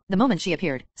 Meanwhile, the moment she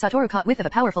appeared, Satoru caught whiff of a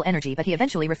powerful energy, but he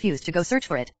eventually refused to go search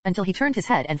for it, until he turned his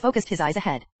head and focused his eyes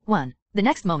ahead. 1. The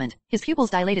next moment, his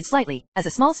pupils dilated slightly, as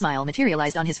a small smile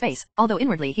materialized on his face, although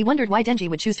inwardly he wondered why Denji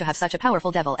would choose to have such a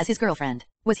powerful devil as his girlfriend.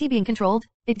 Was he being controlled?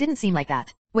 It didn't seem like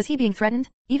that. Was he being threatened?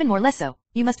 Even more less so.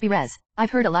 You must be Rez.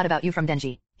 I've heard a lot about you from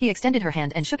Denji. He extended her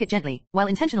hand and shook it gently, while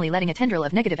intentionally letting a tendril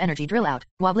of negative energy drill out,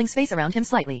 wobbling space around him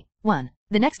slightly. 1.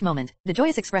 The next moment, the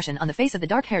joyous expression on the face of the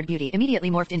dark-haired beauty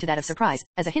immediately morphed into that of surprise,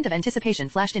 as a hint of anticipation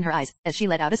flashed in her eyes, as she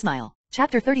let out a smile.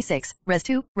 Chapter 36, Res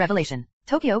 2, Revelation.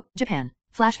 Tokyo, Japan.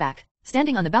 Flashback.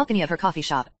 Standing on the balcony of her coffee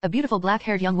shop, a beautiful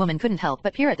black-haired young woman couldn't help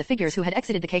but peer at the figures who had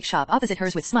exited the cake shop opposite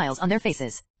hers with smiles on their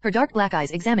faces. Her dark black eyes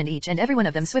examined each and every one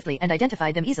of them swiftly and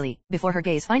identified them easily, before her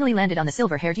gaze finally landed on the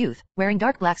silver-haired youth, wearing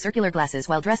dark black circular glasses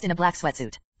while dressed in a black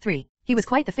sweatsuit. 3. He was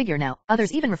quite the figure now,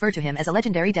 others even referred to him as a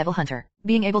legendary devil hunter.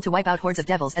 Being able to wipe out hordes of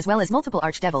devils as well as multiple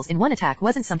archdevils in one attack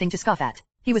wasn't something to scoff at.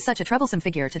 He was such a troublesome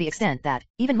figure to the extent that,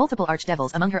 even multiple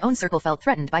archdevils among her own circle felt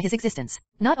threatened by his existence.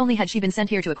 Not only had she been sent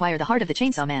here to acquire the heart of the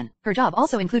Chainsaw Man, her job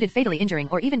also included fatally injuring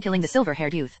or even killing the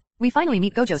silver-haired youth. We finally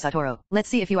meet Gojo, Satoru. Let's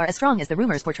see if you are as strong as the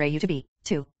rumors portray you to be.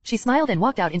 2. She smiled and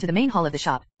walked out into the main hall of the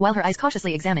shop, while her eyes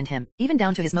cautiously examined him, even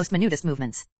down to his most minutest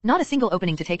movements. Not a single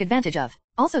opening to take advantage of.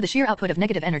 Also, the sheer output of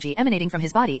negative energy emanating from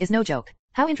his body is no joke.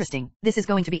 How interesting. This is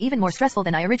going to be even more stressful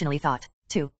than I originally thought.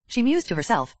 2. She mused to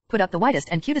herself, put up the widest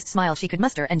and cutest smile she could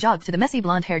muster and jogged to the messy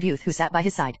blonde-haired youth who sat by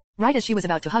his side. Right as she was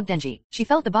about to hug Denji, she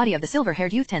felt the body of the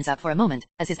silver-haired youth tense up for a moment,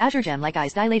 as his azure gem-like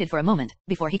eyes dilated for a moment,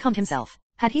 before he calmed himself.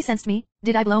 Had he sensed me?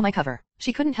 Did I blow my cover?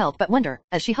 She couldn't help but wonder,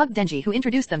 as she hugged Denji, who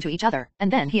introduced them to each other, and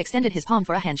then he extended his palm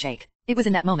for a handshake. It was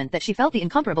in that moment that she felt the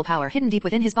incomparable power hidden deep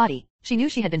within his body. She knew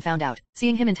she had been found out,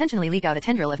 seeing him intentionally leak out a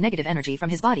tendril of negative energy from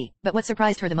his body, but what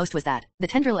surprised her the most was that the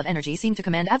tendril of energy seemed to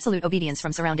command absolute obedience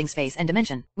from surrounding space and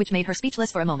dimension, which made her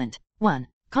speechless for a moment. 1.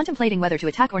 Contemplating whether to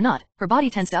attack or not, her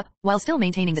body tensed up, while still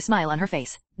maintaining the smile on her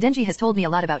face. Denji has told me a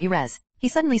lot about you, Rez. He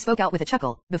suddenly spoke out with a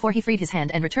chuckle, before he freed his hand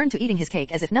and returned to eating his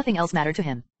cake as if nothing else mattered to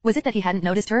him. Was it that he hadn't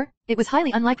noticed her? It was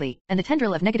highly unlikely, and the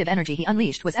tendril of negative energy he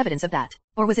unleashed was evidence of that.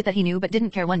 Or was it that he knew but didn't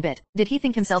care one bit? Did he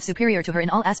think himself superior to her in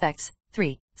all aspects?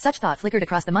 3. Such thought flickered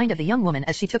across the mind of the young woman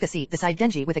as she took a seat beside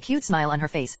Denji with a cute smile on her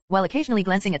face, while occasionally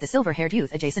glancing at the silver-haired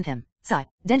youth adjacent him. Sigh.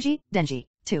 Denji.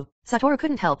 2. Satoru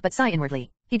couldn't help but sigh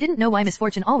inwardly. He didn't know why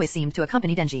misfortune always seemed to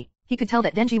accompany Denji. He could tell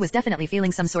that Denji was definitely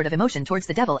feeling some sort of emotion towards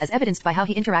the devil, as evidenced by how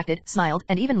he interacted, smiled,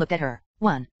 and even looked at her.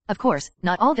 1. Of course,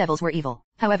 not all devils were evil.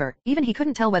 However, even he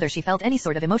couldn't tell whether she felt any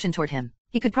sort of emotion toward him.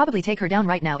 He could probably take her down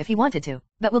right now if he wanted to.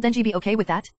 But will Denji be okay with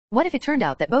that? What if it turned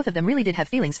out that both of them really did have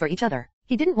feelings for each other?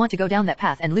 He didn't want to go down that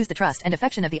path and lose the trust and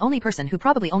affection of the only person who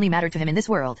probably only mattered to him in this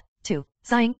world. 2.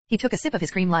 Sighing, he took a sip of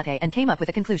his cream latte and came up with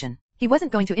a conclusion. He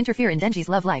wasn't going to interfere in Denji's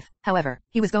love life. However,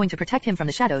 he was going to protect him from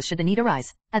the shadows should the need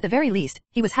arise. At the very least,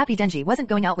 he was happy Denji wasn't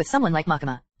going out with someone like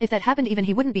Makima. If that happened, even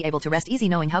he wouldn't be able to rest easy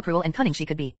knowing how cruel and cunning she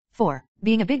could be. 4.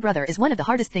 Being a big brother is one of the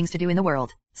hardest things to do in the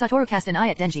world. Satoru cast an eye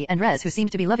at Denji and Rez, who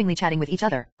seemed to be lovingly chatting with each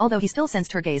other, although he still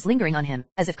sensed her gaze lingering on him,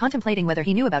 as if contemplating whether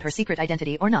he knew about her secret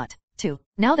identity or not. 2.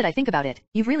 Now that I think about it,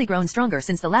 you've really grown stronger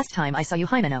since the last time I saw you,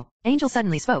 Himeno. Angel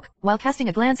suddenly spoke, while casting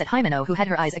a glance at Himeno, who had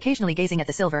her eyes occasionally gazing at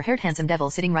the silver-haired handsome devil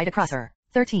sitting right across her.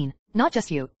 13. Not just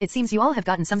you, it seems you all have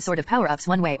gotten some sort of power-ups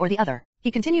one way or the other.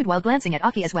 He continued while glancing at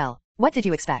Aki as well. What did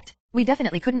you expect? We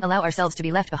definitely couldn't allow ourselves to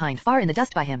be left behind far in the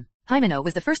dust by him. Himeno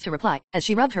was the first to reply, as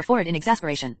she rubbed her forehead in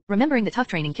exasperation, remembering the tough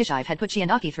training Kishive had put she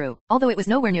and Aki through, although it was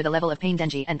nowhere near the level of pain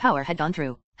Denji and power had gone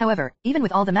through. However, even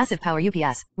with all the massive power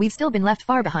UPS, we've still been left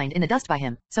far behind in the dust by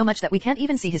him, so much that we can't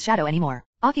even see his shadow anymore.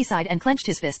 Aki sighed and clenched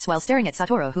his fists while staring at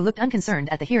Satoru, who looked unconcerned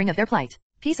at the hearing of their plight.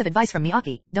 Piece of advice from me,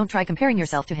 Aki, don't try comparing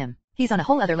yourself to him. He's on a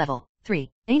whole other level.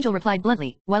 3. Angel replied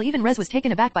bluntly, while even Rez was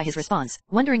taken aback by his response,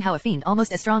 wondering how a fiend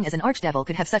almost as strong as an archdevil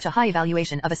could have such a high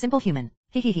evaluation of a simple human.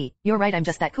 Hehehe, you're right, I'm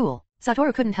just that cool.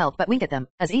 Satoru couldn't help but wink at them,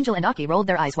 as Angel and Aki rolled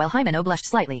their eyes while Himeno blushed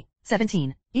slightly.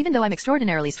 17. Even though I'm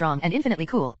extraordinarily strong and infinitely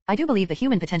cool, I do believe the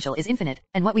human potential is infinite,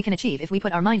 and what we can achieve if we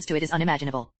put our minds to it is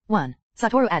unimaginable. 1.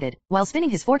 Satoru added, while spinning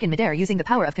his fork in midair using the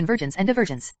power of convergence and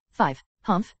divergence. 5.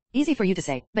 Humph. Easy for you to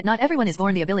say, but not everyone is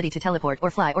born the ability to teleport or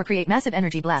fly or create massive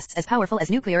energy blasts as powerful as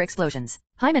nuclear explosions.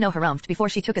 Himeno harumphed before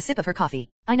she took a sip of her coffee.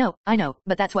 I know,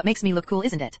 but that's what makes me look cool,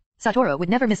 isn't it? Satoru would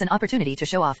never miss an opportunity to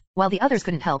show off, while the others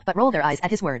couldn't help but roll their eyes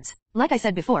at his words. Like I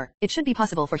said before, it should be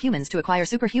possible for humans to acquire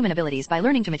superhuman abilities by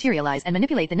learning to materialize and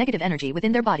manipulate the negative energy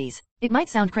within their bodies. It might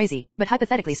sound crazy, but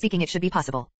hypothetically speaking it should be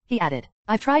possible. He added.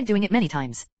 I've tried doing it many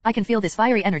times. I can feel this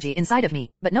fiery energy inside of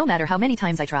me, but no matter how many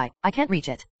times I try, I can't reach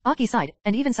it. Aki sighed,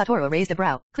 and even Satoru raised a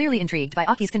brow, clearly intrigued by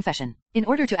Aki's confession. In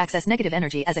order to access negative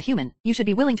energy as a human, you should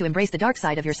be willing to embrace the dark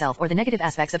side of yourself or the negative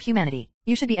aspects of humanity.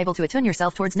 You should be able to attune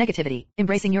yourself towards negativity,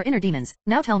 embracing your inner demons.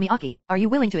 Now tell me, Aki, are you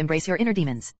willing to embrace your inner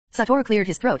demons? Satoru cleared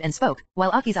his throat and spoke,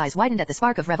 while Aki's eyes widened at the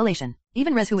spark of revelation.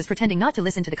 Even Rez, who was pretending not to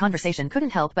listen to the conversation,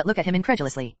 couldn't help but look at him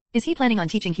incredulously. Is he planning on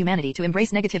teaching humanity to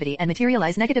embrace negativity and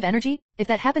materialize negative energy? If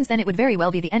that happens, then it would very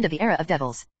well be the end of the era of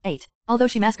devils. 8. Although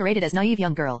she masqueraded as naive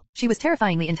young girl, she was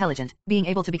terrifyingly intelligent, being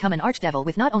able to become an archdevil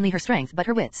with not only her strength but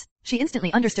her wits. She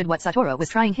instantly understood what Satoru was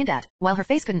trying to hint at, while her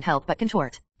face couldn't help but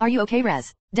contort. Are you okay,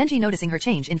 Rez? Denji, noticing her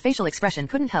change in facial expression,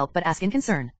 couldn't help but ask in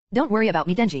concern. Don't worry about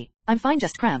me, Denji. I'm fine,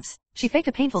 just cramps. She faked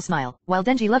a painful smile, while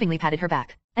Denji lovingly patted her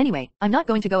back. Anyway, I'm not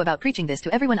going to go about preaching this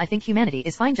to everyone. I think humanity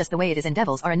is fine just the way it is, and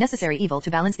devils are a necessary evil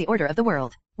to balance the order of the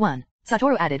world. 1.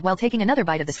 Satoru added while taking another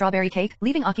bite of the strawberry cake,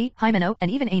 leaving Aki, Himeno, and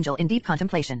even Angel in deep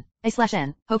contemplation.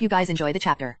 A/N. Hope you guys enjoy the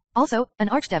chapter. Also, an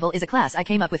archdevil is a class I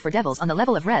came up with for devils on the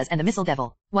level of Rez and the Missile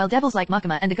Devil. While devils like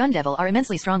Makima and the Gun Devil are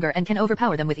immensely stronger and can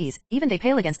overpower them with ease, even they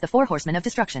pale against the 4 horsemen of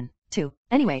destruction. 2.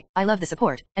 Anyway, I love the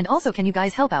support, and also can you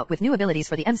guys help out with new abilities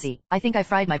for the MC? I think I've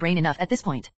fried my brain enough at this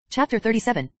point. Chapter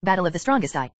 37, Battle of the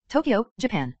Strongest Eye. Tokyo,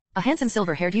 Japan. A handsome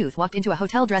silver-haired youth walked into a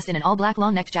hotel dressed in an all-black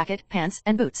long-necked jacket, pants,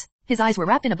 and boots. His eyes were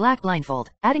wrapped in a black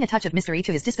blindfold, adding a touch of mystery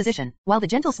to his disposition, while the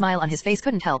gentle smile on his face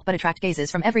couldn't help but attract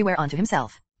gazes from everywhere onto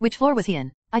himself. Which floor was he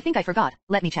in? I think I forgot,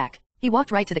 let me check. He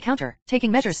walked right to the counter, taking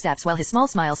measured steps while his small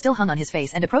smile still hung on his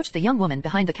face, and approached the young woman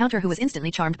behind the counter, who was instantly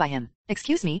charmed by him.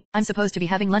 Excuse me, I'm supposed to be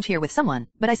having lunch here with someone,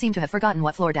 but I seem to have forgotten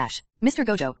what floor dash. Mr.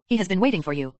 Gojo, he has been waiting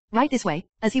for you. Right this way.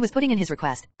 As he was putting in his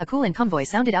request, a cool and calm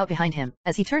voice sounded out behind him,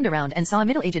 as he turned around and saw a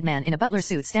middle-aged man in a butler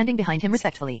suit standing behind him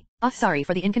respectfully. Sorry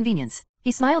for the inconvenience.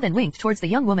 He smiled and winked towards the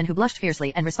young woman, who blushed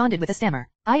fiercely and responded with a stammer.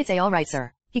 It's all right,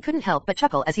 sir. He couldn't help but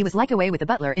chuckle as he was like away with the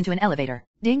butler into an elevator.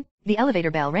 Ding! The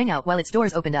elevator bell rang out while its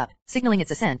doors opened up, signaling its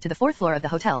ascent to the 4th floor of the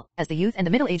hotel, as the youth and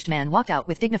the middle-aged man walked out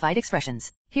with dignified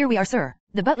expressions. Here we are, sir.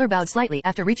 The butler bowed slightly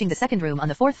after reaching the second room on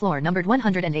the 4th floor numbered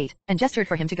 108, and gestured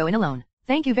for him to go in alone.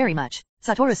 Thank you very much.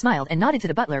 Satoru smiled and nodded to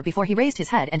the butler before he raised his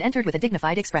head and entered with a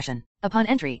dignified expression. Upon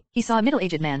entry, he saw a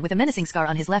middle-aged man with a menacing scar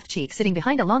on his left cheek sitting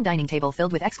behind a long dining table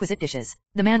filled with exquisite dishes.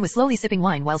 The man was slowly sipping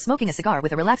wine while smoking a cigar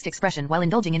with a relaxed expression while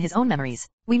indulging in his own memories.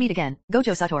 We meet again,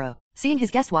 Gojo Satoru. Seeing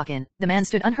his guest walk in, the man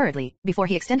stood unhurriedly, before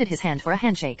he extended his hand for a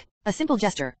handshake. A simple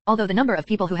gesture, although the number of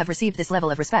people who have received this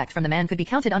level of respect from the man could be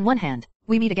counted on one hand.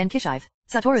 We meet again, Kishive.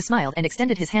 Satoru smiled and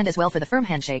extended his hand as well for the firm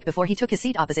handshake before he took his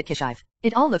seat opposite Kishive.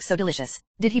 It all looks so delicious.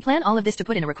 Did he plan all of this to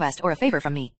put in a request or a favor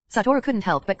from me? Satoru couldn't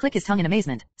help but click his tongue in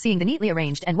amazement, seeing the neatly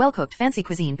arranged and well-cooked fancy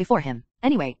cuisine before him.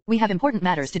 Anyway, we have important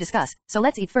matters to discuss, so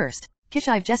let's eat first.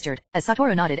 Kishive gestured, as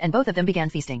Satoru nodded, and both of them began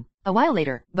feasting. A while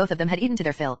later, both of them had eaten to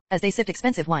their fill, as they sipped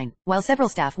expensive wine, while several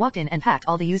staff walked in and packed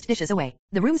all the used dishes away.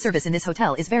 The room service in this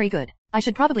hotel is very good. I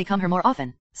should probably come here more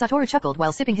often. Satoru chuckled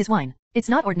while sipping his wine. It's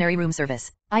not ordinary room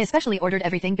service. I especially ordered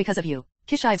everything because of you.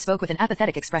 Kishive spoke with an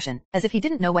apathetic expression, as if he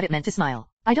didn't know what it meant to smile.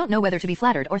 I don't know whether to be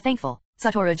flattered or thankful.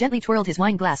 Satoru gently twirled his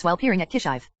wine glass while peering at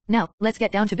Kishive. Now, let's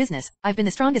get down to business. I've been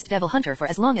the strongest devil hunter for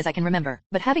as long as I can remember,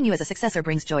 but having you as a successor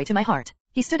brings joy to my heart.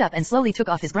 He stood up and slowly took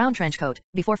off his brown trench coat,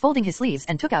 before folding his sleeves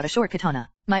and took out a short katana.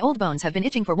 My old bones have been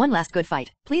itching for one last good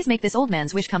fight. Please make this old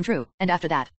man's wish come true, and after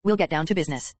that, we'll get down to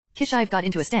business. Kishive got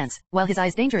into a stance, while his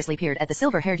eyes dangerously peered at the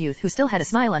silver-haired youth who still had a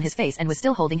smile on his face and was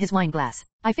still holding his wine glass.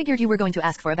 I figured you were going to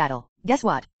ask for a battle. Guess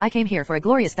what? I came here for a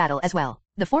glorious battle as well.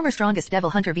 The former strongest devil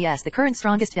hunter vs the current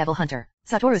strongest devil hunter.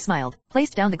 Satoru smiled,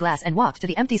 placed down the glass and walked to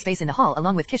the empty space in the hall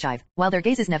along with Kishive, while their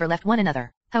gazes never left one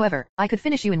another. However, I could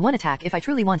finish you in one attack if I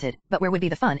truly wanted, but where would be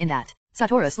the fun in that?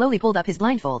 Satoru slowly pulled up his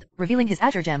blindfold, revealing his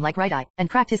azure gem-like right eye, and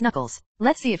cracked his knuckles.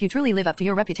 Let's see if you truly live up to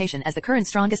your reputation as the current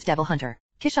strongest devil hunter.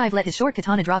 Kishive let his short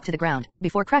katana drop to the ground,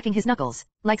 before cracking his knuckles.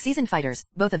 Like seasoned fighters,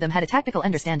 both of them had a tactical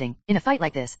understanding. In a fight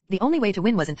like this, the only way to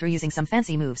win wasn't through using some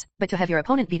fancy moves, but to have your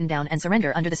opponent beaten down and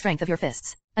surrender under the strength of your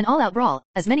fists. An all-out brawl,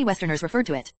 as many Westerners referred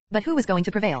to it. But who was going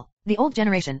to prevail? The old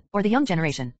generation, or the young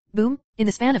generation? Boom! In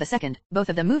the span of a second, both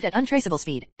of them moved at untraceable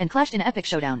speed, and clashed in epic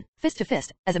showdown, fist to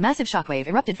fist, as a massive shockwave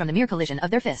erupted from the mere collision of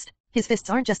their fist. His fists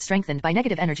aren't just strengthened by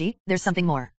negative energy, there's something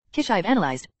more. Kishive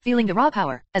analyzed, feeling the raw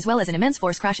power, as well as an immense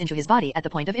force crash into his body at the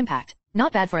point of impact.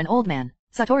 Not bad for an old man.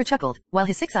 Satoru chuckled, while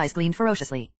his 6 eyes gleamed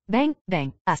ferociously. Bang,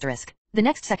 bang, asterisk. The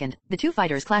next second, the two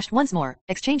fighters clashed once more,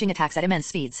 exchanging attacks at immense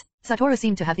speeds. Satoru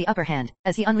seemed to have the upper hand,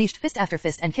 as he unleashed fist after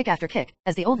fist and kick after kick,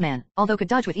 as the old man, although could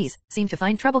dodge with ease, seemed to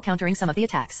find trouble countering some of the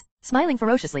attacks. Smiling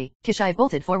ferociously, Kishive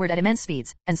bolted forward at immense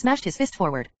speeds, and smashed his fist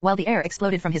forward, while the air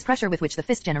exploded from his pressure with which the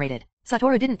fist generated.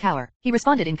 Satoru didn't cower, he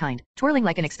responded in kind, twirling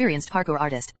like an experienced parkour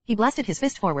artist. He blasted his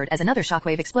fist forward as another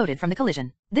shockwave exploded from the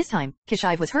collision. This time,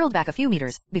 Kishive was hurled back a few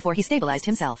meters, before he stabilized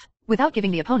himself. Without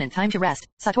giving the opponent time to rest,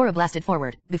 Satoru blasted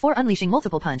forward, before unleashing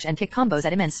multiple punch and kick combos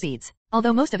at immense speeds.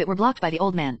 Although most of it were blocked by the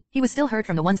old man, he was still hurt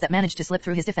from the ones that managed to slip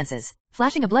through his defenses.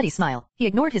 Flashing a bloody smile, he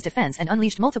ignored his defense and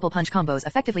unleashed multiple punch combos,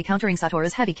 effectively countering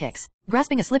Satoru's heavy kicks.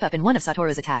 Grasping a slip-up in one of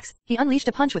Satoru's attacks, he unleashed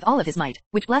a punch with all of his might,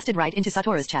 which blasted right into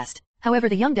Satoru's chest. However,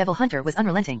 the young devil hunter was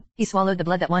unrelenting. He swallowed the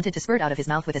blood that wanted to spurt out of his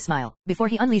mouth with a smile, before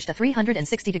he unleashed a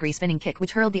 360-degree spinning kick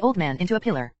which hurled the old man into a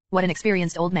pillar. What an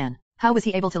experienced old man. How was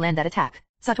he able to land that attack?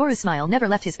 Satoru's smile never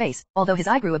left his face, although his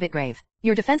eye grew a bit grave.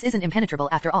 Your defense isn't impenetrable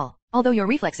after all. Although your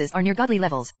reflexes are near godly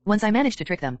levels, once I manage to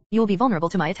trick them, you will be vulnerable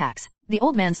to my attacks. The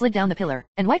old man slid down the pillar,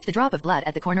 and wiped the drop of blood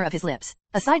at the corner of his lips.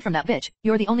 Aside from that bitch,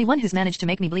 you're the only one who's managed to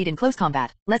make me bleed in close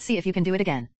combat. Let's see if you can do it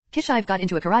again. Kishive got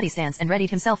into a karate stance and readied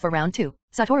himself for round 2.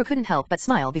 Satoru couldn't help but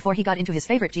smile before he got into his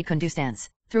favorite Jeet Kune Do stance.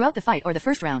 Throughout the fight or the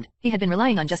first round, he had been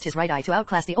relying on just his right eye to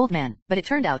outclass the old man, but it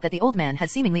turned out that the old man had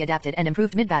seemingly adapted and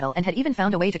improved mid-battle and had even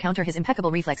found a way to counter his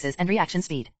impeccable reflexes and reaction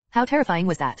speed. How terrifying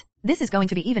was that? This is going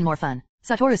to be even more fun.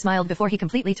 Satoru smiled before he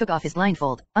completely took off his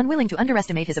blindfold, unwilling to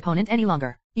underestimate his opponent any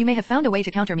longer. You may have found a way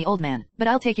to counter me, old man, but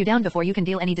I'll take you down before you can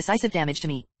deal any decisive damage to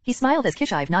me. He smiled as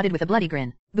Kishive nodded with a bloody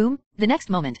grin. Boom! The next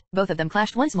moment, both of them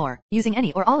clashed once more, using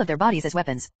any or all of their bodies as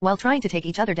weapons, while trying to take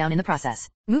each other down in the process.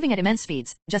 Moving at immense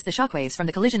speeds, just the shockwaves from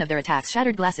the collision of their attacks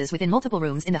shattered glasses within multiple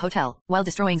rooms in the hotel, while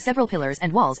destroying several pillars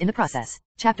and walls in the process.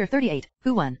 Chapter 38,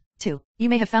 Who won? 2. You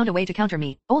may have found a way to counter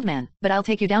me, old man, but I'll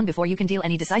take you down before you can deal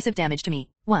any decisive damage to me.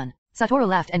 1. Satoru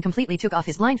laughed and completely took off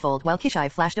his blindfold while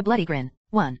Kishibe flashed a bloody grin.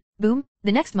 1. Boom.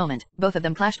 The next moment, both of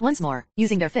them clashed once more,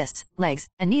 using their fists, legs,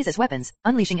 and knees as weapons,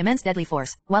 unleashing immense deadly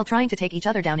force, while trying to take each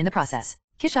other down in the process.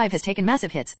 Kishibe has taken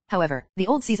massive hits, however, the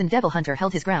old seasoned devil hunter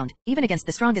held his ground, even against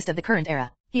the strongest of the current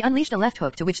era. He unleashed a left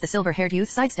hook to which the silver-haired youth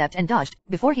sidestepped and dodged,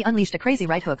 before he unleashed a crazy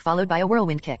right hook followed by a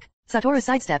whirlwind kick. Satoru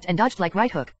sidestepped and dodged like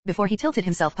right hook, before he tilted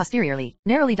himself posteriorly,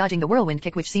 narrowly dodging the whirlwind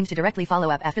kick which seemed to directly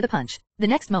follow up after the punch. The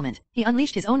next moment, he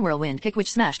unleashed his own whirlwind kick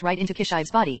which smashed right into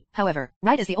Kishibe's body. However,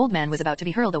 right as the old man was about to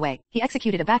be hurled away, he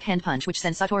executed a backhand punch which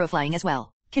sent Satoru flying as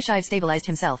well. Kishibe stabilized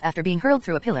himself after being hurled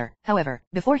through a pillar. However,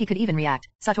 before he could even react,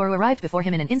 Satoru arrived before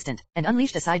him in an instant, and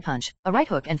unleashed a side punch, a right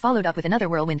hook and followed up with another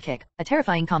whirlwind kick. A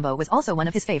terrifying combo was also one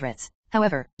of his favorites.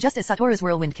 However, just as Satoru's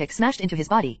whirlwind kick smashed into his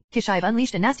body, Kishibe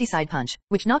unleashed a nasty side punch,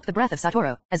 which knocked the breath of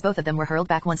Satoru, as both of them were hurled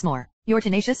back once more. You're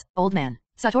tenacious, old man.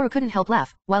 Satoru couldn't help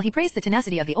laugh, while he praised the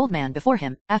tenacity of the old man before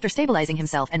him, after stabilizing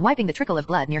himself and wiping the trickle of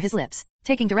blood near his lips,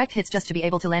 taking direct hits just to be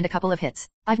able to land a couple of hits.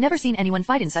 I've never seen anyone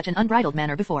fight in such an unbridled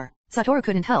manner before. Satoru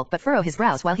couldn't help but furrow his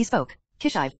brows while he spoke.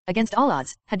 Kishibe, against all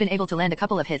odds, had been able to land a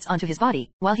couple of hits onto his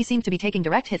body, while he seemed to be taking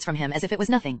direct hits from him as if it was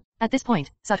nothing. At this point,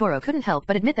 Satoru couldn't help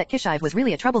but admit that Kishibe was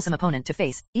really a troublesome opponent to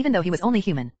face, even though he was only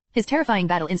human. His terrifying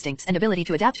battle instincts and ability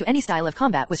to adapt to any style of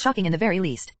combat was shocking in the very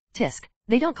least. Tisk.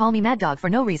 They don't call me Mad Dog for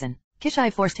no reason.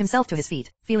 Kishibe forced himself to his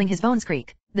feet, feeling his bones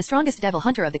creak. The strongest devil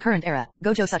hunter of the current era,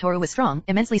 Gojo Satoru was strong,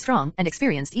 immensely strong, and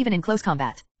experienced even in close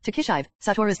combat. To Kishibe,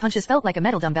 Satoru's punches felt like a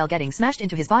metal dumbbell getting smashed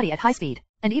into his body at high speed,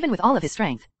 and even with all of his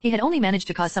strength, he had only managed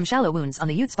to cause some shallow wounds on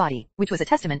the youth's body, which was a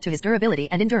testament to his durability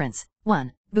and endurance.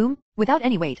 1. Boom. Without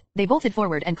any weight, they bolted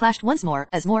forward and clashed once more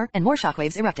as more and more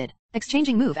shockwaves erupted.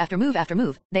 Exchanging move after move after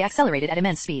move, they accelerated at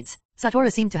immense speeds.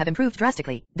 Satoru seemed to have improved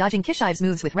drastically, dodging Kishibe's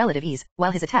moves with relative ease,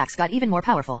 while his attacks got even more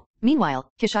powerful. Meanwhile,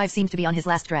 Kishibe seemed to be on his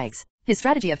last drags. His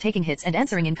strategy of taking hits and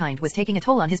answering in kind was taking a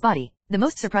toll on his body. The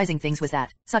most surprising things was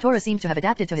that Satoru seemed to have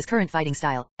adapted to his current fighting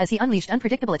style, as he unleashed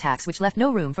unpredictable attacks which left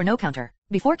no room for no counter.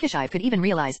 Before Kishibe could even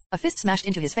realize, a fist smashed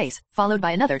into his face, followed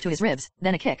by another to his ribs,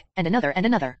 then a kick, and another and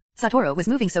another. Satoru was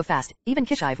moving so fast, even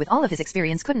Kishibe with all of his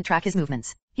experience couldn't track his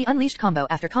movements. He unleashed combo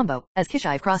after combo, as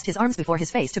Kishibe crossed his arms before his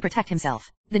face to protect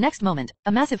himself. The next moment,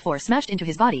 a massive force smashed into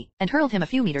his body, and hurled him a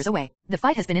few meters away. The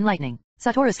fight has been enlightening.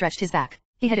 Satoru stretched his back.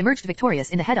 He had emerged victorious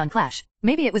in the head-on clash.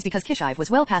 Maybe it was because Kishibe was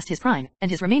well past his prime,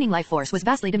 and his remaining life force was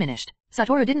vastly diminished.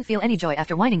 Satoru didn't feel any joy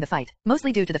after winning the fight,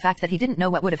 mostly due to the fact that he didn't know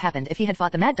what would have happened if he had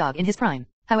fought the Mad Dog in his prime.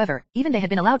 However, even they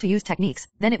had been allowed to use techniques,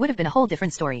 then it would have been a whole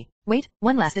different story. Wait,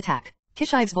 one last attack.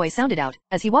 Kishibe's voice sounded out,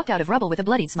 as he walked out of rubble with a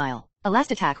bloodied smile. A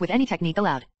last attack with any technique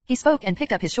allowed. He spoke and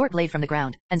picked up his short blade from the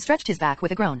ground, and stretched his back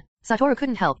with a groan. Satoru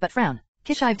couldn't help but frown.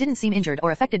 Kishibe didn't seem injured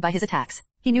or affected by his attacks.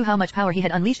 He knew how much power he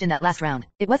had unleashed in that last round.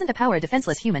 It wasn't a power a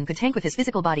defenseless human could tank with his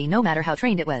physical body no matter how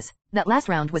trained it was. That last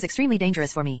round was extremely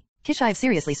dangerous for me. Kishibe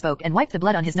seriously spoke and wiped the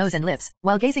blood on his nose and lips,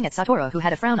 while gazing at Satoru who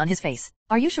had a frown on his face.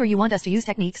 Are you sure you want us to use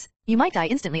techniques? You might die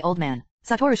instantly, old man.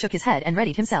 Satoru shook his head and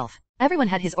readied himself. Everyone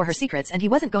had his or her secrets and he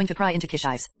wasn't going to pry into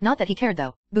Kishibe's, not that he cared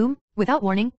though. Boom. Without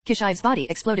warning, Kishibe's body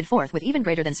exploded forth with even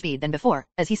greater than speed than before,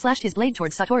 as he slashed his blade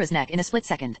towards Satoru's neck in a split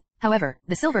second. However,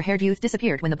 the silver-haired youth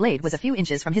disappeared when the blade was a few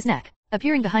inches from his neck.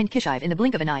 Appearing behind Kishibe in the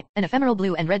blink of an eye, an ephemeral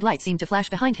blue and red light seemed to flash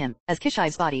behind him, as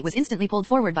Kishibe's body was instantly pulled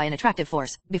forward by an attractive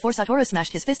force, before Satoru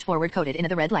smashed his fist forward coated into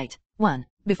the red light. 1.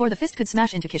 Before the fist could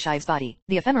smash into Kishibe's body,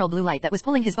 the ephemeral blue light that was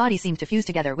pulling his body seemed to fuse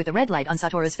together with the red light on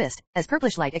Satoru's fist, as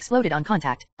purplish light exploded on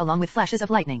contact, along with flashes of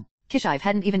lightning. Kishibe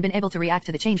hadn't even been able to react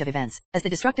to the change of events, as the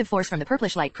destructive force from the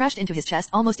purplish light crashed into his chest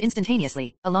almost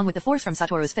instantaneously, along with the force from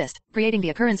Satoru's fist, creating the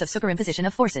occurrence of superimposition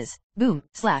of forces. Boom,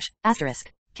 slash,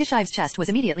 asterisk. Kishibe's chest was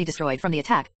immediately destroyed from the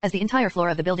attack, as the entire floor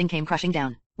of the building came crashing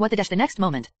down. What the dash the next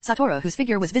moment, Satoru whose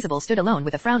figure was visible stood alone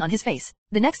with a frown on his face.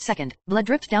 The next second, blood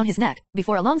dripped down his neck,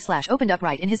 before a long slash opened up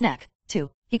right in his neck. 2.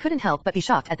 He couldn't help but be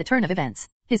shocked at the turn of events.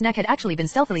 His neck had actually been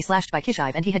stealthily slashed by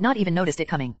Kishibe and he had not even noticed it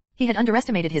coming. He had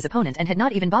underestimated his opponent and had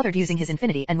not even bothered using his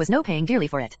infinity and was no paying dearly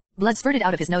for it. Blood spurted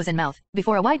out of his nose and mouth,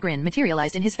 before a wide grin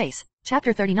materialized in his face.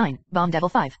 Chapter 39, Bomb Devil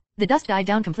 5. The dust died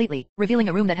down completely, revealing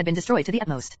a room that had been destroyed to the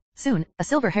utmost. Soon, a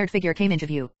silver-haired figure came into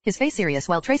view, his face serious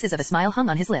while traces of a smile hung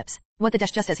on his lips. What the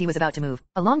dash just as he was about to move,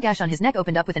 a long gash on his neck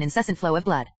opened up with an incessant flow of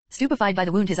blood. Stupefied by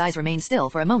the wound his eyes remained still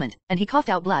for a moment, and he coughed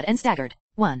out blood and staggered.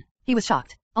 1. He was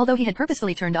shocked. Although he had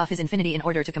purposefully turned off his infinity in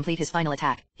order to complete his final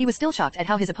attack, he was still shocked at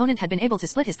how his opponent had been able to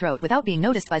split his throat without being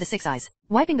noticed by the six eyes.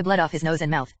 Wiping the blood off his nose and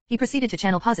mouth, he proceeded to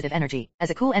channel positive energy, as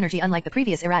a cool energy unlike the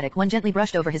previous erratic one gently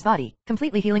brushed over his body,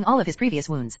 completely healing all of his previous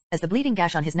wounds, as the bleeding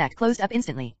gash on his neck closed up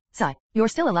instantly. Sigh. You're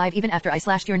still alive even after I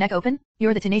slashed your neck open?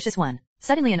 You're the tenacious one.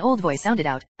 Suddenly an old voice sounded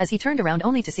out, as he turned around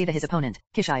only to see his opponent,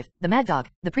 Kishive, the mad dog,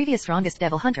 the previous strongest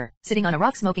devil hunter, sitting on a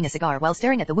rock smoking a cigar while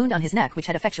staring at the wound on his neck which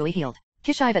had effectually healed.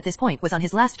 Kishive at this point was on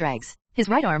his last drags. His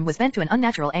right arm was bent to an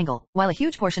unnatural angle, while a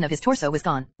huge portion of his torso was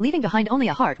gone, leaving behind only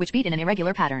a heart which beat in an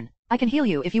irregular pattern. I can heal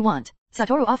you if you want,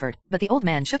 Satoru offered, but the old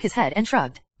man shook his head and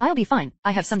shrugged. I'll be fine,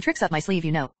 I have some tricks up my sleeve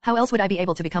you know, how else would I be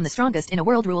able to become the strongest in a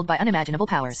world ruled by unimaginable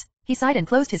powers? He sighed and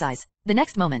closed his eyes. The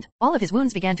next moment, all of his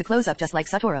wounds began to close up just like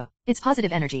Satoru. It's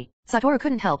positive energy. Satoru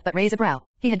couldn't help but raise a brow.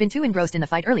 He had been too engrossed in the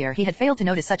fight earlier he had failed to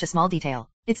notice such a small detail.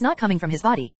 It's not coming from his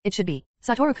body, it should be.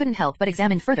 Satoru couldn't help but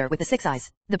examine further with the six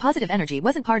eyes. The positive energy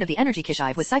wasn't part of the energy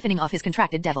Kishive was siphoning off his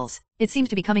contracted devils. It seemed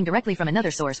to be coming directly from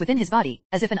another source within his body,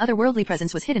 as if an otherworldly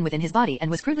presence was hidden within his body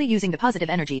and was crudely using the positive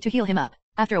energy to heal him up.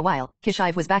 After a while,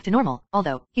 Kishive was back to normal,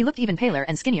 although he looked even paler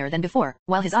and skinnier than before,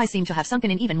 while his eyes seemed to have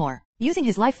sunken in even more. Using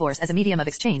his life force as a medium of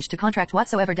exchange to contract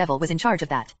whatsoever devil was in charge of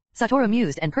that. Satoru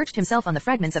mused and perched himself on the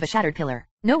fragments of a shattered pillar.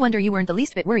 No wonder you weren't the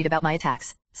least bit worried about my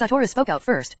attacks. Satoru spoke out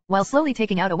first, while slowly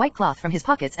taking out a white cloth from his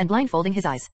pockets and blindfolding his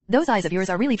eyes. Those eyes of yours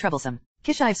are really troublesome.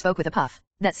 Kishive spoke with a puff.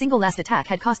 That single last attack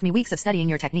had cost me weeks of studying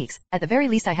your techniques. At the very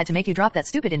least I had to make you drop that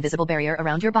stupid invisible barrier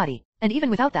around your body. And even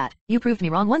without that, you proved me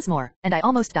wrong once more, and I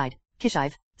almost died.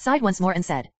 Kishive sighed once more and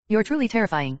said, You're truly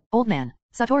terrifying, old man.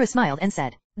 Satoru smiled and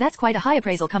said, That's quite a high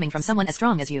appraisal coming from someone as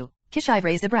strong as you. Kishive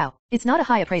raised a brow. It's not a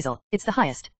high appraisal, it's the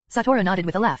highest. Satoru nodded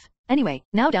with a laugh. Anyway,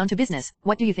 now down to business,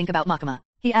 what do you think about Makima?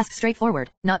 He asked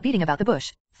straightforward, not beating about the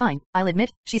bush. Fine, I'll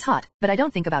admit, she's hot, but I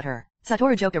don't think about her.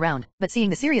 Satoru joked around, but seeing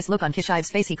the serious look on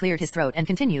Kishive's face he cleared his throat and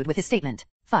continued with his statement.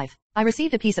 5. I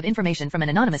received a piece of information from an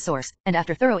anonymous source, and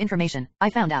after thorough information,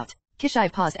 I found out.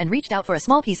 Kishive paused and reached out for a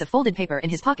small piece of folded paper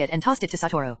in his pocket and tossed it to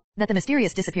Satoru. That the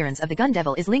mysterious disappearance of the gun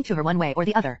devil is linked to her one way or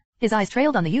the other. His eyes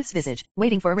trailed on the youth's visage,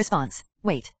 waiting for a response.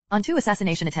 Wait. On 2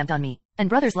 assassination attempt on me, and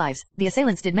brother's lives, the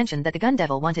assailants did mention that the gun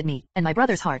devil wanted me, and my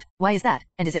brother's heart. Why is that,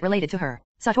 and is it related to her?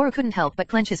 Satoru couldn't help but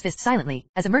clench his fist silently,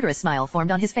 as a murderous smile formed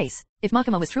on his face. If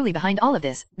Makima was truly behind all of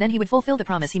this, then he would fulfill the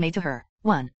promise he made to her.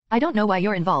 1. I don't know why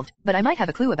you're involved, but I might have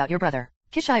a clue about your brother.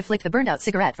 Kishive flicked the burned-out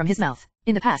cigarette from his mouth.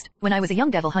 In the past, when I was a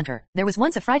young devil hunter, there was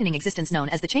once a frightening existence known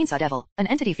as the Chainsaw Devil, an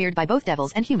entity feared by both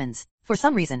devils and humans. For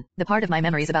some reason, the part of my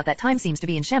memories about that time seems to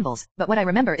be in shambles, but what I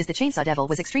remember is the Chainsaw Devil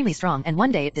was extremely strong and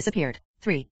one day it disappeared.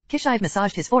 3. Kishive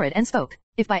massaged his forehead and spoke.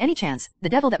 If by any chance, the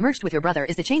devil that merged with your brother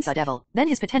is the Chainsaw Devil, then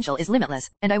his potential is limitless,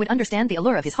 and I would understand the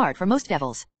allure of his heart for most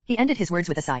devils. He ended his words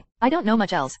with a sigh. I don't know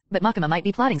much else, but Makima might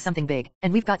be plotting something big,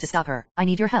 and we've got to stop her. I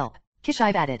need your help.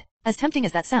 Kishive added. As tempting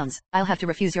as that sounds, I'll have to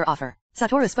refuse your offer.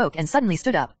 Satoru spoke and suddenly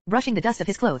stood up, brushing the dust of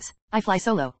his clothes. I fly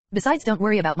solo. Besides, don't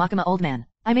worry about Makima, old man.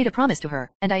 I made a promise to her,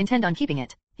 and I intend on keeping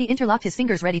it. He interlocked his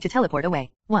fingers ready to teleport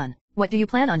away. 1. What do you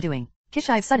plan on doing?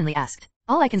 Kishive suddenly asked.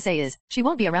 All I can say is, she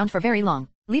won't be around for very long.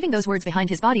 Leaving those words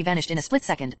behind, his body vanished in a split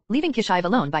second, leaving Kishive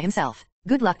alone by himself.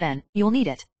 Good luck then, you'll need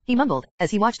it. He mumbled,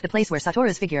 as he watched the place where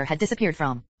Satoru's figure had disappeared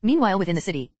from. Meanwhile within the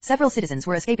city, several citizens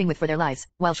were escaping for their lives,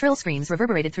 while shrill screams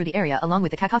reverberated through the area along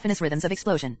with the cacophonous rhythms of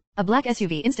explosion. A black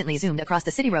SUV instantly zoomed across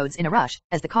the city roads in a rush,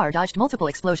 as the car dodged multiple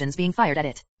explosions being fired at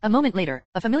it. A moment later,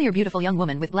 a familiar beautiful young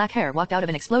woman with black hair walked out of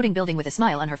an exploding building with a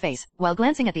smile on her face, while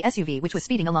glancing at the SUV which was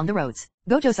speeding along the roads.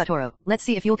 Gojo Satoru, let's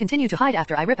see if you'll continue to hide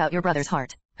after I rip out your brother's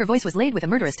heart. Her voice was laid with a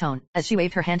murderous tone, as she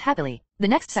waved her hand happily. The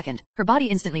next second, her body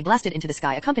instantly blasted into the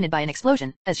sky accompanied by an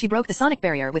explosion, as she broke the sonic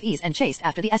barrier with ease and chased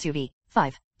after the SUV.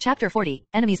 5. Chapter 40,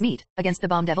 Enemies Meet, Against the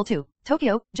Bomb Devil 2.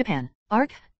 Tokyo, Japan.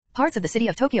 Arc. Parts of the city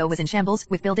of Tokyo was in shambles,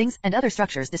 with buildings and other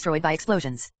structures destroyed by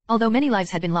explosions. Although many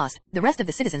lives had been lost, the rest of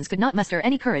the citizens could not muster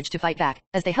any courage to fight back,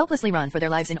 as they helplessly run for their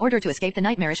lives in order to escape the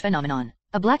nightmarish phenomenon.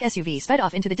 A black SUV sped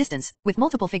off into the distance, with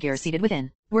multiple figures seated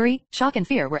within. Worry, shock and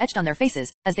fear were etched on their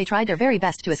faces, as they tried their very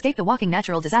best to escape the walking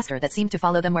natural disaster that seemed to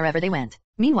follow them wherever they went.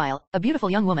 Meanwhile, a beautiful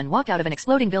young woman walked out of an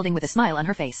exploding building with a smile on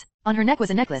her face. On her neck was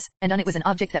a necklace, and on it was an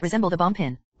object that resembled a bomb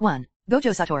pin. 1.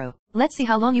 Gojo Satoru, let's see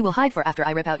how long you will hide for after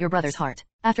I rip out your brother's heart.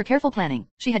 After careful planning,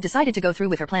 she had decided to go through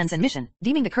with her plans and mission,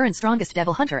 deeming the current strongest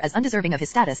devil hunter as undeserving of his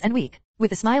status and weak.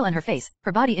 With a smile on her face,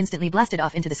 her body instantly blasted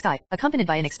off into the sky, accompanied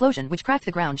by an explosion which cracked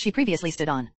the ground she previously stood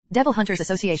on. Devil Hunters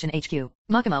Association HQ.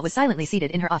 Makima was silently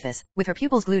seated in her office, with her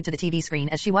pupils glued to the TV screen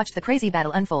as she watched the crazy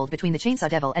battle unfold between the Chainsaw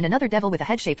Devil and another devil with a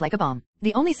head shaped like a bomb.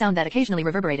 The only sound that occasionally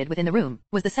reverberated within the room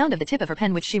was the sound of the tip of her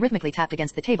pen which she rhythmically tapped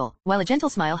against the table, while a gentle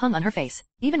smile hung on her face.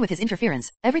 Even with his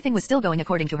interference, everything was still going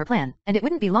according to her plan, and it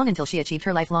wouldn't be long until she achieved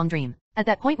her lifelong dream. At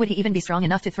that point, would he even be strong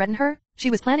enough to threaten her? She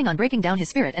was planning on breaking down his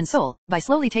spirit and soul, by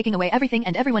slowly taking away everything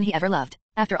and everyone he ever loved.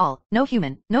 After all, no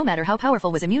human, no matter how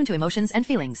powerful, was immune to emotions and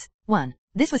feelings. 1.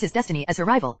 This was his destiny as her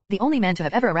rival, the only man to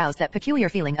have ever aroused that peculiar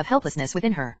feeling of helplessness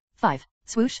within her. 5.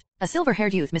 Swoosh! A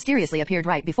silver-haired youth mysteriously appeared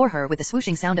right before her with the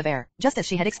swooshing sound of air, just as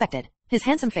she had expected. His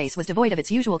handsome face was devoid of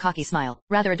its usual cocky smile,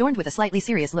 rather adorned with a slightly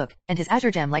serious look, and his azure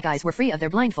gem-like eyes were free of their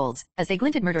blindfolds, as they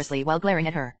glinted murderously while glaring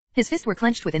at her. His fists were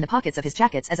clenched within the pockets of his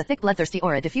jackets as a thick bloodthirsty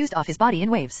aura diffused off his body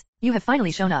in waves. You have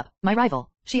finally shown up, my rival.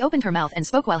 She opened her mouth and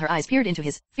spoke while her eyes peered into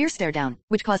his fierce stare down,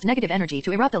 which caused negative energy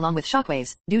to erupt along with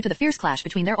shockwaves, due to the fierce clash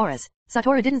between their auras.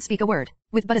 Satoru didn't speak a word.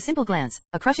 With but a simple glance,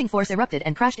 a crushing force erupted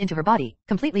and crashed into her body,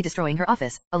 completely destroying her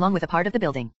office, along with a part of the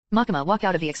building. Makima walked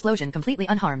out of the explosion completely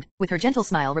unharmed, with her gentle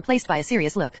smile replaced by a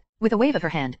serious look. With a wave of her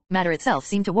hand, matter itself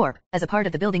seemed to warp, as a part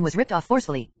of the building was ripped off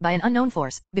forcefully, by an unknown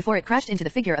force, before it crashed into the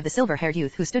figure of the silver-haired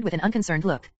youth who stood with an unconcerned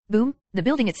look. Boom! The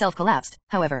building itself collapsed.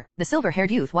 However, the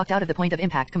silver-haired youth walked out of the point of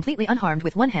impact completely unharmed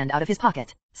with one hand out of his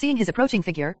pocket. Seeing his approaching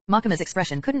figure, Makima's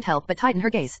expression couldn't help but tighten her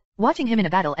gaze. Watching him in a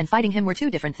battle and fighting him were two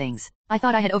different things. I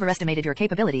thought I had overestimated your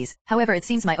capabilities, however it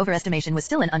seems my overestimation was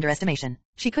still an underestimation.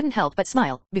 She couldn't help but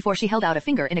smile, before she held out a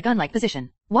finger in a gun-like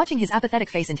position. Watching his apathetic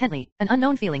face intently, an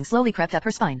unknown feeling slowly crept up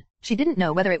her spine. She didn't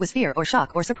know whether it was fear or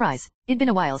shock or surprise. It'd been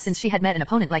a while since she had met an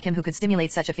opponent like him who could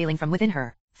stimulate such a feeling from within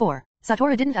her. 4.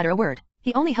 Satoru didn't utter a word.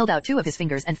 He only held out two of his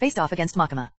fingers and faced off against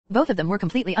Makima. Both of them were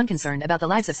completely unconcerned about the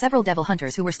lives of several devil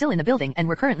hunters who were still in the building and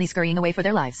were currently scurrying away for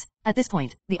their lives. At this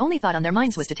point, the only thought on their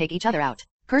minds was to take each other out.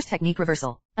 Cursed technique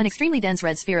reversal. An extremely dense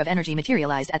red sphere of energy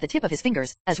materialized at the tip of his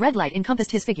fingers, as red light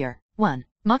encompassed his figure. 1.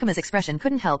 Makima's expression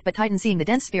couldn't help but tighten seeing the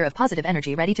dense sphere of positive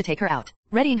energy ready to take her out.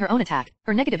 Readying her own attack,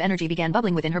 her negative energy began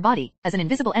bubbling within her body, as an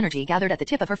invisible energy gathered at the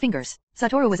tip of her fingers.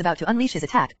 Satoru was about to unleash his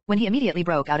attack, when he immediately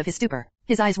broke out of his stupor.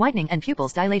 His eyes widening and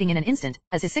pupils dilating in an instant,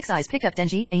 as his 6 eyes picked up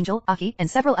Denji, Angel, Aki, and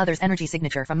several others' energy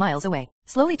signature from miles away.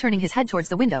 Slowly turning his head towards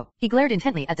the window, he glared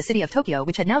intently at the city of Tokyo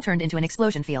which had now turned into an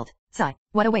explosion field. Sigh.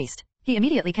 What a waste. He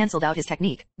immediately cancelled out his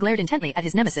technique, glared intently at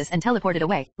his nemesis and teleported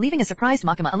away, leaving a surprised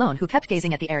Makima alone who kept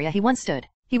gazing at the area he once stood.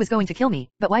 He was going to kill me,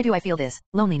 but why do I feel this?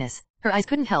 Loneliness. Her eyes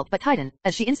couldn't help but tighten,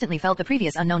 as she instantly felt the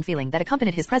previous unknown feeling that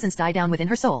accompanied his presence die down within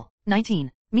her soul.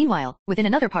 19. Meanwhile, within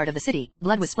another part of the city,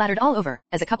 blood was splattered all over,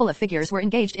 as a couple of figures were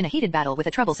engaged in a heated battle with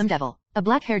a troublesome devil. A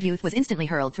black-haired youth was instantly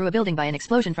hurled through a building by an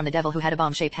explosion from the devil who had a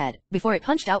bomb-shaped head, before it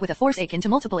punched out with a force akin to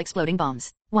multiple exploding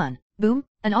bombs. 1. Boom!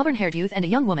 An auburn-haired youth and a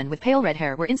young woman with pale red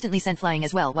hair were instantly sent flying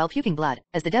as well while puking blood,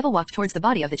 as the devil walked towards the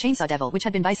body of the chainsaw devil which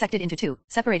had been bisected into two,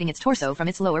 separating its torso from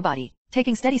its lower body.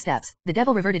 Taking steady steps, the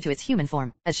devil reverted to its human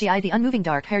form, as she eyed the unmoving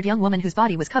dark-haired young woman whose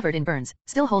body was covered in burns,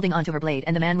 still holding onto her blade,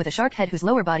 and the man with a shark head whose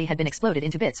lower body had been exploded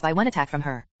into bits by one attack from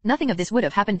her. Nothing of this would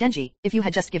have happened, Denji, if you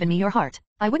had just given me your heart.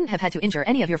 I wouldn't have had to injure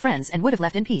any of your friends and would have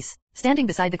left in peace. Standing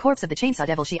beside the corpse of the chainsaw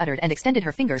devil, she uttered and extended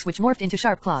her fingers which morphed into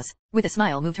sharp claws. With a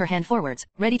smile moved her hand forwards,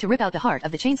 ready to rip out the heart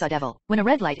of the chainsaw devil, when a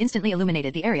red light instantly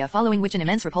illuminated the area, following which an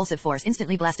immense repulsive force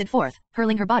instantly blasted forth,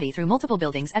 hurling her body through multiple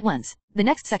buildings at once. The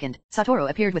next second, Satoru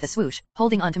appeared with a swoosh,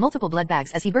 holding on to multiple blood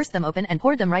bags as he burst them open and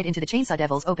poured them right into the chainsaw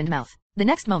devil's opened mouth. The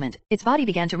next moment, its body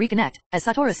began to reconnect, as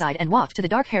Satoru sighed and walked to the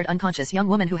dark-haired unconscious young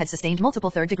woman who had sustained multiple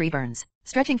third-degree burns.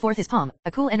 Stretching forth his palm,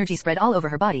 a cool energy spread all over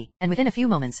her body, and within a few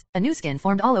moments, a new skin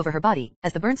formed all over her body,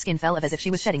 as the burnt skin fell as if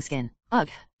she was shedding skin. Ugh,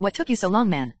 what took you so long,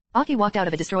 man? Aki walked out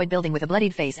of a destroyed building with a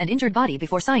bloodied face and injured body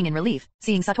before sighing in relief,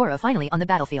 seeing Satoru finally on the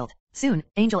battlefield. Soon,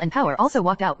 Angel and Power also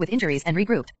walked out with injuries and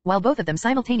regrouped, while both of them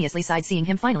simultaneously sighed seeing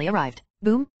him finally arrived.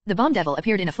 Boom! The bomb devil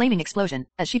appeared in a flaming explosion,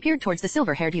 as she peered towards the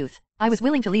silver-haired youth. I was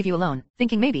willing to leave you alone,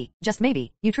 thinking maybe, just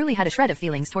maybe, you truly had a shred of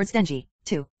feelings towards Denji.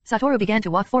 2. Satoru began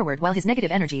to walk forward while his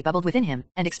negative energy bubbled within him,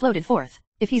 and exploded forth.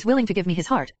 If he's willing to give me his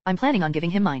heart, I'm planning on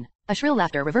giving him mine. A shrill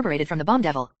laughter reverberated from the bomb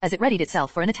devil, as it readied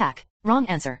itself for an attack. Wrong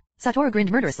answer. Satoru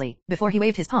grinned murderously, before he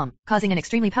waved his palm, causing an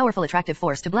extremely powerful attractive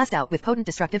force to blast out with potent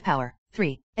destructive power.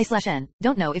 3. A/N.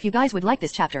 Don't know if you guys would like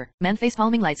this chapter. Man face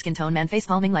palming light skin tone, man face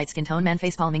palming light skin tone, man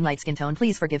face palming light skin tone,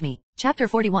 please forgive me. Chapter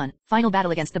 41, Final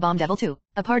Battle Against the Bomb Devil 2.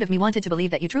 A part of me wanted to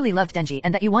believe that you truly loved Denji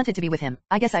and that you wanted to be with him.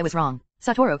 I guess I was wrong.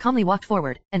 Satoru calmly walked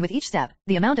forward, and with each step,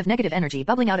 the amount of negative energy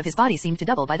bubbling out of his body seemed to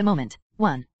double by the moment.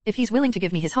 1. If he's willing to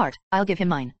give me his heart, I'll give him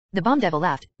mine. The bomb devil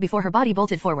laughed, before her body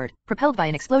bolted forward, propelled by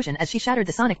an explosion as she shattered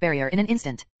the sonic barrier in an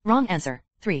instant. Wrong answer.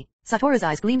 3. Satoru's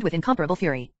eyes gleamed with incomparable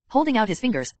fury. Holding out his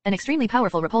fingers, an extremely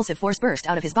powerful repulsive force burst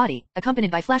out of his body,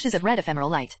 accompanied by flashes of red ephemeral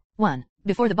light. 1.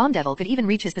 Before the bomb devil could even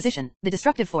reach his position, the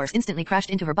destructive force instantly crashed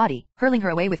into her body, hurling her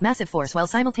away with massive force while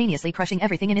simultaneously crushing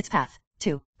everything in its path.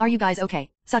 2. Are you guys okay?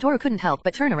 Satoru couldn't help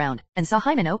but turn around, and saw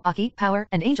Himeno, Aki, Power,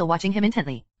 and Angel watching him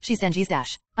intently. She's Denji's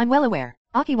dash. I'm well aware.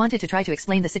 Aki wanted to try to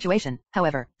explain the situation,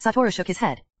 however, Satoru shook his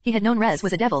head. He had known Rez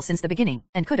was a devil since the beginning,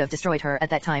 and could have destroyed her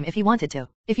at that time if he wanted to.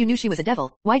 If you knew she was a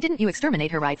devil, why didn't you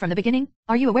exterminate her right from the beginning?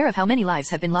 Are you aware of how many lives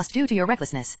have been lost due to your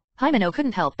recklessness? Himeno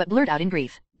couldn't help but blurt out in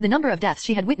grief. The number of deaths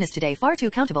she had witnessed today far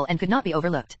too countable and could not be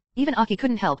overlooked. Even Aki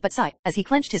couldn't help but sigh, as he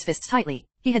clenched his fists tightly.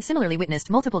 He had similarly witnessed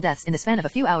multiple deaths in the span of a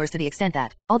few hours to the extent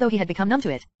that, although he had become numb to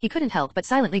it, he couldn't help but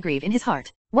silently grieve in his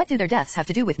heart. What do their deaths have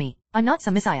to do with me? I'm not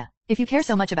some messiah. If you care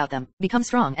so much about them, become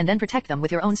strong and then protect them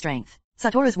with your own strength.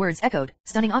 Satoru's words echoed,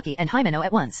 stunning Aki and Himeno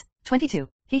at once. 22.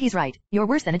 He's right, you're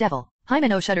worse than a devil.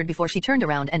 Himeno shuddered before she turned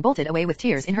around and bolted away with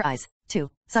tears in her eyes. 2.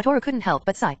 Satoru couldn't help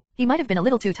but sigh. He might have been a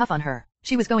little too tough on her.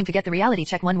 She was going to get the reality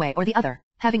check one way or the other.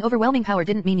 Having overwhelming power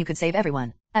didn't mean you could save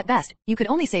everyone. At best, you could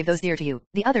only save those dear to you.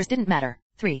 The others didn't matter.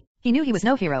 3. He knew he was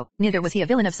no hero, neither was he a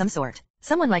villain of some sort.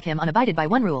 Someone like him unabided by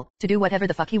one rule, to do whatever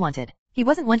the fuck he wanted. He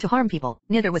wasn't one to harm people,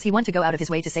 neither was he one to go out of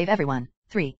his way to save everyone.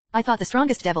 3. I thought the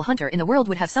strongest devil hunter in the world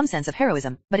would have some sense of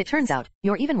heroism, but it turns out,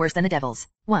 you're even worse than the devils.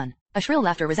 1. A shrill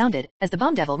laughter resounded, as the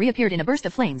bomb devil reappeared in a burst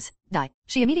of flames. Die.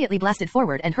 She immediately blasted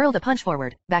forward and hurled a punch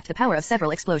forward, backed the power of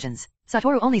several explosions.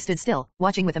 Satoru only stood still,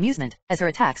 watching with amusement, as her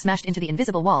attack smashed into the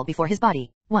invisible wall before his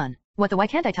body. 1. What the why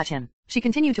can't I touch him? She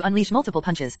continued to unleash multiple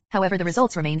punches, however the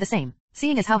results remained the same.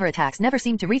 Seeing as how her attacks never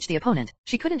seemed to reach the opponent,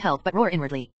 she couldn't help but roar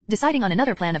inwardly. Deciding on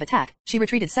another plan of attack, she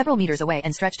retreated several meters away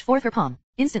and stretched forth her palm.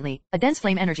 Instantly, a dense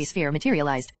flame energy sphere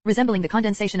materialized, resembling the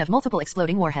condensation of multiple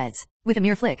exploding warheads. With a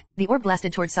mere flick, the orb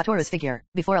blasted towards Satoru's figure,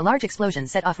 before a large explosion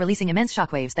set off releasing immense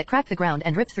shockwaves that cracked the ground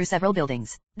and ripped through several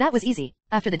buildings. That was easy.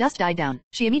 After the dust died down,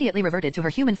 she immediately reverted to her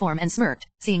human form and smirked,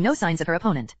 seeing no signs of her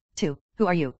opponent. 2. Who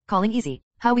are you? Calling easy.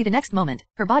 Howie the next moment,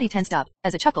 her body tensed up,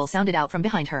 as a chuckle sounded out from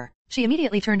behind her. She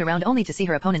immediately turned around only to see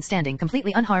her opponent standing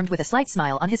completely unharmed with a slight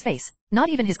smile on his face. Not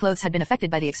even his clothes had been affected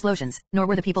by the explosions, nor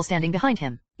were the people standing behind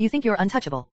him. You think you're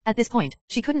untouchable? At this point,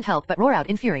 she couldn't help but roar out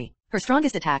in fury. Her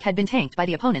strongest attack had been tanked by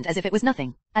the opponent as if it was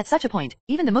nothing. At such a point,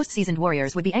 even the most seasoned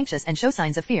warriors would be anxious and show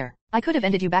signs of fear. I could have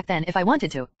ended you back then if I wanted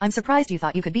to. I'm surprised you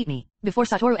thought you could beat me. Before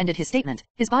Satoru ended his statement,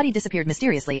 his body disappeared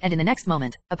mysteriously and in the next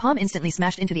moment, a palm instantly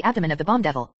smashed into the abdomen of the bomb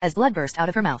devil, as blood burst out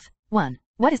of her mouth. 1.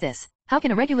 What is this? How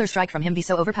can a regular strike from him be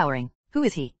so overpowering? Who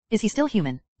is he? Is he still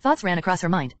human? Thoughts ran across her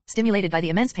mind, stimulated by the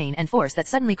immense pain and force that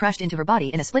suddenly crashed into her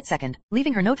body in a split second,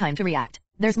 leaving her no time to react.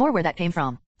 There's more where that came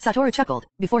from. Satoru chuckled,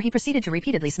 before he proceeded to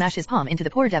repeatedly smash his palm into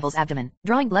the poor devil's abdomen,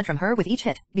 drawing blood from her with each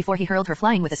hit, before he hurled her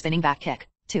flying with a spinning back kick.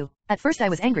 2. At first I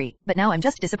was angry, but now I'm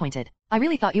just disappointed. I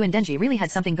really thought you and Denji really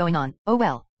had something going on. Oh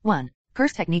well. 1.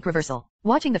 Curse technique reversal.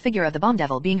 Watching the figure of the bomb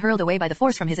devil being hurled away by the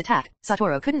force from his attack,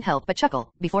 Satoru couldn't help but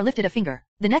chuckle, before lifted a finger.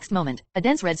 The next moment, a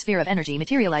dense red sphere of energy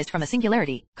materialized from a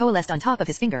singularity, coalesced on top of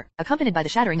his finger, accompanied by the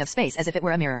shattering of space as if it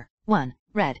were a mirror. 1.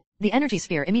 Red. The energy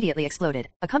sphere immediately exploded,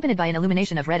 accompanied by an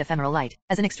illumination of red ephemeral light,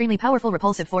 as an extremely powerful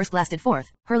repulsive force blasted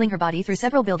forth, hurling her body through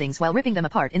several buildings while ripping them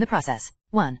apart in the process.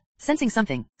 1. Sensing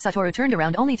something, Satoru turned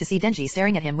around only to see Denji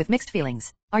staring at him with mixed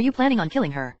feelings. Are you planning on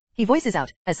killing her? He voices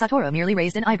out, as Satoru merely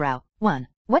raised an eyebrow. 1.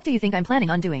 What do you think I'm planning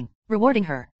on doing? Rewarding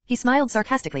her. He smiled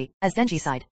sarcastically, as Denji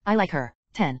sighed. I like her.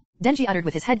 10. Denji uttered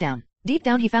with his head down. Deep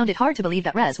down he found it hard to believe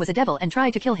that Rez was a devil and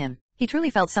tried to kill him. He truly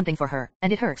felt something for her,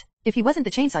 and it hurt. If he wasn't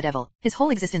the chainsaw devil, his whole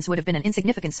existence would have been an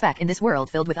insignificant speck in this world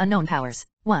filled with unknown powers.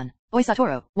 1. Oi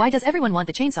Satoru, why does everyone want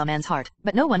the chainsaw man's heart,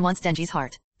 but no one wants Denji's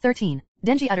heart? 13.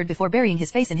 Denji uttered before burying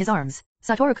his face in his arms.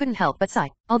 Satoru couldn't help but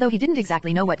sigh. Although he didn't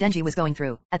exactly know what Denji was going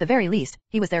through, at the very least,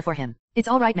 he was there for him. It's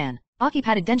alright man. Aki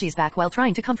patted Denji's back while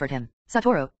trying to comfort him.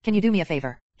 Satoru, can you do me a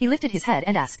favor? He lifted his head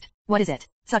and asked. What is it?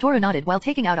 Satoru nodded while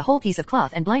taking out a whole piece of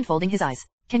cloth and blindfolding his eyes.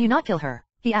 Can you not kill her?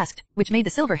 He asked, which made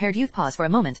the silver-haired youth pause for a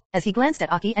moment, as he glanced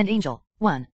at Aki and Angel.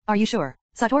 1. Are you sure?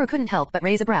 Satoru couldn't help but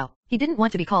raise a brow. He didn't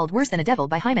want to be called worse than a devil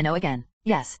by Himeno again.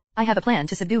 Yes, I have a plan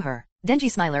to subdue her.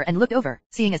 Denji smiled and looked over,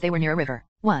 seeing as they were near a river.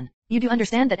 1. You do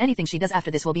understand that anything she does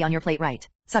after this will be on your plate, right?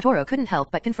 Satoru couldn't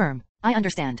help but confirm. I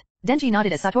understand. Denji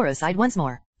nodded as Satoru sighed once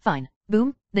more. Fine.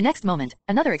 Boom. The next moment,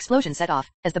 another explosion set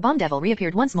off, as the bomb devil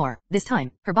reappeared once more. This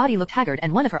time, her body looked haggard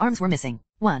and one of her arms were missing.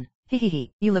 1.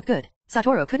 Hehehe, you look good.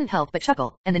 Satoru couldn't help but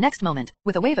chuckle, and the next moment,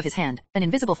 with a wave of his hand, an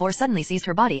invisible force suddenly seized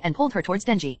her body and pulled her towards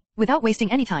Denji. Without wasting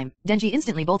any time, Denji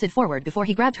instantly bolted forward before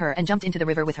he grabbed her and jumped into the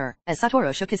river with her, as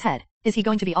Satoru shook his head. Is he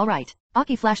going to be alright?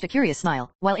 Aki flashed a curious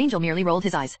smile, while Angel merely rolled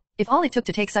his eyes. If all it took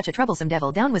to take such a troublesome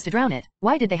devil down was to drown it,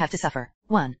 why did they have to suffer?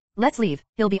 1. Let's leave,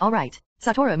 he'll be alright.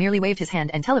 Satoru merely waved his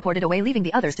hand and teleported away, leaving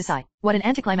the others to sigh. What an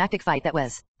anticlimactic fight that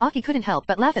was. Aki couldn't help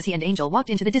but laugh as he and Angel walked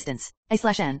into the distance.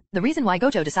 A/N. The reason why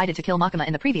Gojo decided to kill Makima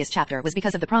in the previous chapter was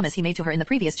because of the promise he made to her in the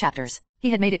previous chapters. He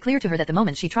had made it clear to her that the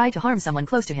moment she tried to harm someone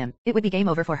close to him, it would be game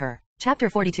over for her. Chapter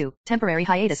 42, Temporary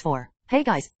Hiatus 4. Hey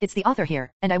guys, it's the author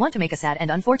here, and I want to make a sad and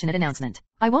unfortunate announcement.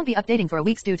 I won't be updating for a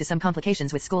week due to some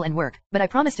complications with school and work, but I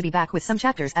promise to be back with some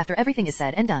chapters after everything is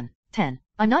said and done. 10.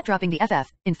 I'm not dropping the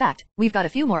FF, in fact, we've got a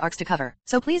few more arcs to cover,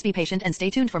 so please be patient and stay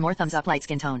tuned for more thumbs up light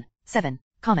skin tone. 7.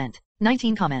 Comment.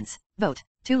 19 comments. Vote.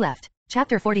 2 left.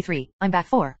 Chapter 43, I'm back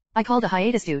 4. I called a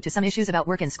hiatus due to some issues about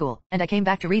work and school, and I came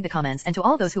back to read the comments, and to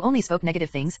all those who only spoke negative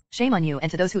things, shame on you,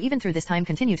 and to those who even through this time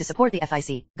continue to support the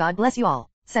FIC, God bless you all.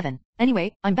 7.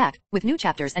 Anyway, I'm back, with new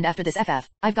chapters, and after this FF,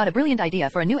 I've got a brilliant idea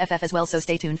for a new FF as well, so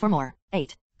stay tuned for more.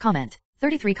 8. Comment.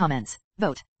 33 comments.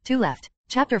 Vote. 2 left.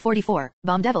 Chapter 44,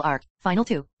 Bomb Devil Arc, Final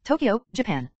 2, Tokyo,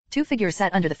 Japan. 2 figures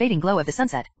sat under the fading glow of the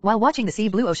sunset, while watching the sea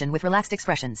blue ocean with relaxed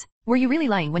expressions. Were you really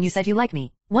lying when you said you like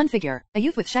me? 1 figure, a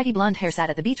youth with shaggy blonde hair, sat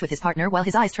at the beach with his partner while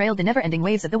his eyes trailed the never-ending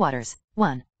waves of the waters.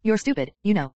 1. You're stupid,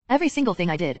 you know. Every single thing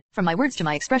I did, from my words to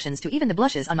my expressions to even the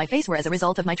blushes on my face, were as a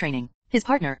result of my training. His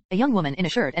partner, a young woman in a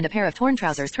shirt and a pair of torn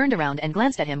trousers, turned around and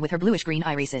glanced at him with her bluish-green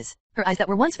irises. Her eyes that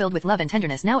were once filled with love and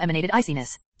tenderness now emanated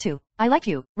iciness. 2. I like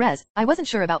you, Rez. I wasn't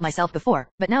sure about myself before,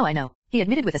 but now I know, he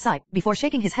admitted with a sigh, before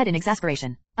shaking his head in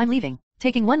exasperation. I'm leaving.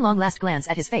 Taking one long last glance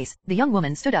at his face, the young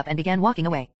woman stood up and began walking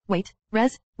away. Wait,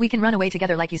 Rez, we can run away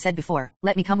together like you said before.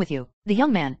 Let me come with you. The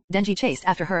young man, Denji, chased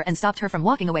after her and stopped her from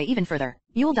walking away even further.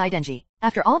 You'll die, Denji.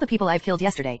 After all the people I've killed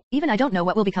yesterday, even I don't know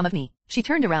what will become of me. She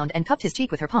turned around and cupped his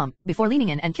cheek with her palm, before leaning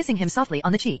in and kissing him softly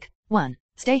on the cheek. 1.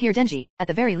 Stay here, Denji. At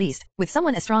the very least, with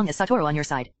someone as strong as Satoru on your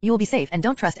side, you will be safe, and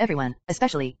don't trust everyone,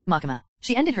 especially Makima.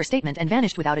 She ended her statement and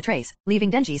vanished without a trace,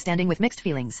 leaving Denji standing with mixed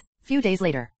feelings. Few days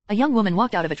later, a young woman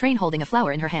walked out of a train holding a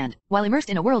flower in her hand, while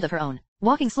immersed in a world of her own.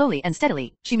 Walking slowly and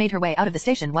steadily, she made her way out of the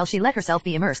station while she let herself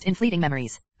be immersed in fleeting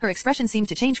memories. Her expression seemed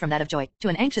to change from that of joy, to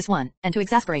an anxious one, and to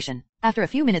exasperation. After a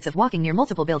few minutes of walking near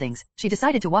multiple buildings, she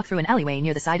decided to walk through an alleyway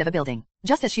near the side of a building.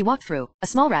 Just as she walked through, a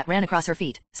small rat ran across her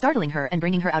feet, startling her and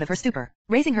bringing her out of her stupor.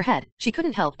 Raising her head, she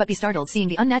couldn't help but be startled seeing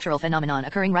the unnatural phenomenon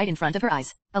occurring right in front of her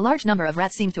eyes. A large number of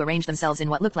rats seemed to arrange themselves in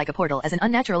what looked like a portal as an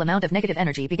unnatural amount of negative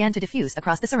energy began to diffuse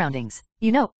across the surroundings.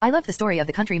 You know, I love the story of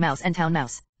the country mouse and town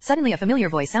mouse. Suddenly a familiar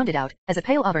voice sounded out, as a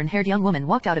pale auburn-haired young woman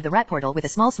walked out of the rat portal with a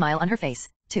small smile on her face.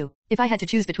 2. If I had to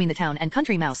choose between the town and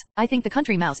country mouse, I think the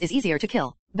country mouse is easier to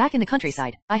kill. Back in the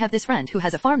countryside, I have this friend who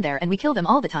has a farm there and we kill them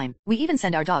all the time. We even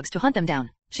send our dogs to hunt them down.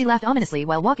 She laughed ominously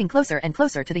while walking closer and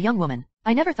closer to the young woman.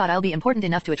 I never thought I'll be important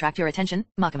enough to attract your attention,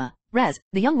 Makima. Rez,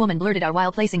 the young woman blurted out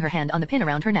while placing her hand on the pin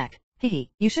around her neck. Hihi,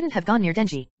 you shouldn't have gone near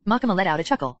Denji. Makima let out a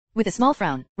chuckle. With a small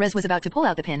frown, Rez was about to pull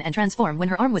out the pin and transform when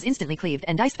her arm was instantly cleaved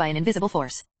and diced by an invisible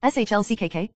force.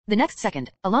 SHLCKK? The next second,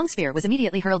 a long spear was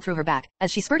immediately hurled through her back, as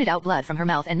she spurted out blood from her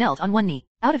mouth and knelt on one knee.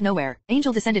 Out of nowhere,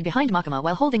 Angel descended behind Makima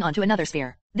while holding onto another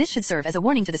spear. This should serve as a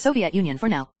warning to the Soviet Union for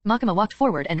now. Makima walked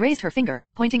forward and raised her finger,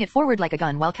 pointing it forward like a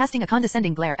gun while casting a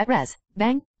condescending glare at Rez.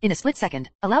 Bang! In a split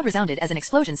second, a loud resounded as an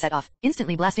explosion set off,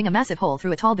 instantly blasting a massive hole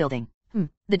through a tall building.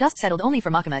 The dust settled only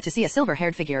for Makima to see a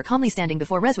silver-haired figure calmly standing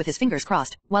before Rez with his fingers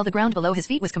crossed, while the ground below his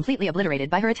feet was completely obliterated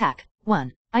by her attack.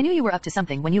 1. I knew you were up to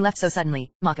something when you left so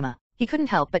suddenly, Makima. He couldn't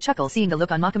help but chuckle seeing the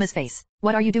look on Makima's face.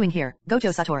 What are you doing here,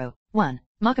 Gojo Satoru? 1.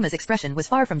 Makima's expression was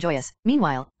far from joyous.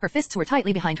 Meanwhile, her fists were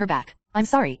tightly behind her back. I'm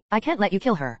sorry, I can't let you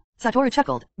kill her. Satoru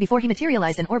chuckled, before he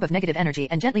materialized an orb of negative energy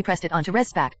and gently pressed it onto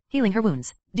Rez's back, healing her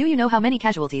wounds. Do you know how many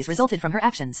casualties resulted from her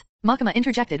actions? Makima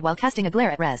interjected while casting a glare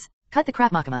at Rez. Cut the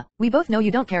crap, Makima. We both know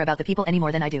you don't care about the people any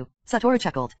more than I do. Satoru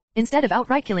chuckled. Instead of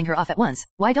outright killing her off at once,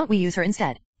 why don't we use her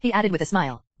instead? He added with a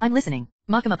smile. I'm listening.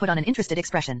 Makima put on an interested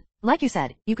expression. Like you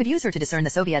said, you could use her to discern the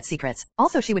Soviet secrets.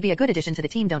 Also, she would be a good addition to the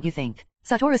team, don't you think?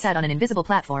 Satoru sat on an invisible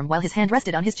platform while his hand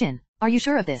rested on his chin. Are you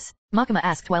sure of this? Makima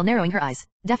asked while narrowing her eyes.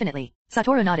 Definitely.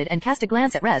 Satoru nodded and cast a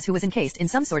glance at Rez, who was encased in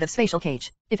some sort of spatial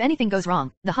cage. If anything goes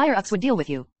wrong, the higher-ups would deal with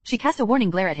you. She cast a warning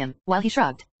glare at him, while he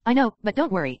shrugged. I know, but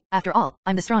don't worry. After all,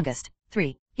 I'm the strongest.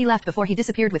 3. He laughed before he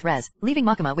disappeared with Rez, leaving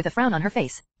Makima with a frown on her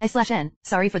face. I/N,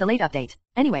 sorry for the late update.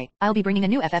 Anyway, I'll be bringing a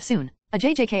new FF soon. A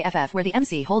JJK where the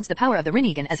MC holds the power of the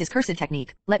Rinnegan as his cursed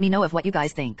technique. Let me know of what you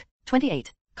guys think.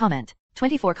 28. Comment.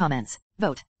 24 comments.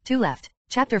 Vote. 2 left.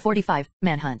 Chapter 45,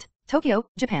 Manhunt. Tokyo,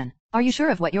 Japan. Are you sure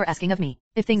of what you're asking of me?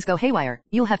 If things go haywire,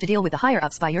 you'll have to deal with the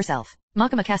higher-ups by yourself.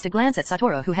 Makima cast a glance at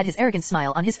Satoru, who had his arrogant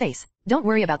smile on his face. Don't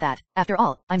worry about that. After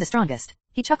all, I'm the strongest.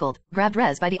 He chuckled, grabbed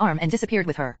Rez by the arm and disappeared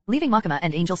with her, leaving Makima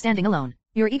and Angel standing alone.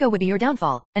 Your ego would be your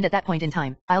downfall, and at that point in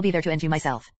time, I'll be there to end you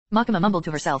myself. Makima mumbled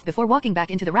to herself before walking back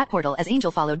into the rat portal as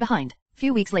Angel followed behind.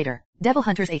 Few weeks later, Devil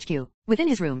Hunter's HQ. Within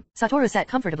his room, Satoru sat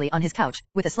comfortably on his couch,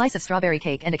 with a slice of strawberry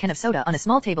cake and a can of soda on a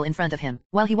small table in front of him,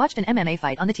 while he watched an MMA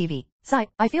fight on the TV. Sigh,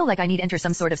 I feel like I need enter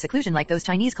some sort of seclusion like those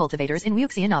Chinese cultivators in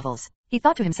Wuxia novels. He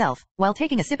thought to himself, while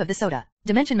taking a sip of the soda.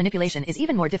 Dimension manipulation is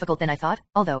even more difficult than I thought,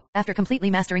 although, after completely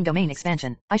mastering domain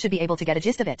expansion, I should be able to get a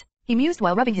gist of it. He mused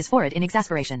while rubbing his forehead in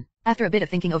exasperation. After a bit of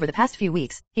thinking over the past few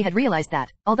weeks, he had realized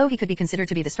that, although he could be considered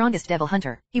to be the strongest devil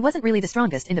hunter, he wasn't really the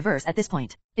strongest in the verse at this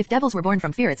point. If devils were born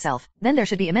from fear itself, then there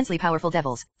should be immensely powerful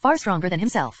devils, far stronger than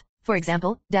himself. For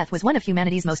example, death was one of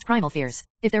humanity's most primal fears.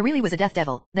 If there really was a death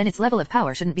devil, then its level of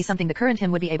power shouldn't be something the current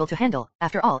him would be able to handle.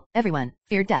 After all, everyone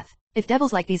feared death. If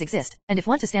devils like these exist, and if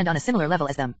want to stand on a similar level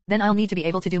as them, then I'll need to be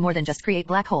able to do more than just create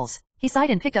black holes. He sighed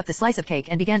and picked up the slice of cake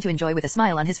and began to enjoy with a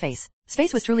smile on his face.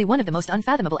 Space was truly one of the most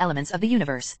unfathomable elements of the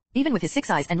universe. Even with his 6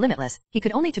 eyes and limitless, he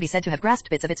could only to be said to have grasped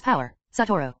bits of its power.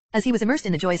 Satoru. As he was immersed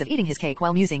in the joys of eating his cake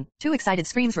while musing, 2 excited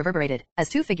screams reverberated, as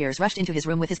 2 figures rushed into his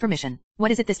room with his permission.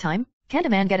 What is it this time? Can't a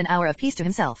man get an hour of peace to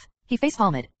himself? He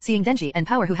face-palmed, seeing Denji and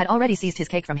Power who had already seized his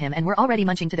cake from him and were already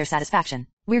munching to their satisfaction.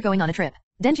 We're going on a trip.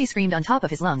 Denji screamed on top of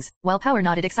his lungs, while Power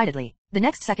nodded excitedly. The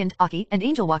next second, Aki and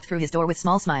Angel walked through his door with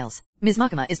small smiles. Ms.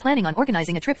 Makima is planning on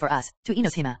organizing a trip for us, to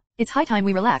Inoshima. It's high time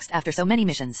we relaxed after so many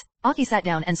missions. Aki sat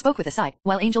down and spoke with a sigh,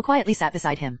 while Angel quietly sat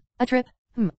beside him. A trip?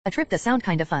 A trip does sound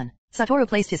kind of fun. Satoru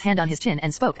placed his hand on his chin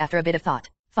and spoke after a bit of thought.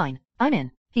 Fine. I'm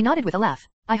in. He nodded with a laugh.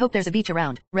 I hope there's a beach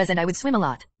around. Rez and I would swim a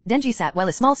lot. Denji sat while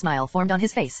a small smile formed on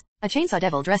his face. A chainsaw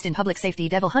devil dressed in public safety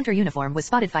devil hunter uniform was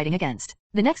spotted fighting against.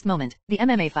 The next moment, the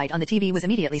MMA fight on the TV was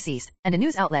immediately ceased, and a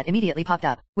news outlet immediately popped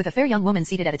up, with a fair young woman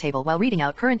seated at a table while reading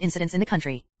out current incidents in the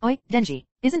country. Oi, Denji,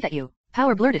 isn't that you?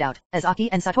 Power blurted out, as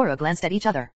Aki and Satoru glanced at each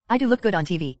other. I do look good on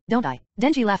TV, don't I?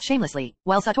 Denji laughed shamelessly,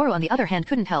 while Satoru on the other hand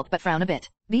couldn't help but frown a bit.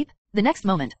 Beep. The next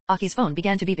moment, Aki's phone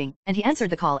began to beeping, and he answered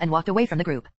the call and walked away from the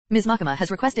group. Ms. Makima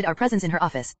has requested our presence in her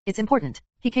office. It's important.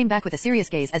 He came back with a serious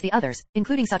gaze as the others,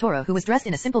 including Satoru who was dressed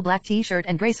in a simple black t-shirt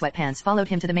and gray sweatpants, followed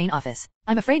him to the main office.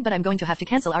 I'm afraid but I'm going to have to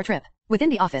cancel our trip. Within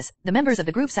the office, the members of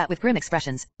the group sat with grim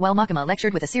expressions, while Makima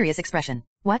lectured with a serious expression.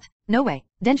 What? No way.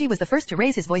 Denji was the first to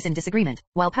raise his voice in disagreement,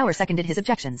 while Power seconded his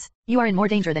objections. You are in more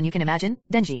danger than you can imagine,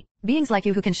 Denji. Beings like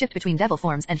you who can shift between devil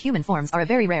forms and human forms are a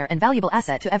very rare and valuable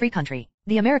asset to every country.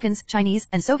 The Americans, Chinese,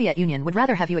 and Soviet Union would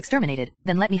rather have you exterminated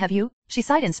than let me have you. She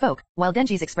sighed and spoke, while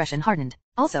Denji's expression hardened.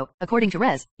 Also, according to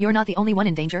Rez, you're not the only one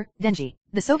in danger, Denji.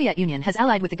 The Soviet Union has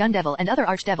allied with the Gun Devil and other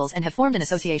archdevils and have formed an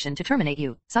association to terminate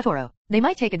you, Satoru. They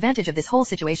might take advantage of this whole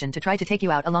situation to try to take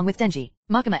you out along with Denji.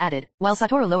 Makima added, while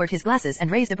Satoru lowered his glasses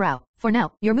and raised a brow. For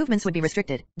now, your movements would be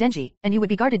restricted, Denji, and you would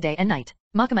be guarded day and night.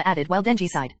 Makima added while Denji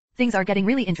sighed. Things are getting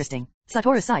really interesting.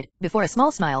 Satoru sighed, before a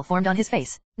small smile formed on his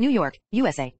face. New York,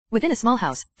 USA. Within a small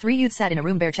house, 3 youths sat in a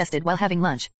room bare-chested while having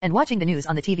lunch, and watching the news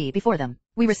on the TV before them.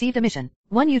 We received a mission.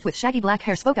 One youth with shaggy black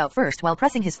hair spoke out first while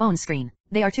pressing his phone's screen.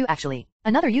 They are 2 actually.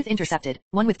 Another youth intercepted,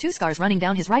 one with 2 scars running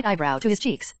down his right eyebrow to his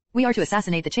cheeks. We are to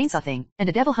assassinate the chainsaw thing, and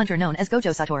a devil hunter known as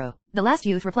Gojo Satoru. The last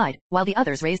youth replied, while the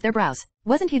others raised their brows.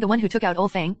 Wasn't he the one who took out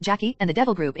Old Fang, Jackie, and the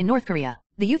devil group in North Korea?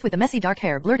 The youth with the messy dark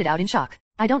hair blurted out in shock.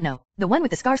 I don't know. The one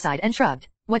with the scar sighed and shrugged.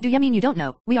 What do you mean you don't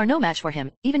know? We are no match for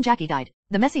him, even Jackie died.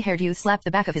 The messy-haired youth slapped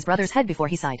the back of his brother's head before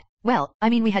he sighed. Well, I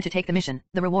mean we had to take the mission.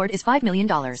 The reward is $5 million.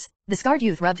 The scarred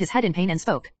youth rubbed his head in pain and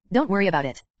spoke. Don't worry about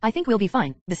it. I think we'll be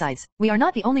fine. Besides, we are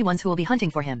not the only ones who will be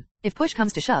hunting for him. If push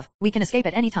comes to shove, we can escape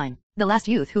at any time. The last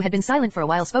youth who had been silent for a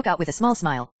while spoke out with a small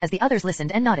smile, as the others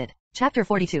listened and nodded. Chapter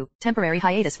 42, Temporary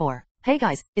Hiatus 4. Hey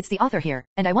guys, it's the author here,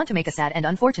 and I want to make a sad and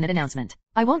unfortunate announcement.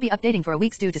 I won't be updating for a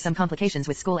week due to some complications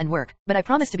with school and work, but I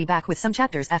promise to be back with some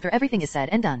chapters after everything is said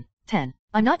and done. 10.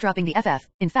 I'm not dropping the FF,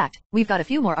 in fact, we've got a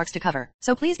few more arcs to cover,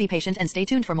 so please be patient and stay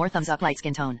tuned for more thumbs up light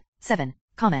skin tone. 7.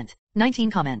 Comment.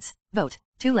 19 comments. Vote.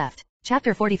 2 left.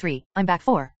 Chapter 43, I'm back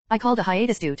 4. I called a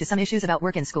hiatus due to some issues about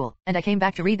work and school, and I came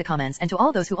back to read the comments, and to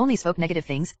all those who only spoke negative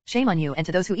things, shame on you, and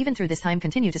to those who even through this time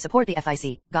continue to support the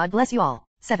FIC, God bless you all.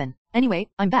 7. Anyway,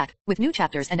 I'm back, with new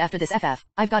chapters, and after this FF,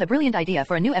 I've got a brilliant idea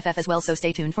for a new FF as well, so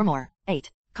stay tuned for more.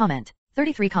 8. Comment.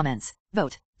 33 comments.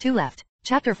 Vote. 2 left.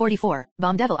 Chapter 44,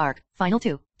 Bomb Devil Arc, Final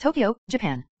 2. Tokyo,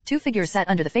 Japan. 2 figures sat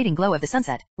under the fading glow of the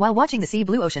sunset, while watching the sea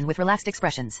blue ocean with relaxed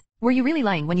expressions. Were you really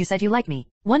lying when you said you like me?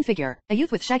 One figure, a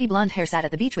youth with shaggy blonde hair, sat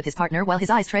at the beach with his partner while his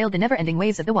eyes trailed the never-ending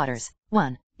waves of the waters.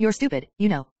 1. You're stupid, you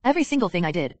know. Every single thing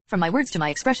I did, from my words to my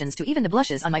expressions to even the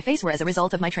blushes on my face, were as a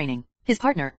result of my training. His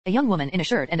partner, a young woman in a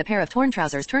shirt and a pair of torn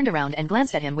trousers, turned around and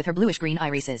glanced at him with her bluish-green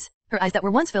irises. Her eyes that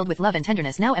were once filled with love and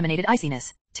tenderness now emanated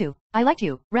iciness. 2. I liked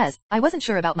you, Rez. I wasn't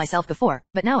sure about myself before,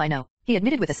 but now I know. He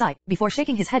admitted with a sigh, before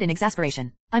shaking his head in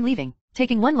exasperation. I'm leaving.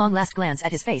 Taking one long last glance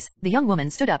at his face, the young woman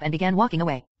stood up and began walking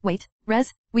away. Wait,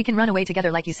 Rez, we can run away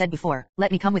together like you said before.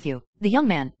 Let me come with you. The young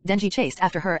man, Denji, chased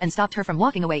after her and stopped her from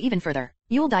walking away even further.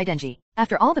 You'll die, Denji.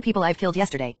 After all the people I've killed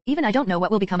yesterday, even I don't know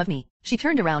what will become of me. She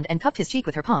turned around and cupped his cheek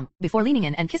with her palm, before leaning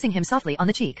in and kissing him softly on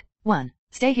the cheek. 1.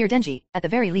 Stay here, Denji. At the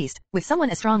very least, with someone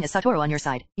as strong as Satoru on your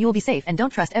side, you will be safe, and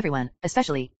don't trust everyone,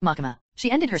 especially Makima.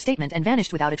 She ended her statement and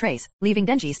vanished without a trace, leaving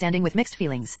Denji standing with mixed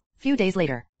feelings. Few days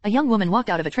later, a young woman walked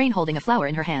out of a train holding a flower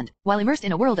in her hand, while immersed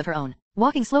in a world of her own.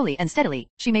 Walking slowly and steadily,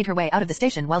 she made her way out of the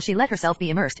station while she let herself be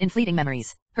immersed in fleeting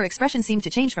memories. Her expression seemed to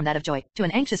change from that of joy, to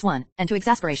an anxious one, and to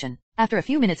exasperation. After a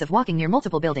few minutes of walking near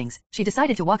multiple buildings, she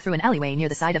decided to walk through an alleyway near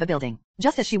the side of a building.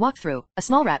 Just as she walked through, a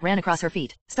small rat ran across her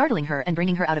feet, startling her and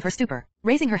bringing her out of her stupor.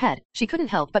 Raising her head, she couldn't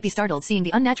help but be startled seeing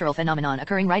the unnatural phenomenon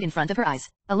occurring right in front of her eyes.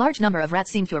 A large number of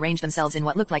rats seemed to arrange themselves in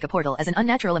what looked like a portal as an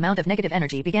unnatural amount of negative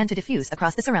energy began to diffuse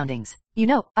across the surroundings. You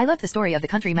know, I loved the story of the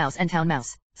country mouse and town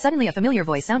mouse. Suddenly a familiar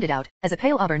voice sounded out, as a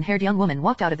pale auburn-haired young woman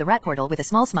walked out of the rat portal with a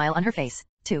small smile on her face.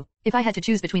 2. If I had to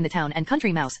choose between the town and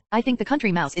country mouse, I think the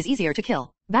country mouse is easier to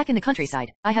kill. Back in the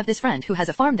countryside, I have this friend who has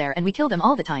a farm there and we kill them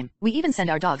all the time. We even send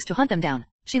our dogs to hunt them down.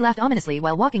 She laughed ominously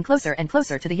while walking closer and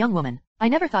closer to the young woman. I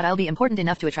never thought I'll be important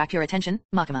enough to attract your attention,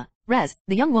 Makima. Rez,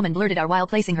 the young woman blurted out while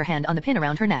placing her hand on the pin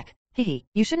around her neck. Hehe,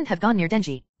 you shouldn't have gone near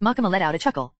Denji. Makima let out a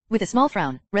chuckle. With a small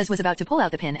frown, Rez was about to pull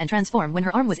out the pin and transform when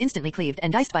her arm was instantly cleaved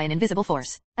and diced by an invisible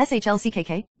force.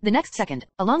 SHLCKK? The next second,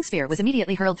 a long spear was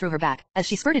immediately hurled through her back, as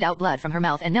she spurted out blood from her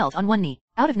mouth and knelt on one knee.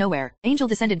 Out of nowhere, Angel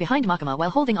descended behind Makima while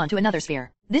holding onto another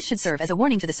spear. This should serve as a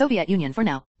warning to the Soviet Union for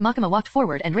now. Makima walked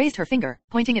forward and raised her finger,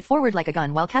 pointing it forward like a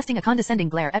gun while casting a condescending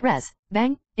glare at Rez.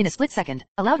 Bang! In a split second,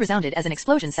 a loud resounded as an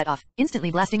explosion set off,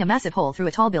 instantly blasting a massive hole through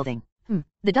a tall building.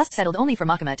 The dust settled only for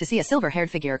Makima to see a silver-haired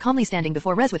figure calmly standing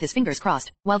before Rez with his fingers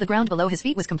crossed, while the ground below his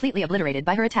feet was completely obliterated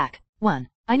by her attack. 1.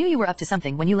 I knew you were up to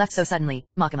something when you left so suddenly,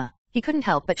 Makima. He couldn't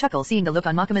help but chuckle seeing the look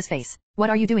on Makima's face. What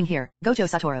are you doing here, Gojo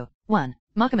Satoru? 1.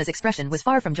 Makima's expression was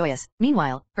far from joyous.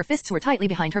 Meanwhile, her fists were tightly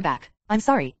behind her back. I'm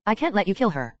sorry, I can't let you kill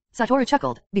her. Satoru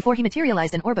chuckled, before he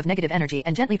materialized an orb of negative energy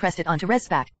and gently pressed it onto Rez's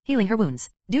back, healing her wounds.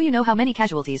 Do you know how many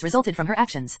casualties resulted from her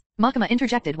actions? Makima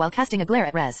interjected while casting a glare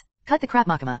at Rez. Cut the crap,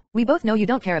 Makima. We both know you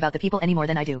don't care about the people any more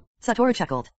than I do. Satoru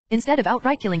chuckled. Instead of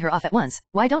outright killing her off at once,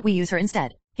 why don't we use her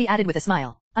instead? He added with a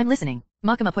smile. I'm listening.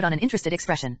 Makima put on an interested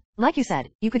expression. Like you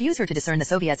said, you could use her to discern the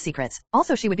Soviet's secrets.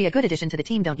 Also she would be a good addition to the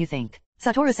team, don't you think?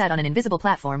 Satoru sat on an invisible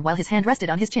platform while his hand rested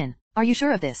on his chin. Are you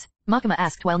sure of this? Makima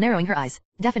asked while narrowing her eyes.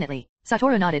 Definitely.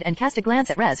 Satoru nodded and cast a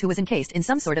glance at Rez who was encased in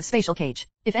some sort of spatial cage.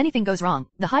 If anything goes wrong,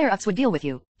 the higher-ups would deal with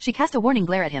you. She cast a warning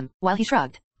glare at him, while he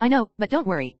shrugged. I know, but don't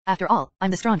worry. After all, I'm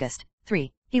the strongest.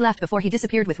 3. He laughed before he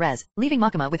disappeared with Rez, leaving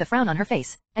Makima with a frown on her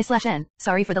face. I/N,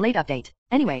 sorry for the late update.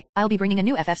 Anyway, I'll be bringing a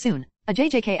new FF soon. A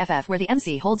JJKFF where the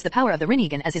MC holds the power of the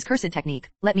Rinnegan as his cursed technique.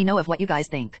 Let me know of what you guys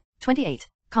think. 28.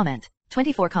 Comment.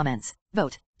 24 comments.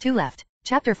 Vote. 2 left.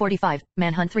 Chapter 45,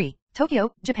 Manhunt 3.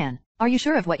 Tokyo, Japan. Are you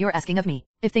sure of what you're asking of me?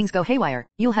 If things go haywire,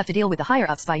 you'll have to deal with the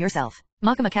higher-ups by yourself.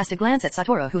 Makima cast a glance at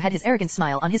Satoru who had his arrogant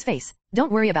smile on his face.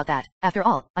 Don't worry about that. After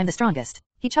all, I'm the strongest.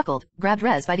 He chuckled, grabbed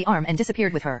Rez by the arm and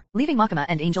disappeared with her, leaving Makima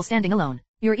and Angel standing alone.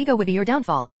 Your ego would be your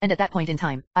downfall, and at that point in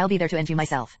time, I'll be there to end you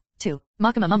myself. 2.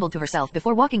 Makima mumbled to herself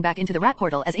before walking back into the rat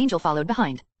portal as Angel followed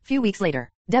behind. Few weeks later,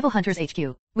 Devil Hunter's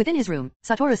HQ. Within his room,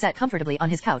 Satoru sat comfortably on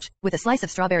his couch, with a slice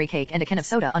of strawberry cake and a can of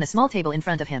soda on a small table in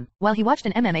front of him, while he watched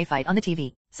an MMA fight on the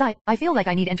TV. Sigh, I feel like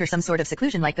I need enter some sort of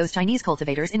seclusion like those Chinese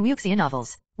cultivators in Wuxia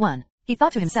novels. 1. He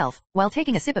thought to himself, while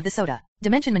taking a sip of the soda.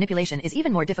 Dimension manipulation is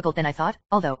even more difficult than I thought,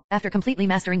 although, after completely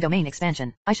mastering domain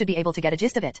expansion, I should be able to get a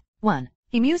gist of it. 1.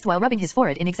 He mused while rubbing his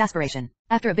forehead in exasperation.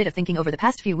 After a bit of thinking over the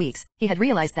past few weeks, he had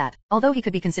realized that, although he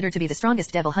could be considered to be the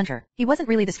strongest devil hunter, he wasn't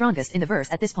really the strongest in the verse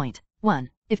at this point. 1.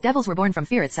 If devils were born from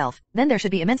fear itself, then there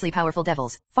should be immensely powerful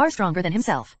devils, far stronger than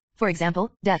himself. For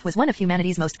example, death was one of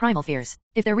humanity's most primal fears.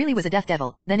 If there really was a death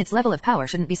devil, then its level of power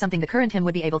shouldn't be something the current him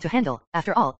would be able to handle.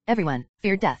 After all, everyone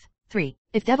feared death. 3.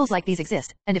 If devils like these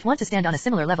exist, and if want to stand on a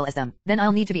similar level as them, then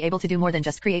I'll need to be able to do more than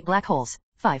just create black holes.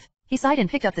 5. He sighed and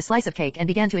picked up the slice of cake and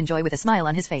began to enjoy with a smile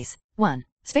on his face. 1.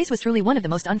 Space was truly one of the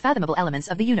most unfathomable elements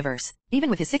of the universe. Even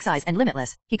with his 6 eyes and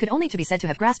limitless, he could only to be said to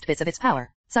have grasped bits of its power.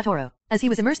 Satoru. As he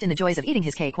was immersed in the joys of eating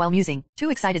his cake while musing, 2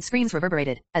 excited screams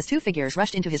reverberated, as 2 figures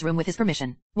rushed into his room with his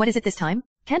permission. What is it this time?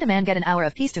 Can't a man get an hour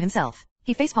of peace to himself?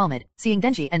 He face-palmed, seeing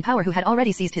Denji and Power who had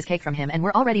already seized his cake from him and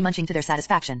were already munching to their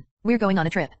satisfaction. We're going on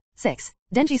a trip. 6.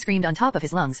 Denji screamed on top of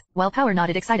his lungs, while Power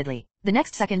nodded excitedly. The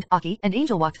next second, Aki and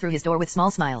Angel walked through his door with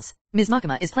small smiles. Ms.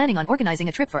 Makima is planning on organizing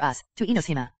a trip for us, to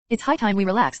Inoshima. It's high time we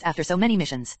relaxed after so many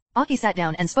missions. Aki sat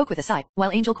down and spoke with a sigh,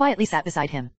 while Angel quietly sat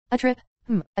beside him. A trip?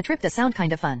 A trip does sound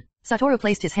kind of fun. Satoru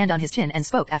placed his hand on his chin and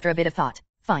spoke after a bit of thought.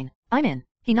 Fine. I'm in.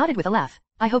 He nodded with a laugh.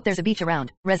 I hope there's a beach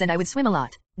around. Rez and I would swim a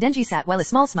lot. Denji sat while a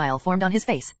small smile formed on his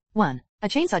face. 1. A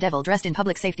chainsaw devil dressed in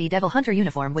public safety devil hunter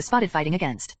uniform was spotted fighting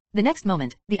against. The next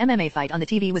moment, the MMA fight on the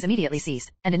TV was immediately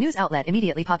ceased, and a news outlet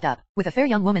immediately popped up, with a fair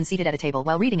young woman seated at a table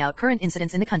while reading out current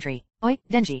incidents in the country. Oi,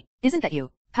 Denji, isn't that you?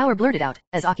 Power blurted out,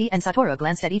 as Aki and Satoru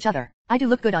glanced at each other. I do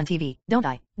look good on TV, don't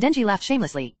I? Denji laughed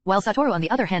shamelessly, while Satoru on the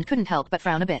other hand couldn't help but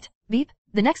frown a bit. Beep,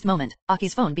 The next moment,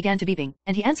 Aki's phone began to beeping,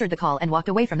 and he answered the call and walked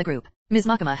away from the group. Ms.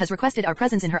 Makima has requested our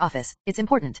presence in her office. It's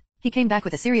important. He came back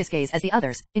with a serious gaze as the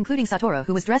others, including Satoru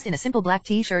who was dressed in a simple black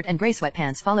t-shirt and grey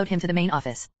sweatpants, followed him to the main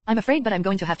office. I'm afraid but I'm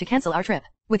going to have to cancel our trip.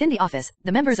 Within the office,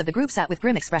 the members of the group sat with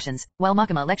grim expressions, while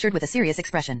Makima lectured with a serious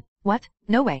expression. What?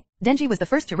 No way. Denji was the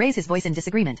first to raise his voice in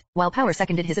disagreement, while Power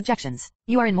seconded his objections.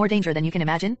 You are in more danger than you can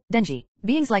imagine, Denji.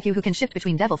 Beings like you who can shift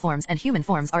between devil forms and human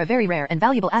forms are a very rare and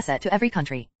valuable asset to every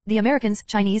country. The Americans,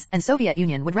 Chinese, and Soviet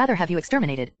Union would rather have you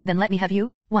exterminated than let me have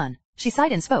you. 1. She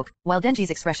sighed and spoke, while Denji's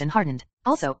expression hardened.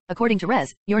 Also, according to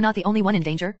Rez, you're not the only one in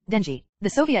danger, Denji. The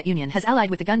Soviet Union has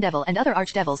allied with the Gun Devil and other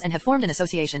archdevils and have formed an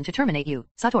association to terminate you,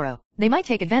 Satoru. They might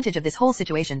take advantage of this whole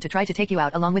situation to try to take you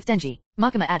out along with Denji.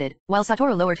 Makima added, while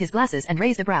Satoru lowered his glasses and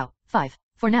raised a brow. 5.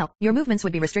 For now, your movements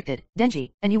would be restricted,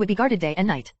 Denji, and you would be guarded day and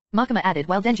night. Makima added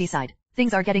while Denji sighed.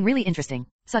 Things are getting really interesting.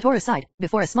 Satoru sighed,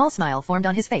 before a small smile formed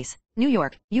on his face. New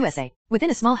York, USA.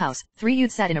 Within a small house, 3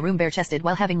 youths sat in a room bare-chested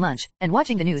while having lunch, and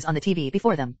watching the news on the TV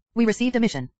before them. We received a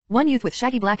mission. One youth with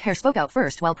shaggy black hair spoke out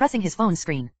first while pressing his phone's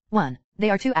screen. 1. They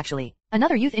are 2 actually.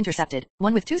 Another youth intercepted,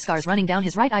 one with 2 scars running down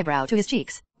his right eyebrow to his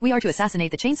cheeks. We are to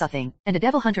assassinate the chainsaw thing, and a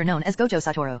devil hunter known as Gojo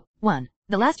Satoru. 1.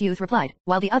 The last youth replied,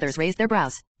 while the others raised their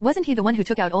brows. Wasn't he the one who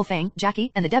took out Old Fang,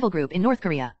 Jackie, and the devil group in North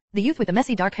Korea? The youth with the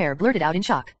messy dark hair blurted out in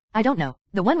shock. I don't know.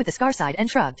 The one with the scar sighed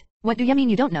and shrugged. What do you mean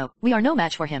you don't know? We are no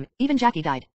match for him, even Jackie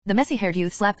died. The messy-haired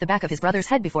youth slapped the back of his brother's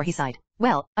head before he sighed.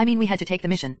 Well, I mean we had to take the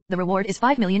mission. The reward is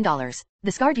 $5 million.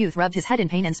 The scarred youth rubbed his head in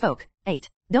pain and spoke. 8.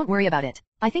 Don't worry about it.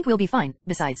 I think we'll be fine.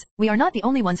 Besides, we are not the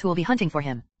only ones who will be hunting for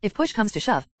him. If push comes to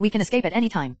shove, we can escape at any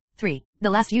time. 3. The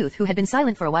last youth who had been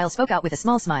silent for a while spoke out with a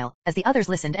small smile, as the others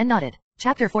listened and nodded.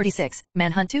 Chapter 46,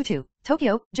 Manhunt 2-2,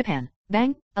 Tokyo, Japan.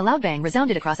 Bang! A loud bang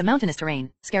resounded across a mountainous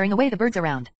terrain, scaring away the birds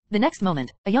around. The next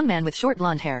moment, a young man with short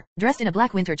blonde hair, dressed in a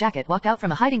black winter jacket walked out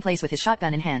from a hiding place with his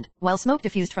shotgun in hand, while smoke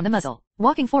diffused from the muzzle.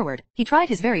 Walking forward, he tried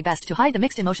his very best to hide the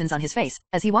mixed emotions on his face,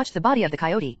 as he watched the body of the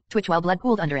coyote twitch while blood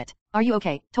pooled under it. Are you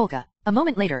okay, Tolka? A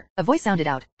moment later, a voice sounded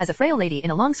out, as a frail lady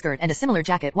in a long skirt and a similar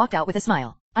jacket walked out with a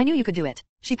smile. I knew you could do it.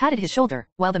 She patted his shoulder,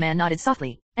 while the man nodded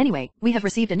softly. Anyway, we have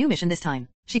received a new mission this time.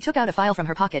 She took out a file from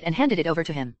her pocket and handed it over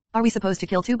to him. Are we supposed to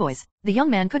kill 2 boys? The young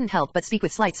man couldn't help but speak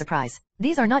with slight surprise.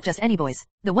 These are not just any boys.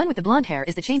 The one with the blonde hair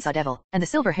is the Chainsaw Devil, and the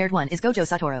silver-haired one is Gojo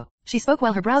Satoru. She spoke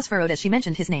while her brows furrowed as she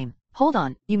mentioned his name. Hold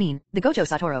on, you mean, the Gojo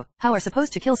Satoru? How are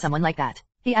supposed to kill someone like that?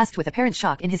 He asked with apparent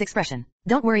shock in his expression.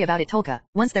 Don't worry about it, Tolka.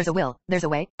 Once there's a will, there's a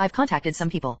way. I've contacted some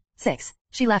people. 6.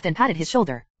 She laughed and patted his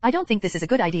shoulder. I don't think this is a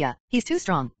good idea. He's too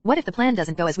strong. What if the plan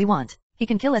doesn't go as we want? He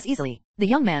can kill us easily. The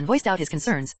young man voiced out his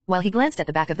concerns, while he glanced at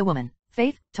the back of the woman.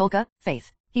 Faith, Tolka,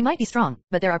 Faith. He might be strong,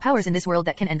 but there are powers in this world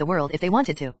that can end the world if they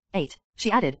wanted to. 8.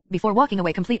 She added, before walking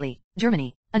away completely.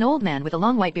 Germany. An old man with a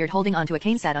long white beard holding onto a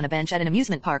cane sat on a bench at an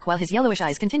amusement park while his yellowish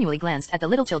eyes continually glanced at the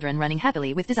little children running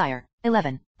happily with desire.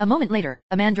 11. A moment later,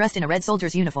 a man dressed in a red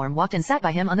soldier's uniform walked and sat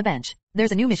by him on the bench.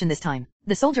 There's a new mission this time.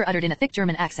 The soldier uttered in a thick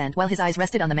German accent while his eyes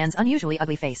rested on the man's unusually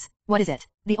ugly face. What is it?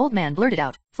 The old man blurted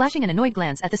out, flashing an annoyed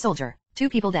glance at the soldier. 2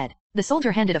 people dead. The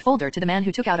soldier handed a folder to the man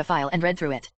who took out a file and read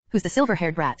through it. Who's the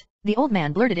silver-haired brat? The old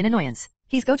man blurted in annoyance.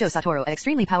 He's Gojo Satoru, an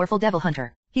extremely powerful devil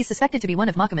hunter. He's suspected to be one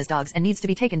of Makima's dogs and needs to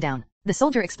be taken down. The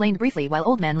soldier explained briefly while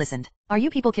old man listened. Are you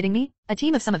people kidding me? A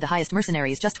team of some of the highest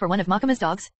mercenaries just for one of Makima's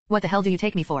dogs? What the hell do you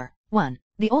take me for? 1.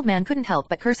 The old man couldn't help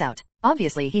but curse out.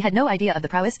 Obviously he had no idea of the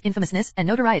prowess, infamousness, and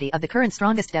notoriety of the current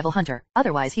strongest devil hunter,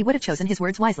 otherwise he would have chosen his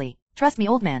words wisely. Trust me,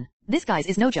 old man. This guy's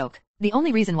is no joke. The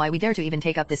only reason why we dare to even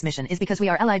take up this mission is because we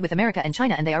are allied with America and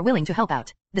China and they are willing to help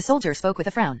out. The soldier spoke with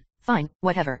a frown. Fine,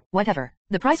 whatever.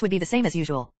 The price would be the same as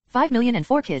usual. 5 million and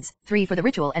 4 kids, 3 for the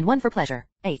ritual and 1 for pleasure.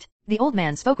 8. The old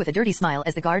man spoke with a dirty smile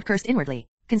as the guard cursed inwardly.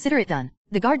 Consider it done.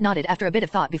 The guard nodded after a bit of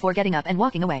thought before getting up and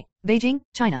walking away. Beijing,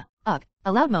 China. Ugh.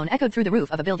 A loud moan echoed through the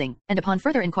roof of a building, and upon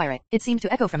further inquiry, it seemed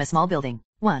to echo from a small building.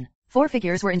 1. 4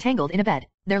 figures were entangled in a bed.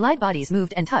 Their lithe bodies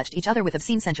moved and touched each other with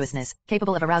obscene sensuousness,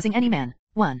 capable of arousing any man.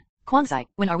 1. Kwangsai,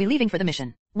 when are we leaving for the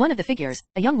mission? One of the figures,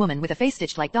 a young woman with a face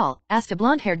stitched like doll, asked a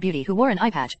blonde-haired beauty who wore an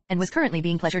eye patch and was currently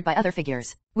being pleasured by other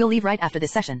figures. We'll leave right after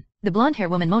this session. The blonde-haired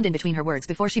woman moaned in between her words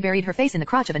before she buried her face in the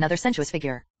crotch of another sensuous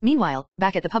figure. Meanwhile,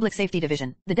 back at the Public Safety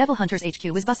Division, the Devil Hunters HQ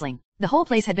was bustling. The whole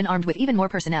place had been armed with even more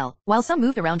personnel, while some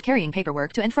moved around carrying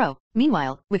paperwork to and fro.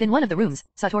 Meanwhile, within one of the rooms,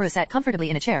 Satoru sat comfortably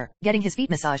in a chair, getting his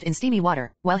feet massaged in steamy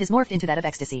water, while his morphed into that of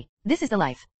ecstasy. This is the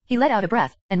life. He let out a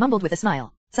breath, and mumbled with a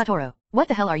smile. Satoru, what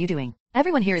the hell are you doing?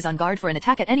 Everyone here is on guard for an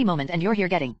attack at any moment and you're here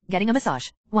getting a massage.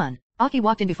 1. Aki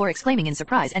walked in before exclaiming in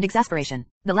surprise and exasperation.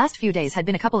 The last few days had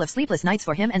been a couple of sleepless nights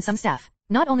for him and some staff.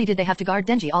 Not only did they have to guard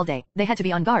Denji all day, they had to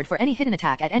be on guard for any hidden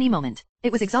attack at any moment.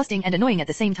 It was exhausting and annoying at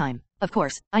the same time. Of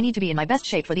course, I need to be in my best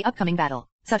shape for the upcoming battle.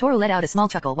 Satoru let out a small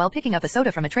chuckle while picking up a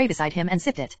soda from a tray beside him and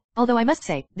sipped it. Although I must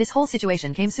say, this whole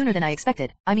situation came sooner than I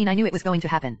expected. I mean, I knew it was going to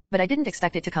happen, but I didn't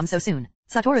expect it to come so soon.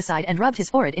 Satoru sighed and rubbed his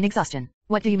forehead in exhaustion.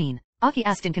 What do you mean? Aki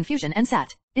asked in confusion and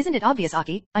sat. Isn't it obvious,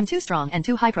 Aki? I'm too strong and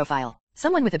too high profile.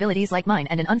 Someone with abilities like mine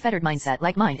and an unfettered mindset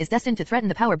like mine is destined to threaten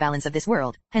the power balance of this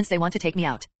world, hence they want to take me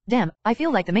out. Damn, I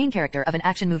feel like the main character of an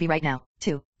action movie right now.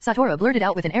 2. Satoru blurted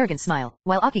out with an arrogant smile,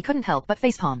 while Aki couldn't help but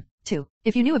facepalm. 2.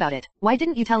 If you knew about it, why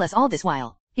didn't you tell us all this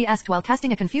while? He asked while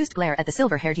casting a confused glare at the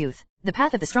silver-haired youth. The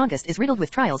path of the strongest is riddled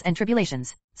with trials and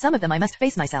tribulations. Some of them I must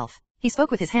face myself. He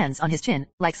spoke with his hands on his chin,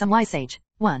 like some wise sage.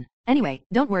 1. Anyway,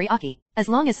 don't worry, Aki. As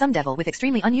long as some devil with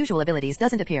extremely unusual abilities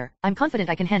doesn't appear, I'm confident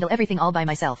I can handle everything all by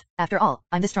myself. After all,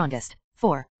 I'm the strongest.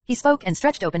 4. He spoke and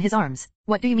stretched open his arms.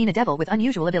 What do you mean a devil with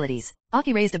unusual abilities?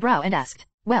 Aki raised a brow and asked.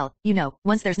 Well, you know,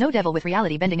 once there's no devil with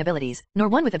reality-bending abilities, nor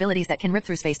one with abilities that can rip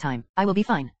through space-time, I will be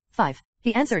fine. 5.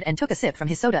 He answered and took a sip from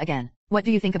his soda again. What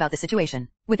do you think about the situation?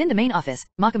 Within the main office,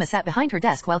 Makima sat behind her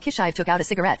desk while Kishive took out a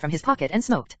cigarette from his pocket and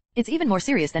smoked. It's even more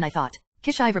serious than I thought.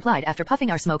 Kishive replied after puffing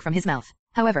our smoke from his mouth.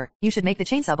 However, you should make the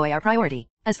chainsaw boy our priority.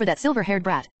 As for that silver-haired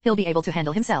brat, he'll be able to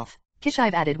handle himself.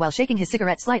 Kishive added while shaking his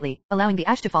cigarette slightly, allowing the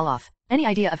ash to fall off. Any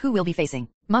idea of who we'll be facing?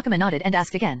 Makima nodded and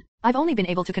asked again. I've only been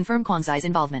able to confirm Kwangsai's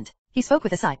involvement. He spoke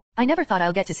with a sigh. I never thought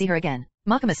I'll get to see her again.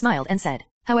 Makima smiled and said.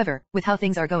 However, with how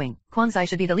things are going, Kwangsai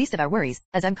should be the least of our worries,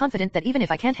 as I'm confident that even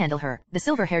if I can't handle her, the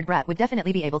silver-haired brat would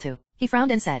definitely be able to. He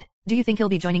frowned and said. Do you think he'll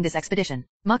be joining this expedition?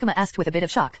 Makima asked with a bit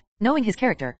of shock. Knowing his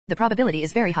character, the probability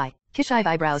is very high. Kishive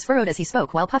eyebrows furrowed as he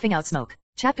spoke while puffing out smoke.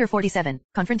 Chapter 47,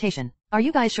 Confrontation. Are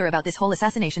you guys sure about this whole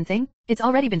assassination thing? It's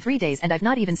already been 3 days and I've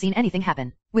not even seen anything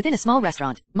happen. Within a small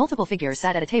restaurant, multiple figures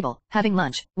sat at a table, having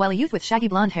lunch, while a youth with shaggy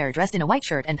blonde hair dressed in a white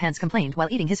shirt and pants complained while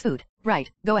eating his food. Right,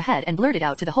 go ahead and blurt it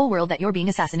out to the whole world that you're being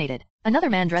assassinated. Another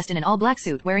man dressed in an all-black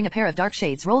suit wearing a pair of dark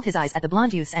shades rolled his eyes at the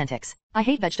blonde youth's antics. I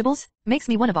hate vegetables? Makes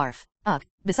me wanna barf. Ugh.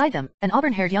 Beside them, an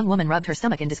auburn-haired young woman rubbed her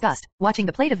stomach in disgust, watching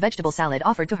the plate of vegetable salad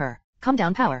offered to her. Calm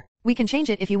down, Power. We can change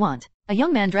it if you want. A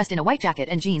young man dressed in a white jacket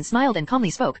and jeans smiled and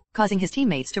calmly spoke, causing his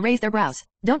teammates to raise their brows.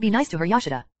 Don't be nice to her,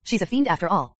 Yoshida. She's a fiend after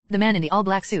all. The man in the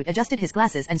all-black suit adjusted his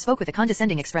glasses and spoke with a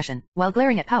condescending expression, while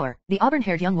glaring at Power, the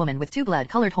auburn-haired young woman with 2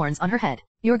 blood-colored horns on her head.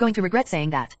 You're going to regret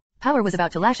saying that. Power was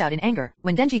about to lash out in anger,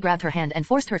 when Denji grabbed her hand and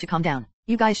forced her to calm down.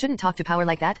 You guys shouldn't talk to Power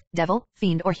like that, devil,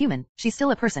 fiend or human, she's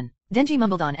still a person. Denji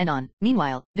mumbled on and on.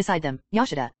 Meanwhile, beside them,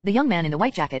 Yoshida, the young man in the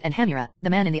white jacket and Hamura, the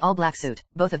man in the all-black suit,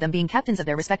 both of them being captains of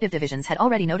their respective divisions had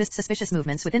already noticed suspicious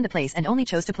movements within the place and only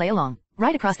chose to play along.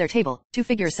 Right across their table, 2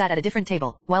 figures sat at a different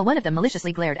table, while one of them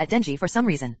maliciously glared at Denji for some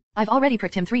reason. I've already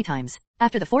pricked him 3 times.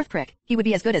 After the 4th prick, he would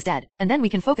be as good as dead, and then we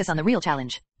can focus on the real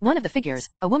challenge. One of the figures,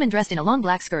 a woman dressed in a long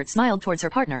black skirt smiled towards her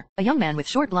partner, a young man with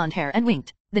short blonde hair and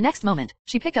winked. The next moment,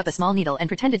 she picked up a small needle and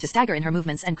pretended to stagger in her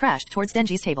movements and crashed towards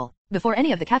Denji's table. Before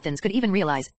any of the captains could even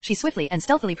realize, she swiftly and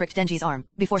stealthily pricked Denji's arm,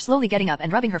 before slowly getting up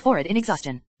and rubbing her forehead in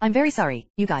exhaustion. I'm very sorry,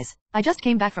 you guys. I just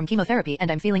came back from chemotherapy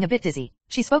and I'm feeling a bit dizzy.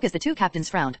 She spoke as the 2 captains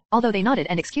frowned, although they nodded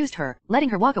and excused her, letting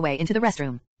her walk away into the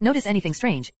restroom. Notice anything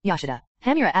strange, Yoshida?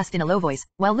 Hamura asked in a low voice,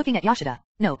 while looking at Yoshida.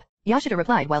 Nope. Yoshida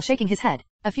replied while shaking his head.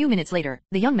 A few minutes later,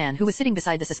 the young man who was sitting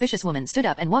beside the suspicious woman stood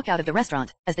up and walked out of the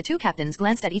restaurant, as the 2 captains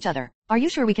glanced at each other. Are you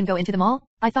sure we can go into the mall?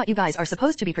 I thought you guys are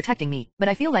supposed to be protecting me, but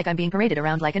I feel like I'm being paraded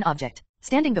around like an object.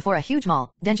 Standing before a huge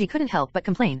mall, Denji couldn't help but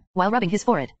complain, while rubbing his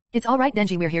forehead. It's alright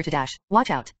Denji, we're here to dash.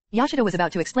 Watch out. Yoshida was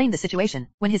about to explain the situation,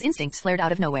 when his instincts flared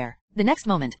out of nowhere. The next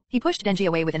moment, he pushed Denji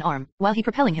away with an arm, while he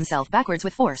propelling himself backwards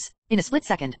with force. In a split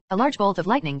second, a large bolt of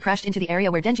lightning crashed into the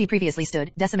area where Denji previously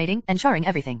stood, decimating and charring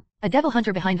everything. A devil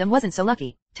hunter behind them wasn't so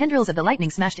lucky. Tendrils of the lightning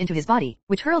smashed into his body,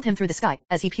 which hurled him through the sky,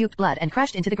 as he puked blood and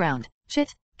crashed into the ground.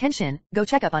 Shit. Kenshin, go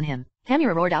check up on him.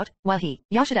 Hamura roared out, while he,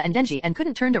 Yoshida and Denji and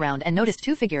couldn't turned around and noticed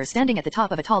 2 figures standing at the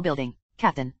top of a tall building.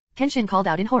 Captain. Kenshin called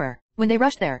out in horror. When they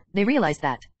rushed there, they realized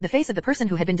that the face of the person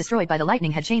who had been destroyed by the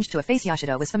lightning had changed to a face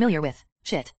Yoshida was familiar with.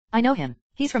 Shit. I know him.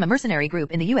 He's from a mercenary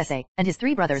group in the USA, and his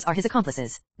 3 brothers are his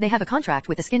accomplices. They have a contract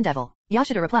with the Skin Devil.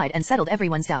 Yoshida replied and settled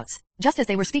everyone's doubts. Just as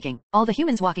they were speaking, all the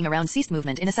humans walking around ceased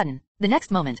movement in a sudden. The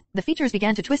next moment, the features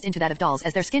began to twist into that of dolls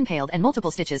as their skin paled and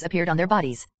multiple stitches appeared on their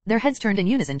bodies. Their heads turned in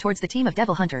unison towards the team of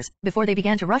devil hunters, before they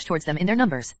began to rush towards them in their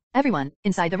numbers. Everyone,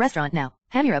 inside the restaurant now.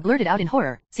 Hamura blurted out in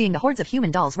horror, seeing the hordes of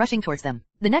human dolls rushing towards them.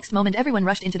 The next moment everyone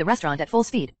rushed into the restaurant at full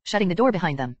speed, shutting the door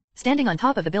behind them. Standing on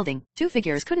top of the building, 2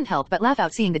 figures couldn't help but laugh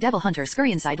out seeing the devil hunters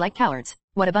scurry inside like cowards.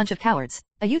 What a bunch of cowards.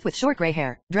 A youth with short gray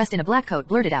hair, dressed in a black coat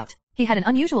blurted out. He had an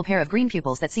unusual pair of green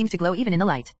pupils that seemed to glow even in the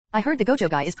light. I heard the Gojo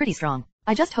guy is pretty strong.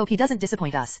 I just hope he doesn't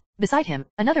disappoint us. Beside him,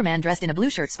 another man dressed in a blue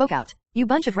shirt spoke out. You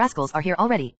bunch of rascals are here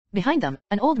already. Behind them,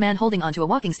 an old man holding onto a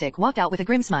walking stick walked out with a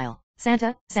grim smile.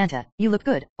 Santa, you look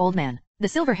good, old man. The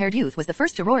silver-haired youth was the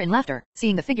first to roar in laughter,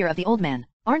 seeing the figure of the old man.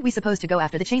 Aren't we supposed to go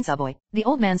after the chainsaw boy? The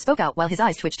old man spoke out while his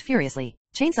eyes twitched furiously.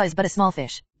 Chainsaw is but a small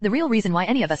fish. The real reason why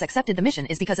any of us accepted the mission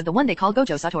is because of the one they call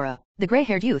Gojo Satoru. The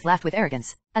gray-haired youth laughed with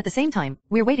arrogance. At the same time,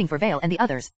 we're waiting for Vale and the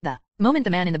others. The moment the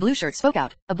man in the blue shirt spoke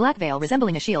out, a black veil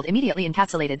resembling a shield immediately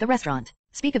encapsulated the restaurant.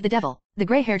 Speak of the devil. The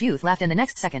gray-haired youth laughed, and the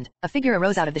next second, a figure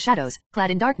arose out of the shadows, clad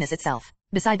in darkness itself.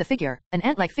 Beside the figure, an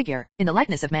ant-like figure, in the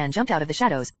likeness of man, jumped out of the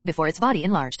shadows, before its body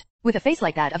enlarged. With a face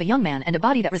like that of a young man and a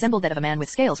body that resembled that of a man with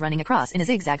scales running across in a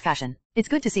zigzag fashion. It's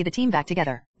good to see the team back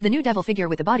together. The new devil figure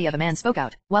with the body of a man spoke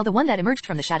out, while the one that emerged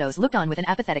from the shadows looked on with an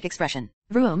apathetic expression.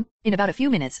 Vroom. In about a few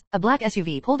minutes, a black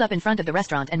SUV pulled up in front of the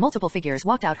restaurant and multiple figures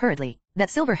walked out hurriedly. That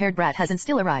silver-haired brat hasn't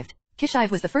still arrived.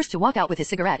 Kishive was the first to walk out with his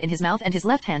cigarette in his mouth and his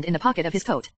left hand in the pocket of his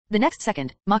coat. The next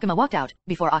second, Makima walked out,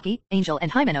 before Aki, Angel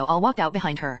and Himeno all walked out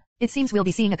behind her. It seems we'll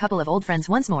be seeing a couple of old friends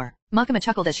once more. Makima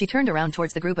chuckled as she turned around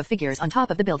towards the group of figures on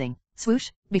top of the building. Swoosh!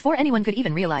 Before anyone could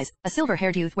even realize, a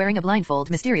silver-haired youth wearing a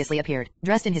blindfold mysteriously appeared,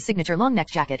 dressed in his signature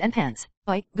long-necked jacket and pants.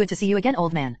 Oi, good to see you again,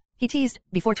 old man. He teased,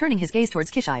 before turning his gaze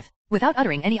towards Kishive. Without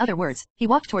uttering any other words, he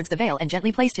walked towards the veil and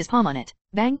gently placed his palm on it.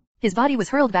 Bang! His body was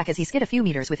hurled back as he skid a few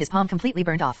meters with his palm completely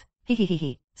burned off.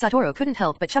 He. Satoru couldn't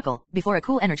help but chuckle, before a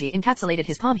cool energy encapsulated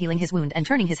his palm, healing his wound and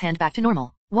turning his hand back to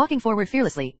normal. Walking forward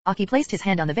fearlessly, Aki placed his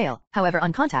hand on the veil. However,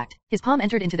 on contact, his palm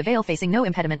entered into the veil facing no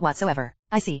impediment whatsoever.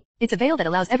 I see. It's a veil that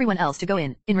allows everyone else to go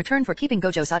in return for keeping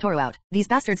Gojo Satoru out. These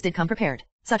bastards did come prepared.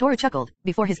 Satoru chuckled,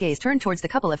 before his gaze turned towards the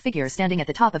couple of figures standing at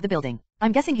the top of the building.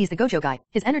 I'm guessing he's the Gojo guy.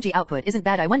 His energy output isn't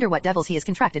bad. I wonder what devils he is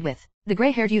contracted with. The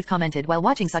gray-haired youth commented while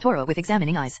watching Satoru with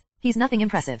examining eyes. He's nothing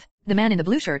impressive. The man in the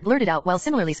blue shirt blurted out while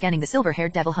similarly scanning the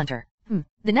silver-haired devil hunter.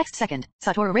 The next second,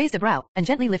 Satoru raised a brow and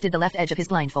gently lifted the left edge of his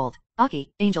blindfold.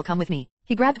 Aki, Angel, come with me.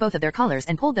 He grabbed both of their collars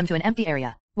and pulled them to an empty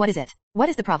area. What is it? What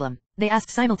is the problem? They asked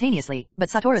simultaneously, but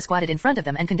Satoru squatted in front of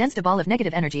them and condensed a ball of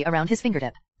negative energy around his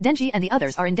fingertip. Denji and the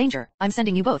others are in danger. I'm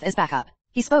sending you both as backup.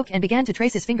 He spoke and began to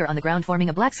trace his finger on the ground, forming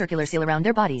a black circular seal around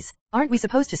their bodies. Aren't we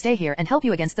supposed to stay here and help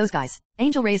you against those guys?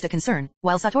 Angel raised a concern,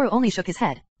 while Satoru only shook his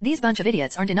head. These bunch of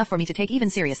idiots aren't enough for me to take even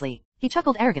seriously. He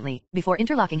chuckled arrogantly, before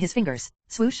interlocking his fingers.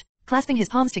 Swoosh! Clasping his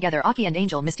palms together, Aki and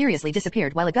Angel mysteriously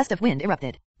disappeared while a gust of wind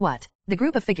erupted. What? The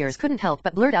group of figures couldn't help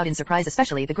but blurt out in surprise,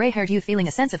 especially the gray-haired youth feeling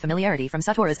a sense of familiarity from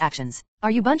Satoru's actions.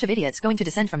 Are you bunch of idiots going to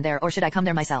descend from there, or should I come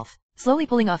there myself? Slowly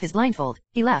pulling off his blindfold,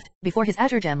 he laughed, before his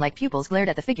azure gem-like pupils glared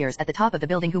at the figures at the top of the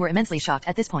building, who were immensely shocked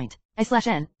at this point.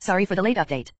 I/N, sorry for the late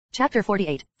update. Chapter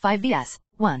 48, 5 vs.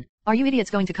 1. Are you idiots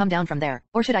going to come down from there,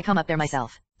 or should I come up there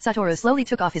myself? Satoru slowly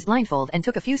took off his blindfold and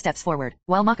took a few steps forward,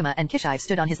 while Makima and Kishive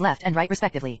stood on his left and right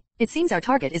respectively. It seems our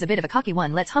target is a bit of a cocky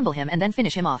one. Let's humble him and then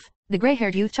finish him off. The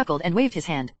gray-haired youth chuckled and waved his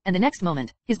hand, and the next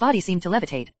moment, his body seemed to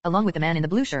levitate, along with the man in the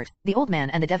blue shirt, the old man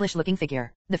and the devilish-looking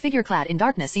figure. The figure clad in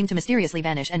darkness seemed to mysteriously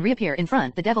vanish and reappear in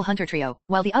front the devil hunter trio,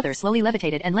 while the other slowly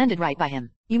levitated and landed right by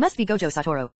him. You must be Gojo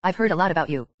Satoru. I've heard a lot about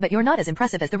you, but you're not as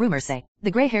impressive as the rumors say.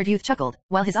 The gray-haired youth chuckled,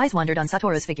 while his eyes wandered on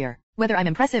Satoru's figure. Whether I'm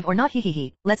impressive or not,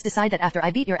 let's decide that after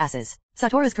I beat your asses.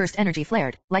 Satoru's cursed energy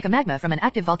flared, like a magma from an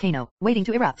active volcano, waiting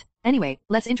to erupt. Anyway,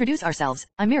 let's introduce ourselves.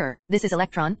 I'm Mirror, this is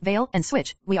Electron, Veil, and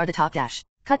Switch. We are the top dash.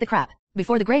 Cut the crap.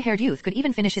 Before the gray-haired youth could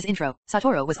even finish his intro,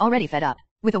 Satoru was already fed up.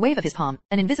 With a wave of his palm,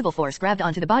 an invisible force grabbed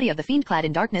onto the body of the fiend clad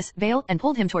in darkness, Veil, and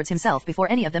pulled him towards himself before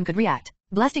any of them could react.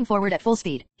 Blasting forward at full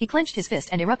speed, he clenched his fist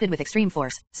and erupted with extreme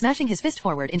force, smashing his fist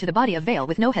forward into the body of Veil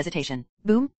with no hesitation.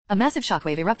 Boom! A massive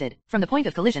shockwave erupted from the point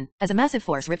of collision, as a massive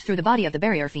force ripped through the body of the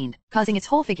barrier fiend, causing its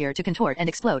whole figure to contort and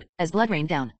explode, as blood rained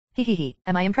down.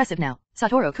 Am I impressive now?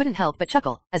 Satoru couldn't help but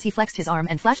chuckle, as he flexed his arm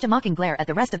and flashed a mocking glare at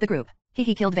the rest of the group.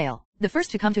 He killed Veil. The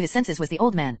first to come to his senses was the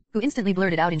old man, who instantly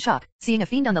blurted out in shock, seeing a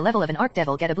fiend on the level of an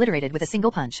archdevil get obliterated with a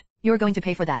single punch. You're going to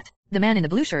pay for that. The man in the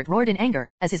blue shirt roared in anger,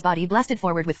 as his body blasted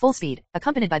forward with full speed,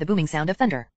 accompanied by the booming sound of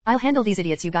thunder. I'll handle these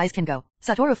idiots, you guys can go.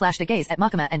 Satoru flashed a gaze at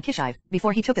Makima and Kishive,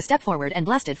 before he took a step forward and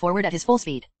blasted forward at his full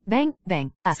speed. Bang,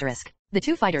 bang, asterisk. The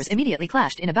two fighters immediately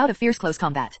clashed in a bout of fierce close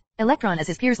combat. Electron, as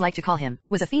his peers liked to call him,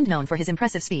 was a fiend known for his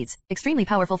impressive speeds, extremely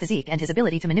powerful physique and his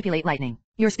ability to manipulate lightning.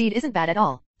 Your speed isn't bad at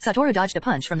all. Satoru dodged a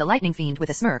punch from the lightning fiend with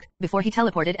a smirk, before he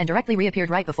teleported and directly reappeared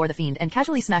right before the fiend and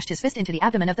casually smashed his fist into the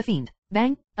abdomen of the fiend.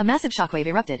 Bang! A massive shockwave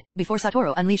erupted, before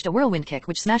Satoru unleashed a whirlwind kick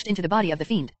which smashed into the body of the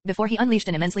fiend, before he unleashed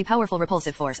an immensely powerful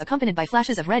repulsive force accompanied by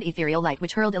flashes of red ethereal light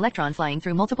which hurled Electron flying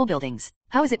through multiple buildings.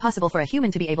 How is it possible for a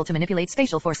human to be able to manipulate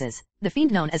spatial forces? The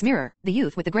fiend known as Mirror, the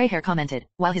youth with the gray hair, commented,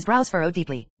 while his brows furrowed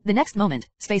deeply. The next moment,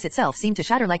 space itself seemed to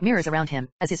shatter like mirrors around him,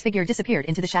 as his figure disappeared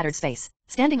into the shattered space.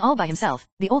 Standing all by himself,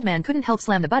 the old man couldn't help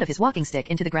slam the butt of his walking stick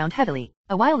into the ground heavily.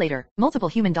 A while later, multiple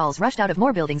human dolls rushed out of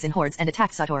more buildings in hordes and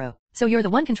attacked Satoru. So you're the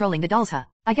one controlling the dolls, huh?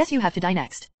 I guess you have to die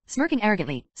next. Smirking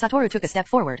arrogantly, Satoru took a step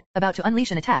forward, about to unleash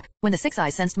an attack, when the Six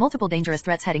Eyes sensed multiple dangerous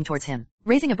threats heading towards him.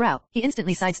 Raising a brow, he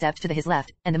instantly sidestepped to his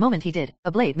left, and the moment he did,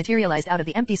 a blade materialized out of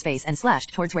the empty space and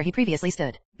slashed towards where he previously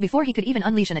stood. Before he could even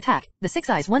unleash an attack, the Six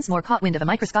Eyes once more caught wind of a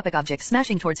microscopic object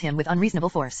smashing towards him with unreasonable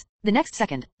force. The next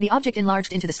second, the object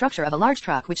enlarged into the structure of a large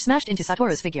truck which smashed into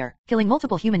Satoru's figure, killing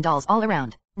multiple human dolls all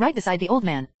around. Right beside the old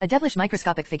man, a devilish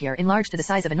microscopic figure enlarged to the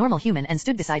size of a normal human and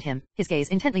stood beside him, his gaze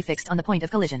intently fixed on the point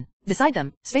of collision. Beside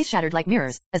them, space shattered like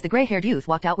mirrors, as the gray-haired youth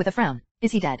walked out with a frown.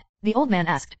 Is he dead? The old man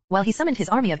asked, while he summoned his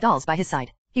army of dolls by his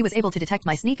side. He was able to detect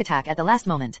my sneak attack at the last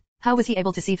moment. How was he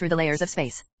able to see through the layers of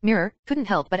space? Mirror couldn't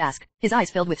help but ask, his eyes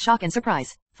filled with shock and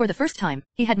surprise. For the first time,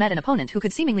 he had met an opponent who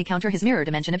could seemingly counter his mirror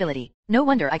dimension ability. No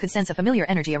wonder I could sense a familiar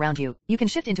energy around you. You can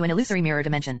shift into an illusory mirror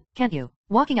dimension, can't you?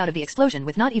 Walking out of the explosion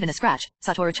with not even a scratch,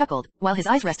 Satoru chuckled, while his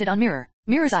eyes rested on Mirror.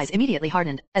 Mirror's eyes immediately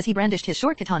hardened, as he brandished his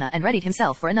short katana and readied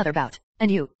himself for another bout.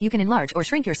 And you can enlarge or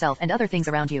shrink yourself and other things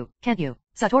around you, can't you?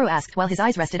 Satoru asked while his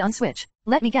eyes rested on Switch.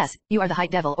 Let me guess, you are the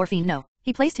height devil or fiend. No.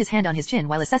 He placed his hand on his chin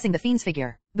while assessing the fiend's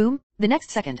figure. Boom! The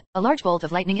next second, a large bolt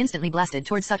of lightning instantly blasted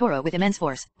towards Satoru with immense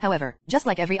force. However, just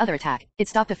like every other attack, it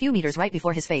stopped a few meters right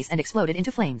before his face and exploded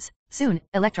into flames. Soon,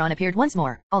 Electron appeared once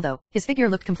more, although his figure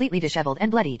looked completely disheveled and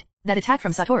bloodied. That attack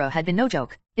from Satoru had been no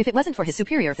joke. If it wasn't for his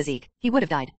superior physique, he would have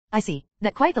died. I see.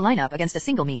 That quite the lineup against a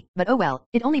single me, but oh well,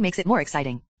 it only makes it more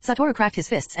exciting. Satoru cracked his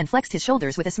fists and flexed his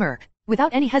shoulders with a smirk.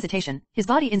 Without any hesitation, his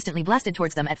body instantly blasted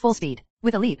towards them at full speed.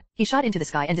 With a leap, he shot into the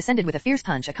sky and descended with a fierce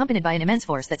punch accompanied by an immense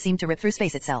force that seemed to rip through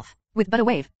space itself. With but a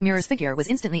wave, Mirror's figure was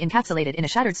instantly encapsulated in a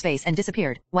shattered space and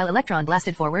disappeared, while Electron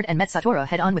blasted forward and met Satoru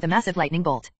head-on with a massive lightning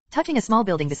bolt. Touching a small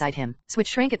building beside him, Switch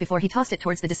shrank it before he tossed it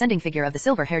towards the descending figure of the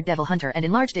silver-haired devil hunter and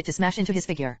enlarged it to smash into his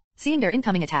figure. Seeing their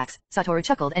incoming attacks, Satoru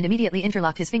chuckled and immediately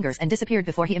interlocked his fingers and disappeared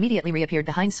before he immediately reappeared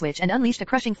behind Switch and unleashed a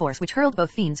crushing force which hurled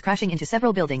both fiends crashing into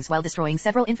several buildings while destroying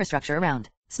several infrastructure around.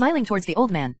 Smiling towards the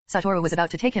old man, Satoru was about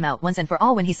to take him out once and for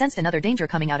all when he sensed another danger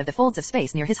coming out of the folds of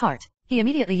space near his heart. He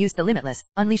immediately used the Limitless,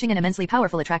 unleashing an immensely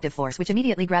powerful attractive force which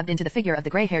immediately grabbed into the figure of the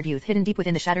gray-haired youth hidden deep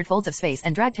within the shattered folds of space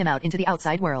and dragged him out into the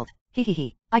outside world.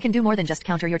 Hehehe. I can do more than just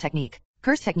counter your technique.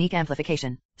 Cursed technique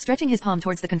amplification. Stretching his palm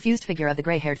towards the confused figure of the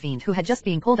gray-haired fiend who had just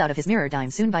been pulled out of his mirror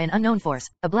dime soon by an unknown force,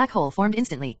 a black hole formed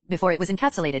instantly, before it was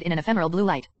encapsulated in an ephemeral blue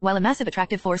light, while a massive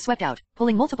attractive force swept out,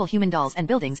 pulling multiple human dolls and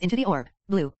buildings into the orb.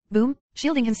 Blue. Boom.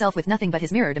 Shielding himself with nothing but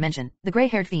his mirror dimension, the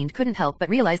gray-haired fiend couldn't help but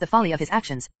realize the folly of his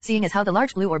actions, seeing as how the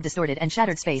large blue orb distorted and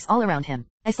shattered space all around him.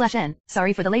 I/N,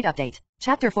 sorry for the late update.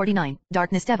 Chapter 49,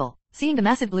 Darkness Devil. Seeing the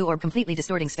massive blue orb completely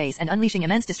distorting space and unleashing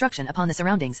immense destruction upon the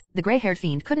surroundings, the gray-haired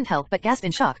fiend couldn't help but gasp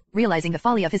in shock, realizing the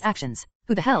folly of his actions.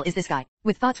 Who the hell is this guy?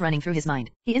 With thoughts running through his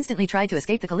mind, he instantly tried to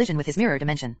escape the collision with his mirror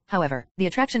dimension. However, the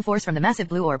attraction force from the massive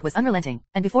blue orb was unrelenting,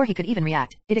 and before he could even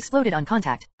react, it exploded on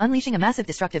contact, unleashing a massive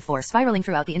destructive force spiraling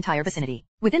throughout the entire vicinity.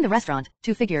 Within the restaurant,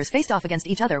 two figures faced off against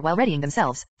each other while readying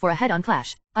themselves for a head-on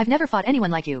clash. I've never fought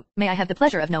anyone like you. May I have the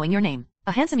pleasure of knowing your name?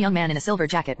 A handsome young man in a silver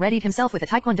jacket readied himself with a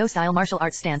taekwondo-style martial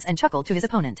arts stance and chuckled to his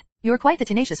opponent. You're quite the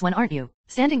tenacious one, aren't you?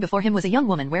 Standing before him was a young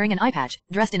woman wearing an eye patch,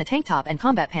 dressed in a tank top and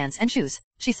combat pants and shoes.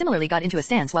 She similarly got into a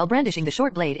stance while brandishing the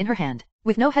short blade in her hand.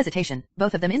 With no hesitation,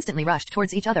 both of them instantly rushed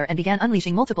towards each other and began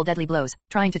unleashing multiple deadly blows,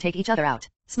 trying to take each other out.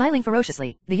 Smiling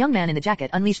ferociously, the young man in the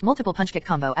jacket unleashed multiple punch-kick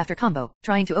combo after combo,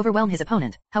 trying to overwhelm his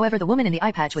opponent. However, the woman in the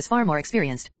eye patch was far more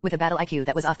experienced, with a battle IQ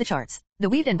that was off the charts. The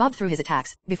weaved and bobbed through his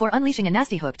attacks, before unleashing a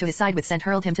nasty hook to his side with sent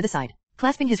hurled him to the side.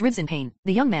 Clasping his ribs in pain,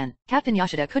 the young man, Captain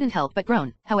Yoshida, couldn't help but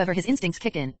groan. However, his instincts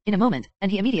kicked in a moment,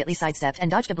 and he immediately sidestepped and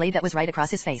dodged a blade that was right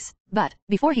across his face. But,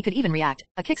 before he could even react,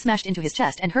 a kick smashed into his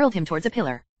chest and hurled him towards a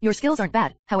pillar. Your skills aren't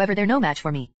bad, however they're no match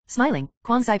for me. Smiling,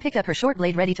 Kwangsai picked up her short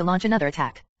blade ready to launch another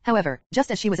attack. However,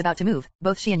 just as she was about to move,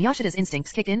 both she and Yoshida's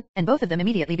instincts kicked in, and both of them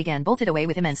immediately began bolted away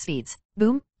with immense speeds.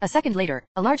 Boom! A second later,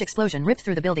 a large explosion ripped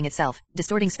through the building itself,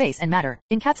 distorting space and matter,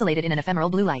 encapsulated in an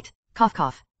ephemeral blue light. Cough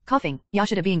cough. Coughing,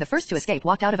 Yoshida being the first to escape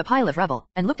walked out of a pile of rubble,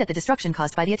 and looked at the destruction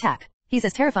caused by the attack. He's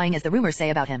as terrifying as the rumors say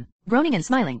about him. Groaning and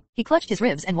smiling, he clutched his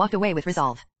ribs and walked away with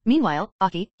resolve. Meanwhile,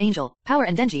 Aki, Angel, Power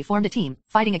and Denji formed a team,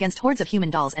 fighting against hordes of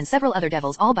human dolls and several other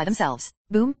devils all by themselves.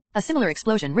 Boom! A similar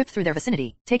explosion ripped through their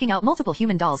vicinity, taking out multiple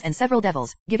human dolls and several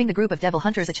devils, giving the group of devil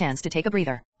hunters a chance to take a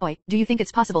breather. Oi, do you think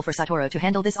it's possible for Satoru to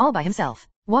handle this all by himself?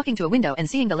 Walking to a window and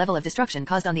seeing the level of destruction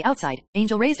caused on the outside,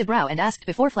 Angel raised a brow and asked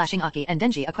before flashing Aki and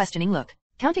Denji a questioning look.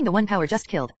 Counting the one Power just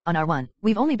killed, on our one,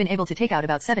 we've only been able to take out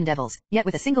about 7 devils, yet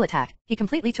with a single attack, he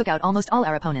completely took out almost all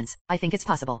our opponents. I think it's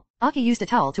possible. Aki used a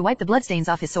towel to wipe the bloodstains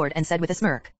off his sword and said with a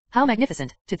smirk, how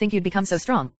magnificent, to think you'd become so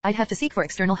strong, I'd have to seek for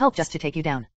external help just to take you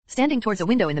down. Standing towards a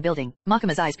window in the building,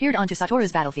 Makuma's eyes peered onto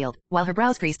Satoru's battlefield, while her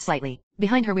brows creased slightly.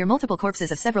 Behind her were multiple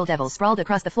corpses of several devils sprawled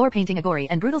across the floor, painting a gory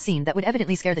and brutal scene that would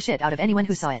evidently scare the shit out of anyone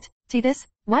who saw it. This?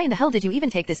 Why in the hell did you even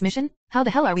take this mission? How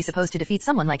the hell are we supposed to defeat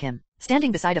someone like him?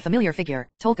 Standing beside a familiar figure,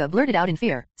 Tolka blurted out in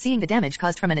fear, seeing the damage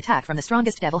caused from an attack from the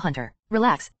strongest devil hunter.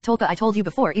 Relax, Tolka, I told you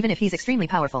before, even if he's extremely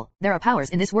powerful, there are powers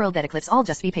in this world that eclipse all,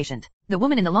 just be patient. The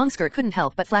woman in the long skirt couldn't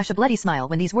help but flash a bloody smile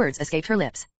when these words escaped her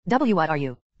lips. What are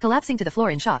you? Collapsing to the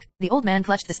floor in shock, the old man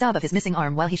clutched the stub of his missing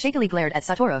arm while he shakily glared at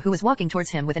Satoru, who was walking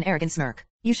towards him with an arrogant smirk.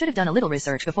 You should have done a little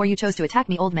research before you chose to attack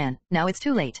me, old man. Now it's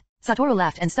too late. Satoru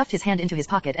laughed and stuffed his hand into his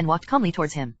pocket and walked calmly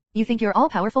towards him. You think you're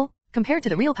all-powerful? Compared to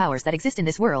the real powers that exist in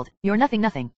this world, you're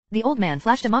nothing. The old man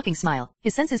flashed a mocking smile,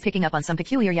 his senses picking up on some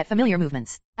peculiar yet familiar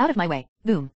movements. Out of my way.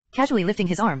 Boom. Casually lifting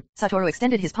his arm, Satoru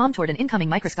extended his palm toward an incoming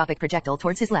microscopic projectile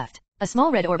towards his left. A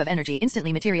small red orb of energy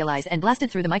instantly materialized and blasted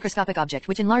through the microscopic object,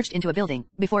 which enlarged into a building,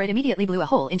 before it immediately blew a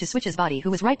hole into Switch's body,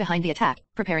 who was right behind the attack,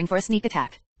 preparing for a sneak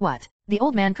attack. What? The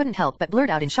old man couldn't help but blurt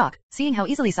out in shock, seeing how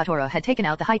easily Satoru had taken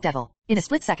out the Height Devil. In a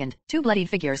split second, two bloodied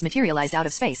figures materialized out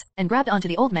of space, and grabbed onto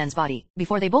the old man's body,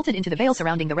 before they bolted into the veil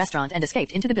surrounding the restaurant and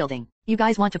escaped into the building. You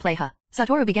guys want to play, huh?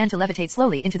 Satoru began to levitate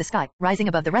slowly into the sky, rising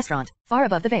above the restaurant, far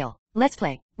above the veil. Let's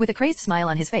play. With a crazed smile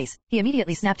on his face, he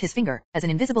immediately snapped his finger, as an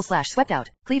invisible slash swept out,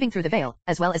 cleaving through the veil,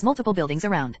 as well as multiple buildings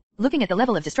around. Looking at the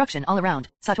level of destruction all around,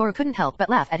 Satoru couldn't help but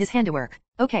laugh at his handiwork.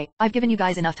 Okay, I've given you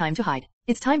guys enough time to hide.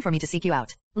 It's time for me to seek you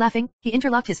out. Laughing, he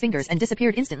interlocked his fingers and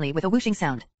disappeared instantly with a whooshing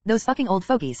sound. Those fucking old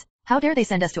fogies. How dare they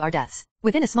send us to our deaths?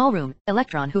 Within a small room,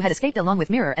 Electron, who had escaped along with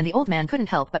Mirror and the old man, couldn't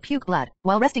help but puke blood,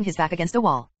 while resting his back against a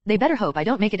wall. They better hope I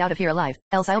don't make it out of here alive,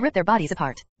 else I'll rip their bodies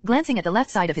apart. Glancing at the left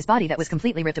side of his body that was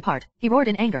completely ripped apart, he roared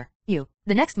in anger. You.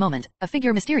 The next moment, a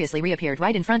figure mysteriously reappeared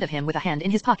right in front of him with a hand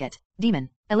in his pocket. Demon.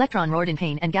 Electron roared in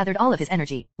pain and gathered all of his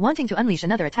energy, wanting to unleash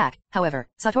another attack. However,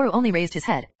 Satoru only raised his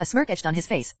head, a smirk etched on his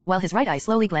face, while his right eye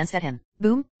slowly glanced at him.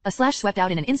 Boom! A slash swept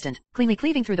out in an instant, cleanly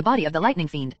cleaving through the body of the lightning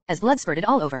fiend, as blood spurted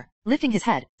all over. Lifting his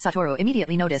head, Satoru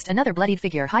immediately noticed another bloodied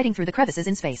figure hiding through the crevices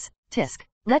in space. Tisk.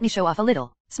 Let me show off a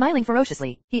little. Smiling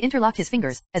ferociously, he interlocked his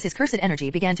fingers, as his cursed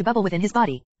energy began to bubble within his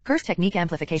body. Curse technique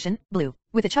amplification, blue.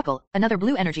 With a chuckle, another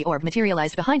blue energy orb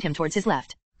materialized behind him towards his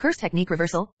left. Curse technique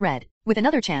reversal, red. With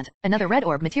another chant, another red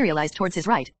orb materialized towards his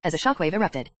right, as a shockwave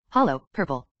erupted. Hollow,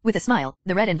 purple. With a smile,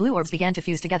 the red and blue orbs began to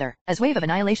fuse together, as wave of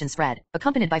annihilation spread,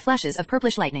 accompanied by flashes of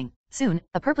purplish lightning. Soon,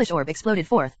 a purplish orb exploded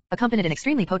forth, accompanied an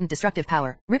extremely potent destructive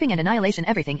power, ripping and annihilation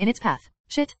everything in its path.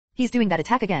 Shit, he's doing that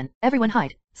attack again. Everyone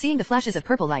hide. Seeing the flashes of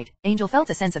purple light, Angel felt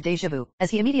a sense of deja vu, as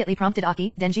he immediately prompted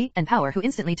Aki, Denji, and Power, who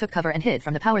instantly took cover and hid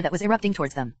from the power that was erupting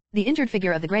towards them. The injured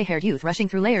figure of the gray-haired youth rushing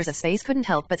through layers of space couldn't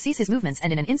help but cease his movements,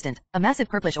 and in an instant, a massive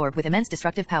purplish orb with immense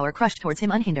destructive power crushed towards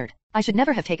him unhindered. I should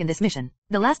never have taken this mission.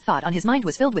 The last thought on his mind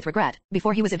was filled with regret,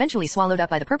 before he was eventually swallowed up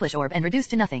by the purplish orb and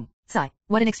reduced to nothing. Sigh.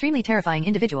 What an extremely terrifying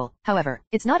individual. However,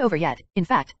 it's not over yet. In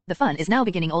fact, the fun is now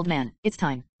beginning, old man. It's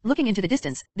time. Looking into the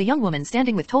distance, the young woman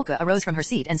standing with Tolka arose from her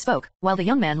seat and spoke, while the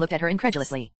young man looked at her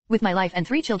incredulously. With my life and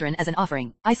 3 children as an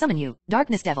offering, I summon you,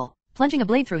 darkness devil. Plunging a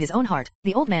blade through his own heart,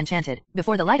 the old man chanted,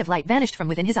 before the light of light vanished from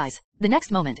within his eyes. The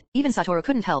next moment, even Satoru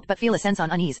couldn't help but feel a sense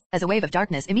of unease, as a wave of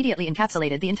darkness immediately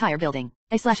encapsulated the entire building.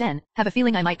 A/N, have a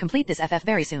feeling I might complete this FF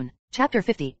very soon. Chapter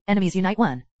 50, Enemies Unite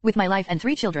 1. With my life and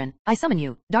 3 children, I summon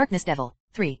you, darkness devil.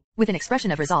 3. With an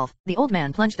expression of resolve, the old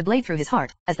man plunged the blade through his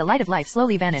heart, as the light of life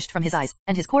slowly vanished from his eyes,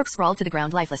 and his corpse sprawled to the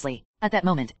ground lifelessly. At that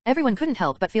moment, everyone couldn't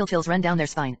help but feel chills run down their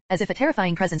spine, as if a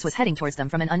terrifying presence was heading towards them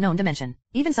from an unknown dimension.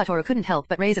 Even Satoru couldn't help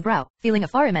but raise a brow, feeling a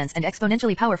far immense and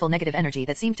exponentially powerful negative energy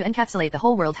that seemed to encapsulate the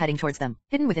whole world heading towards them,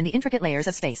 hidden within the intricate layers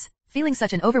of space. Feeling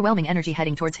such an overwhelming energy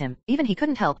heading towards him, even he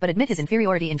couldn't help but admit his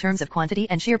inferiority in terms of quantity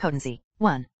and sheer potency.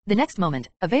 1. The next moment,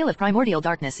 a veil of primordial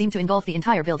darkness seemed to engulf the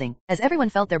entire building, as everyone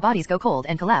felt their bodies go cold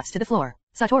and collapse to the floor.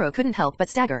 Satoru couldn't help but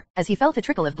stagger, as he felt a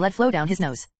trickle of blood flow down his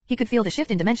nose. He could feel the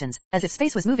shift in dimensions, as if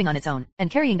space was moving on its own, and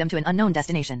carrying them to an unknown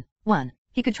destination. 1.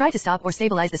 He could try to stop or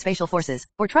stabilize the spatial forces,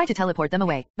 or try to teleport them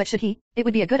away, but should he? It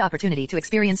would be a good opportunity to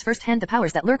experience firsthand the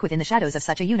powers that lurk within the shadows of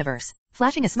such a universe.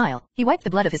 Flashing a smile, he wiped the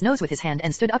blood of his nose with his hand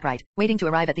and stood upright, waiting to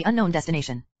arrive at the unknown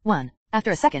destination. 1.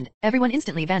 After a second, everyone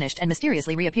instantly vanished and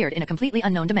mysteriously reappeared in a completely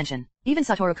unknown dimension. Even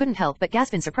Satoru couldn't help but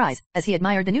gasp in surprise, as he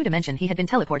admired the new dimension he had been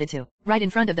teleported to. Right in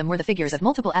front of them were the figures of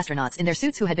multiple astronauts in their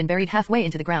suits who had been buried halfway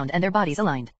into the ground and their bodies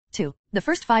aligned. 2. The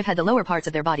first 5 had the lower parts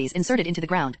of their bodies inserted into the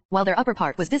ground, while their upper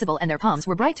part was visible and their palms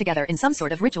were bright together in some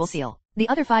sort of ritual seal. The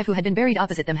other 5 who had been buried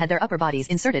opposite them had their upper bodies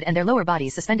inserted and their lower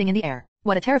bodies suspending in the air.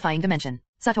 What a terrifying dimension.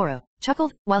 Satoru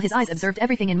chuckled, while his eyes observed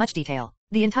everything in much detail.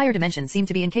 The entire dimension seemed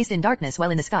to be encased in darkness, while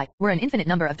in the sky were an infinite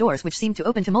number of doors which seemed to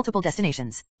open to multiple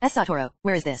destinations. Satoru,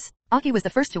 where is this? Aki was the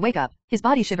first to wake up, his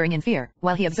body shivering in fear,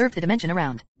 while he observed the dimension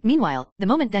around. Meanwhile, the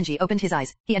moment Denji opened his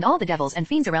eyes, he and all the devils and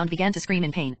fiends around began to scream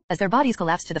in pain, as their bodies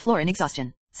collapsed to the floor in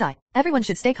exhaustion. Sigh. Everyone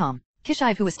should stay calm.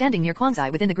 Kishive, who was standing near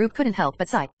Kwangzai within the group, couldn't help but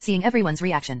sigh, seeing everyone's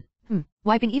reaction.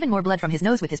 Wiping even more blood from his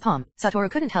nose with his palm,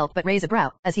 Satoru couldn't help but raise a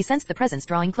brow, as he sensed the presence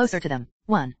drawing closer to them.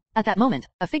 1. At that moment,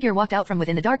 a figure walked out from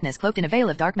within the darkness cloaked in a veil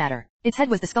of dark matter. Its head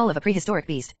was the skull of a prehistoric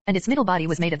beast, and its middle body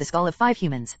was made of the skull of 5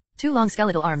 humans. 2 long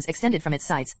skeletal arms extended from its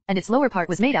sides, and its lower part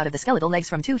was made out of the skeletal legs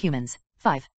from 2 humans.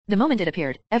 5. The moment it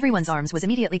appeared, everyone's arms was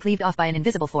immediately cleaved off by an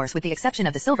invisible force, with the exception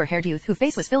of the silver-haired youth, whose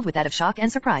face was filled with that of shock and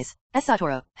surprise.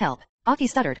 Satoru, help. Aki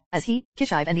stuttered, as he,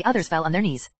 Kishive and the others fell on their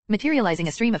knees. Materializing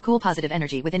a stream of cool positive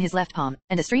energy within his left palm,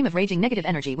 and a stream of raging negative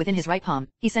energy within his right palm,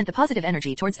 he sent the positive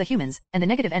energy towards the humans, and the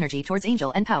negative energy towards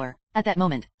Angel and Power. At that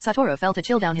moment, Satoru felt a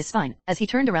chill down his spine, as he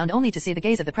turned around only to see the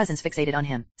gaze of the presence fixated on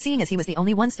him, seeing as he was the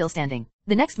only one still standing.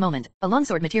 The next moment, a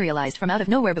longsword materialized from out of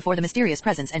nowhere before the mysterious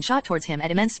presence and shot towards him at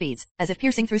immense speeds, as if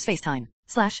piercing through space-time.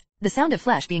 Slash. The sound of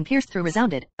flesh being pierced through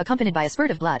resounded, accompanied by a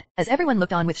spurt of blood, as everyone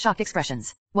looked on with shocked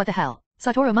expressions. What the hell?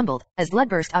 Satoru mumbled, as blood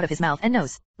burst out of his mouth and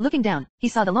nose. Looking down, he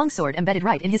saw the longsword embedded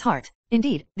right in his heart.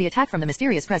 Indeed, the attack from the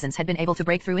mysterious presence had been able to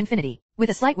break through infinity. With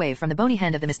a slight wave from the bony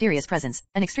hand of the mysterious presence,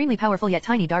 an extremely powerful yet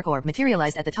tiny dark orb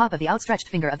materialized at the top of the outstretched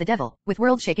finger of the devil, with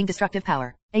world-shaking destructive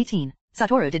power. 18.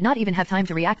 Satoru did not even have time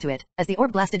to react to it, as the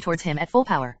orb blasted towards him at full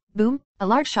power. Boom! A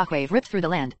large shockwave ripped through the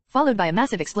land, followed by a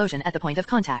massive explosion at the point of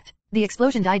contact. The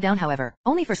explosion died down, however,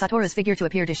 only for Satoru's figure to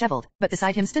appear disheveled, but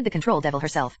beside him stood the control devil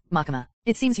herself, Makima.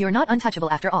 It seems you're not untouchable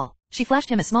after all. She flashed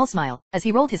him a small smile, as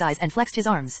he rolled his eyes and flexed his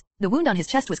arms. The wound on his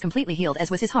chest was completely healed,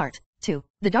 as was his heart. 2.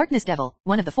 The Darkness Devil,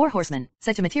 one of the 4 horsemen,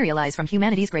 said to materialize from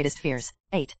humanity's greatest fears.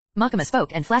 8. Makima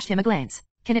spoke and flashed him a glance.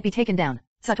 Can it be taken down?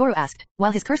 Satoru asked,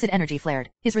 while his cursed energy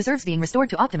flared, his reserves being restored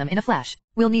to optimum in a flash.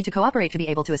 We'll need to cooperate to be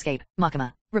able to escape,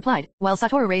 Makima replied, while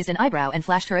Satoru raised an eyebrow and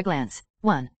flashed her a glance.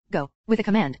 1. Go. With a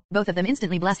command, both of them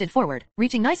instantly blasted forward,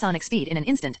 reaching nigh-sonic speed in an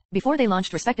instant, before they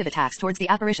launched respective attacks towards the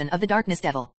apparition of the Darkness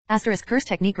Devil. Asterisk curse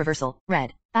technique reversal,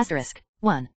 red. Asterisk.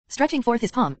 1. Stretching forth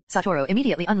his palm, Satoru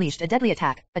immediately unleashed a deadly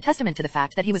attack, a testament to the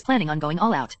fact that he was planning on going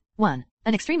all out. 1.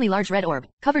 An extremely large red orb,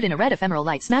 covered in a red ephemeral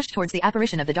light, smashed towards the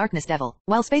apparition of the Darkness Devil,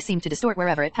 while space seemed to distort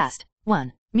wherever it passed.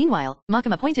 1. Meanwhile,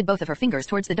 Makima pointed both of her fingers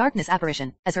towards the darkness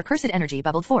apparition, as her cursed energy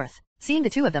bubbled forth. Seeing the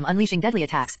two of them unleashing deadly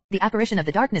attacks, the apparition of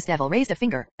the Darkness Devil raised a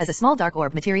finger, as a small dark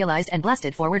orb materialized and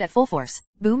blasted forward at full force.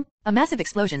 Boom! A massive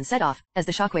explosion set off, as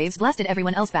the shockwaves blasted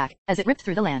everyone else back, as it ripped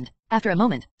through the land. After a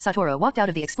moment, Satoru walked out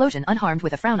of the explosion unharmed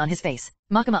with a frown on his face.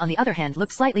 Makima on the other hand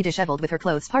looked slightly disheveled with her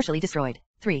clothes partially destroyed.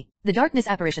 3. The darkness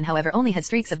apparition, however, only had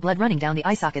streaks of blood running down the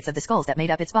eye sockets of the skulls that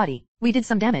made up its body. We did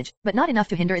some damage, but not enough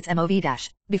to hinder its MOV-.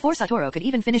 Before Satoru could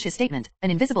even finish his statement,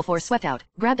 an invisible force swept out,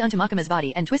 grabbed onto Makima's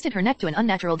body and twisted her neck to an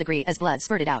unnatural degree as blood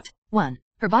spurted out. 1.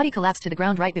 Her body collapsed to the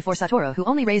ground right before Satoru, who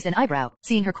only raised an eyebrow,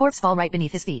 seeing her corpse fall right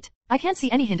beneath his feet. I can't see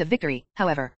any hint of victory,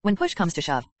 however, when push comes to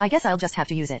shove, I guess I'll just have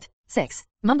to use it. 6.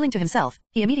 Mumbling to himself,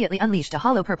 he immediately unleashed a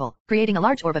hollow purple, creating a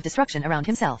large orb of destruction around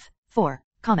himself. 4.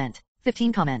 Comment.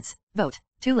 15 comments. Vote.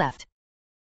 2 left.